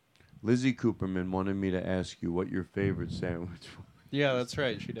 Lizzie Cooperman wanted me to ask you what your favorite sandwich was. Yeah, that's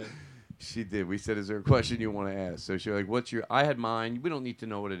right. She did. She did. We said, is there a question you want to ask? So she was like, what's your... I had mine. We don't need to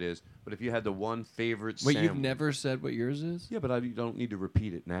know what it is. But if you had the one favorite Wait, sandwich... you've never said what yours is? Yeah, but I don't need to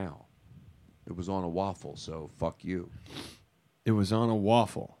repeat it now. It was on a waffle, so fuck you. It was on a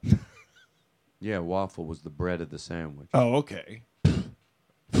waffle. Yeah, waffle was the bread of the sandwich. Oh, okay.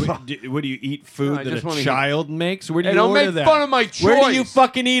 What do you eat food I that just a wanna child makes? Where do Hey, you don't order make that? fun of my Where do you choice.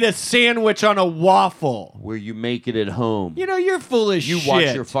 fucking eat a sandwich on a waffle? Where you make it at home. You're full of shit. You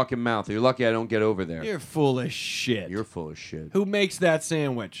watch your fucking mouth. You're lucky I don't get over there. You're full of shit. You're full of shit. Who makes that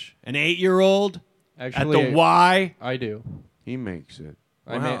sandwich? An 8-year-old? Actually, At the Y? I do. He makes it.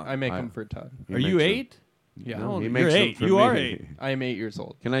 I make them for Todd. He Are you makes 8? Yeah. No, he You're makes them 8. for You me. are 8. I am 8 years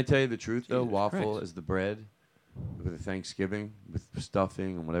old. Can I tell you the truth, though? Jesus Waffle Christ. is the bread with the Thanksgiving, with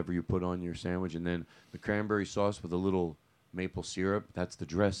stuffing and whatever you put on your sandwich, and then the cranberry sauce with a little maple syrup. That's the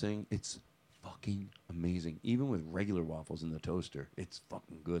dressing. It's fucking amazing. Even with regular waffles in the toaster, it's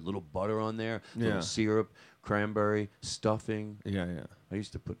fucking good. Little butter on there, little syrup, cranberry, stuffing. Yeah. I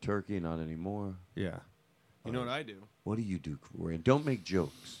used to put turkey, not anymore. Yeah. You know what I do? What do you do, Rory? And don't make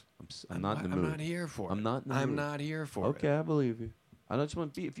jokes. I'm not in the mood. I'm not here for it. I'm not in the mood. I'm not here for it. Okay, I believe you. I just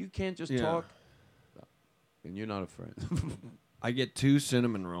want to be. If you can't just talk, then you're not a friend. I get 2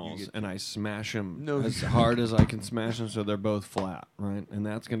 cinnamon rolls and I smash them as hard as I can smash them so they're both flat, right? And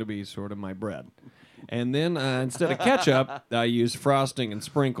that's going to be sort of my bread. And then instead of ketchup, I use frosting and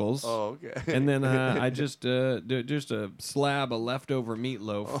sprinkles. Oh, okay. And then I just do just a slab of leftover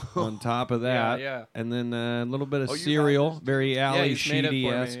meatloaf on top of that. Yeah. And then a little bit of cereal, very Ali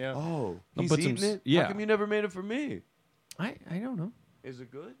Sheedy-esque. Oh, I'll he's put eating some, it? Yeah. How come you never made it for me? I don't know. Is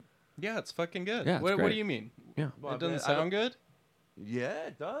it good? Yeah, it's fucking good. Yeah, it's what great. do you mean? Yeah. It doesn't sound good? Yeah,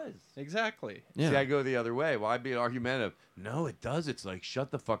 it does. Exactly. See, I go the other way. Why be argumentative? No, it does. It's like,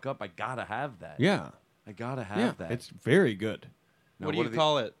 shut the fuck up. I gotta have that. Yeah. I gotta have that. It's very good. Now, what do you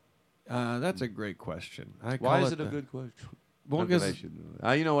call it? That's a great question. Why is it a good question? Well, because I should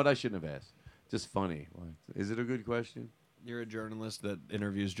know. You know what? I shouldn't have asked. Just funny. Why? Is it a good question? You're a journalist that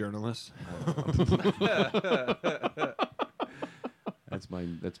interviews journalists. That's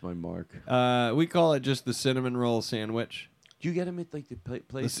my mark. We call it just the cinnamon roll sandwich. Do you get them at like the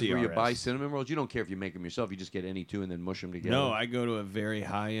places where you buy cinnamon rolls? You don't care if you make them yourself. You just get any 2 and then mush them together. No, I go to a very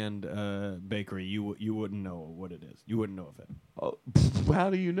high-end bakery. You wouldn't know what it is. You wouldn't know of it. Oh,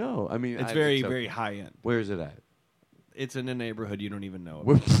 how do you know? I mean, it's very high-end. Where is it at? It's in a neighborhood you don't even know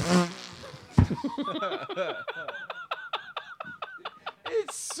of.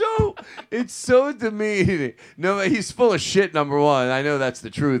 It's so demeaning. No, he's full of shit, number one. I know that's the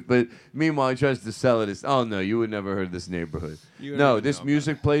truth. But meanwhile, he tries to sell it as, oh, no, you would never heard of this neighborhood. No, this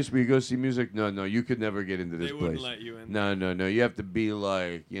music place where you go see music, no, you could never get into this place. They wouldn't let you in. No. You have to be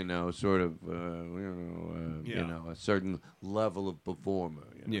like, sort of, a certain level of performer.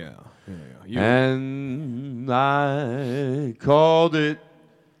 Yeah. And I called it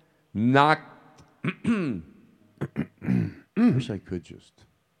knock. Wish I could just.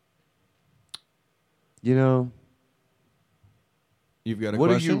 You've got a what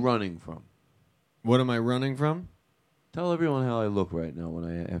question? Are you running from? What am I running from? Tell everyone how I look right now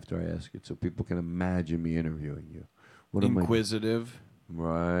after I ask it, so people can imagine me interviewing you. What Inquisitive.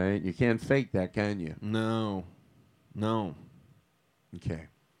 Right. You can't fake that, can you? No. Okay.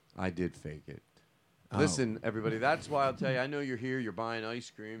 I did fake it. Listen, everybody, that's why I'll tell you, I know you're here, you're buying ice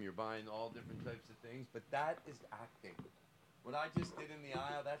cream, you're buying all different types of things, but that is acting. What I just did in the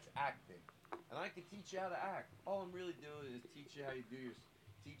aisle, that's acting. And I can teach you how to act. All I'm really doing is teach you how to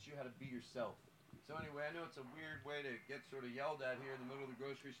be yourself. So anyway, I know it's a weird way to get sort of yelled at here in the middle of the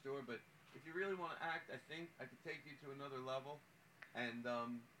grocery store, but if you really want to act, I think I could take you to another level. And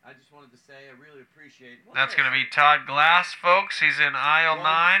I just wanted to say I really appreciate it. That's going to be Todd Glass, folks. He's in aisle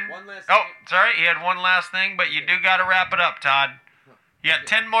 9. One last oh, thing. sorry. He had one last thing, but you do got to wrap it up, Todd. You got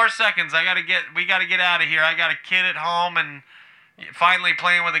 10 more seconds. We got to get out of here. I got a kid at home and finally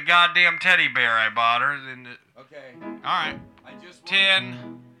playing with a goddamn teddy bear I bought her. Okay. All right.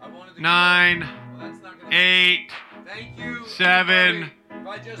 10, 9, 8, 7,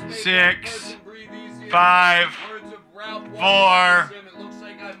 6, 5, 4,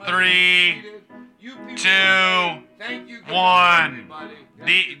 3, 2, 1.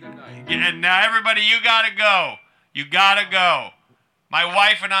 And now, everybody, you gotta go. You gotta go. My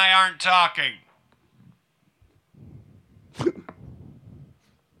wife and I aren't talking.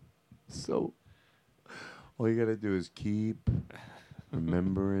 So, all you gotta do is keep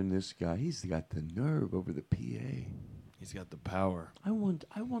remembering this guy. He's got the nerve over the PA. He's got the power. I want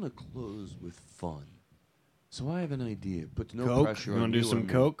to close with fun. So I have an idea. Puts no Coke? pressure You on want to do some or me.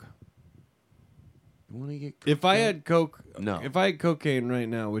 coke? You want to get? If I had coke, no. If I had cocaine right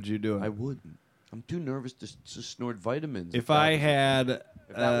now, would you do it? I wouldn't. I'm too nervous to snort vitamins. If I had,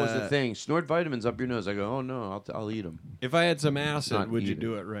 if that was the thing, snort vitamins up your nose. I go, oh no, I'll eat them. If I had some acid, Not would you eat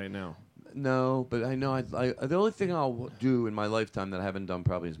do it right now? No, but I know the only thing I'll do in my lifetime that I haven't done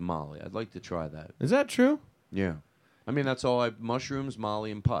probably is Molly. I'd like to try that. Is that true? Yeah. I mean, that's all mushrooms,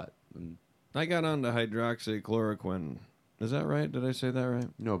 Molly, and pot. And I got onto hydroxychloroquine. Is that right? Did I say that right?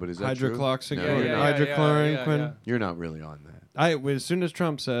 No, but is that true? Hydrochloroquine. Yeah. You're not really on that. As soon as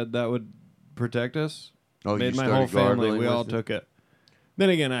Trump said that would protect us, made you my whole started family, gargling we with all it? took it. Then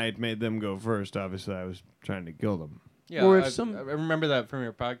again, I had made them go first. Obviously, I was trying to kill them. Yeah, I remember that from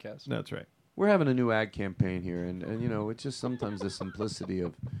your podcast. That's right. We're having a new ad campaign here, and it's just sometimes the simplicity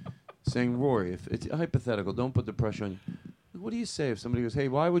of saying, Rory, if it's hypothetical, don't put the pressure on you. What do you say if somebody goes, hey,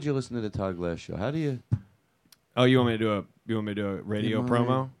 why would you listen to the Todd Glass Show? How do you... Oh, you want me to do a You want me to do a radio Do you mind?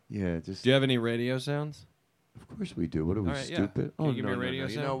 promo? Yeah, just. Do you have any radio sounds? Of course we do. What are we, All right, yeah. stupid? Can Oh, you give me no, a no, radio no.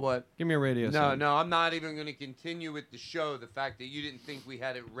 sound? You know what? Give me a radio No, sound. no, I'm not even going to continue with the show. The fact that you didn't think we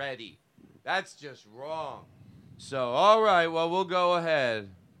had it ready. That's just wrong. So, all right, well, we'll go ahead.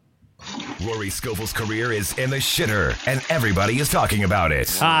 Rory Scovel's career is in the shitter, and everybody is talking about it.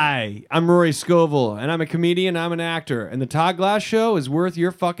 Hi, I'm Rory Scovel, and I'm a comedian, I'm an actor, and the Todd Glass Show is worth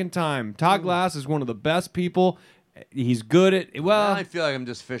your fucking time. Todd Glass is one of the best people. He's good at, well... I feel like I'm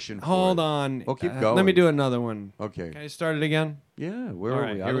just fishing for Hold it. on. Well, keep going. Let me do another one. Okay. Can I start it again? Yeah, where All are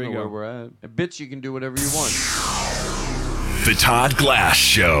right, we? I here don't we know go. where we're at. Bitch, you can do whatever you want. The Todd Glass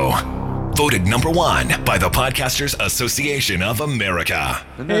Show. Voted #1 by the Podcasters Association of America.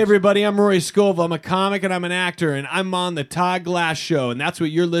 Hey everybody, I'm Rory Scovel. I'm a comic and I'm an actor, and I'm on the Todd Glass Show, and that's what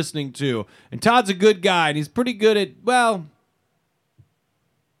you're listening to. And Todd's a good guy, and he's pretty good at, well,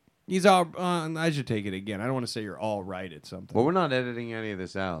 he's all, I should take it again. I don't want to say you're all right at something. Well, we're not editing any of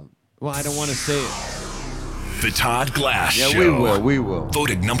this out. Well, I don't want to say it. The Todd Glass Show. Yeah, we will.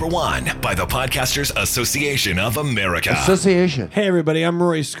 Voted #1 by the Podcasters Association of America. Association. Hey everybody, I'm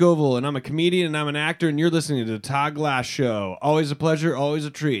Rory Scovel, and I'm a comedian and I'm an actor, and you're listening to the Todd Glass Show. Always a pleasure, always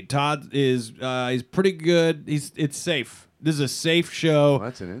a treat. Todd is he's pretty good. It's safe. This is a safe show. Well,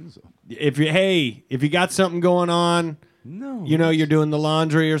 that's an insult. If you got something going on, No. you know you're doing the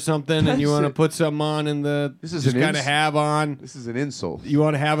laundry or something, and you That's want to it. put something on in the This is just an kind of ins- have on. This is an insult. You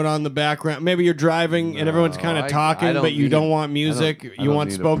want to have it on the background. Maybe you're driving and everyone's kind I of talking, don't but you need don't it. want music. I You don't want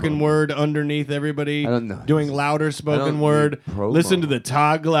need a spoken promo. word underneath everybody I don't know. doing louder spoken need word. promo. Listen to the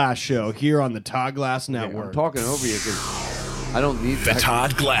Todd Glass Show here on the Todd Glass Yeah, Network. I'm talking over you because I don't need The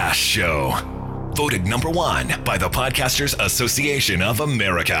Todd Glass Show. Voted #1 by the Podcasters Association of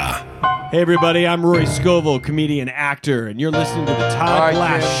America. Hey everybody, I'm Rory Scovel, comedian, actor, and you're listening to the Todd All right,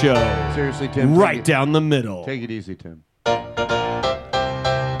 Glass Tim. Show. Seriously, Tim. Right down the middle. Take it easy, Tim.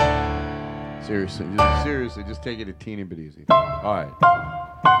 Seriously, just take it a teeny bit easy. All right.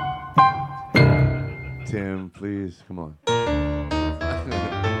 Tim, please, come on.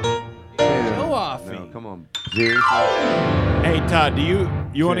 Go off. No, come on. Seriously. Hey Todd, do you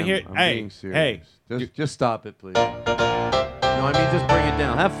want to Tim, hear? I'm Hey, being serious. hey. Just stop it, please. No, I mean just bring it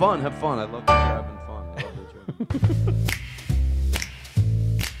down. Have fun. I love that you're having fun. I love that you're having fun.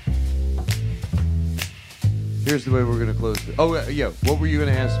 Here's the way we're gonna close it. Oh yeah, what were you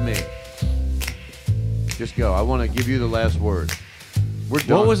gonna ask me? Just go. I want to give you the last word. We're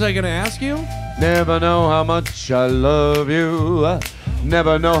done. What was I going to ask you? Never know how much I love you.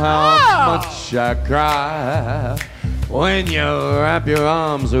 Never know how much I cry. When you wrap your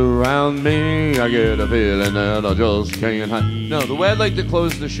arms around me, I get a feeling that I just can't hide. No, the way I'd like to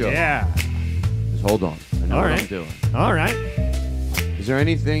close the show. Yeah. Just hold on. I know All what right. I'm doing. All right. Is there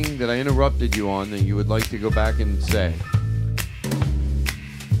anything that I interrupted you on that you would like to go back and say?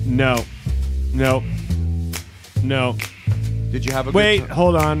 No. Did you have a Wait, good time?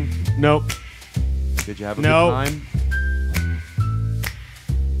 hold on. Nope. Did you have a No. good time?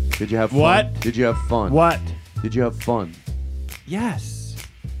 Did you have fun? What? Did you have fun? What? Did you have fun? Yes.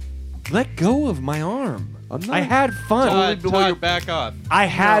 Let go of my arm. I'm not. I had fun. Todd, back off. I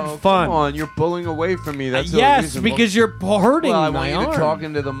had No, fun. Come on, you're pulling away from me. That's the yes, reason. because you're hurting well, I my want you arm. to talk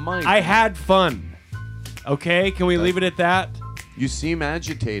into the mic. I had fun. Okay, can we leave it at that? You seem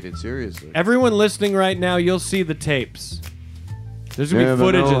agitated. Seriously. Everyone listening right now, you'll see the tapes. There's gonna be Never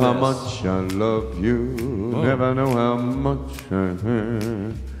footage know of how this. much I love you. Never know how much I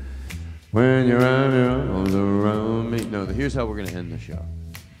hurt. When you're arms around me. No, here's how we're gonna end the show.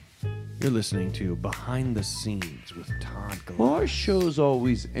 You're listening to Behind the Scenes with Todd Glass. Well, our shows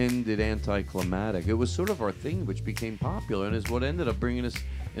always ended anticlimactic. It was sort of our thing, which became popular, and is what ended up bringing us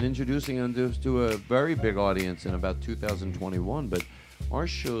and introducing us to a very big audience in about 2021. But our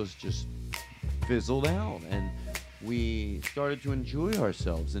shows just fizzled out, and we started to enjoy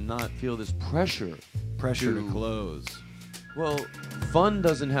ourselves and not feel this pressure. Pressure to close. Well, fun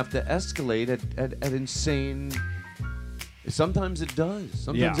doesn't have to escalate at insane. Sometimes it does.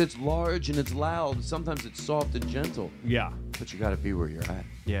 Sometimes Yeah. it's large and it's loud. Sometimes it's soft and gentle. Yeah. But you got to be where you're at.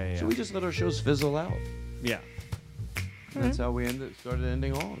 Yeah. So we just let our shows fizzle out. Yeah. And that's how we started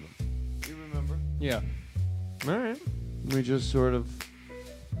ending all of them. You remember? Yeah. All right. We just sort of.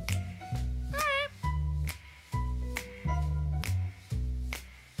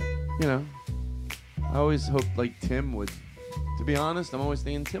 You know, I always hoped like Tim would. To be honest, I'm always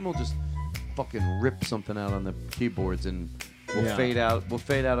thinking Tim will just fucking rip something out on the keyboards and we'll Yeah. fade out. We'll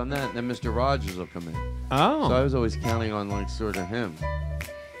fade out on that, and then Mr. Rogers will come in. Oh. So I was always counting on like sort of him.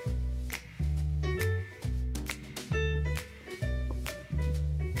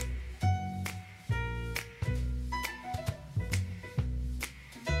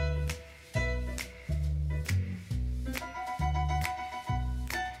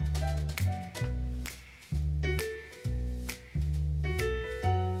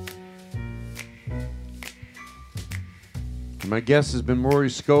 My guest has been Rory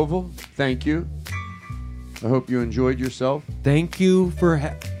Scovel. Thank you. I hope you enjoyed yourself. Thank you for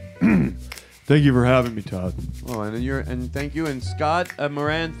thank you for having me, Todd. Oh, and thank you, and Scott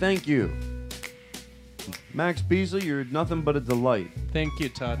Moran, thank you. Max Beasley, you're nothing but a delight. Thank you,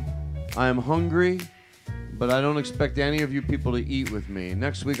 Todd. I am hungry, but I don't expect any of you people to eat with me.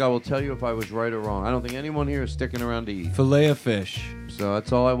 Next week I will tell you if I was right or wrong. I don't think anyone here is sticking around to eat. Filet of fish. So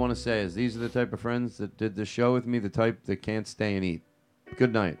that's all I want to say is these are the type of friends that did the show with me, the type that can't stay and eat.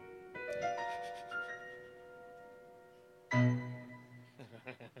 Good night.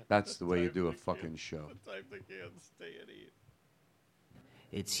 That's the way you do a fucking show. The type that can't stay and eat.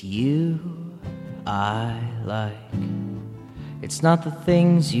 It's you I like. It's not the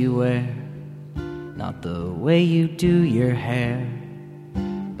things you wear, not the way you do your hair,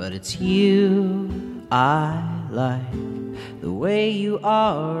 but it's you I like. The way you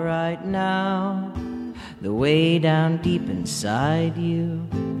are right now, the way down deep inside you.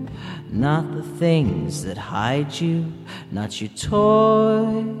 Not the things that hide you, not your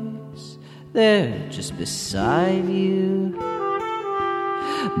toys, they're just beside you.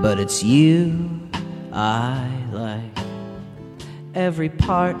 But it's you I like, every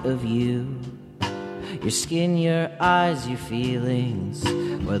part of you. Your skin, your eyes, your feelings,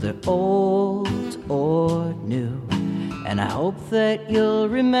 whether old or new. And I hope that you'll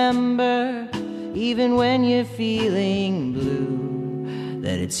remember, even when you're feeling blue,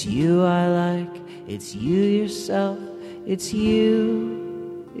 that it's you I like, it's you yourself, it's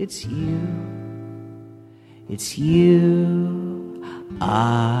you, it's you, it's you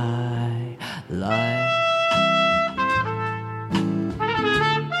I like.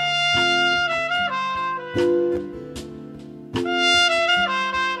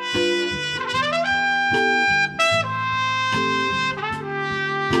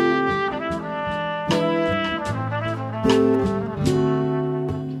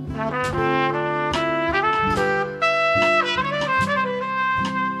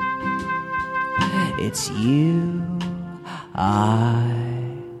 It's you I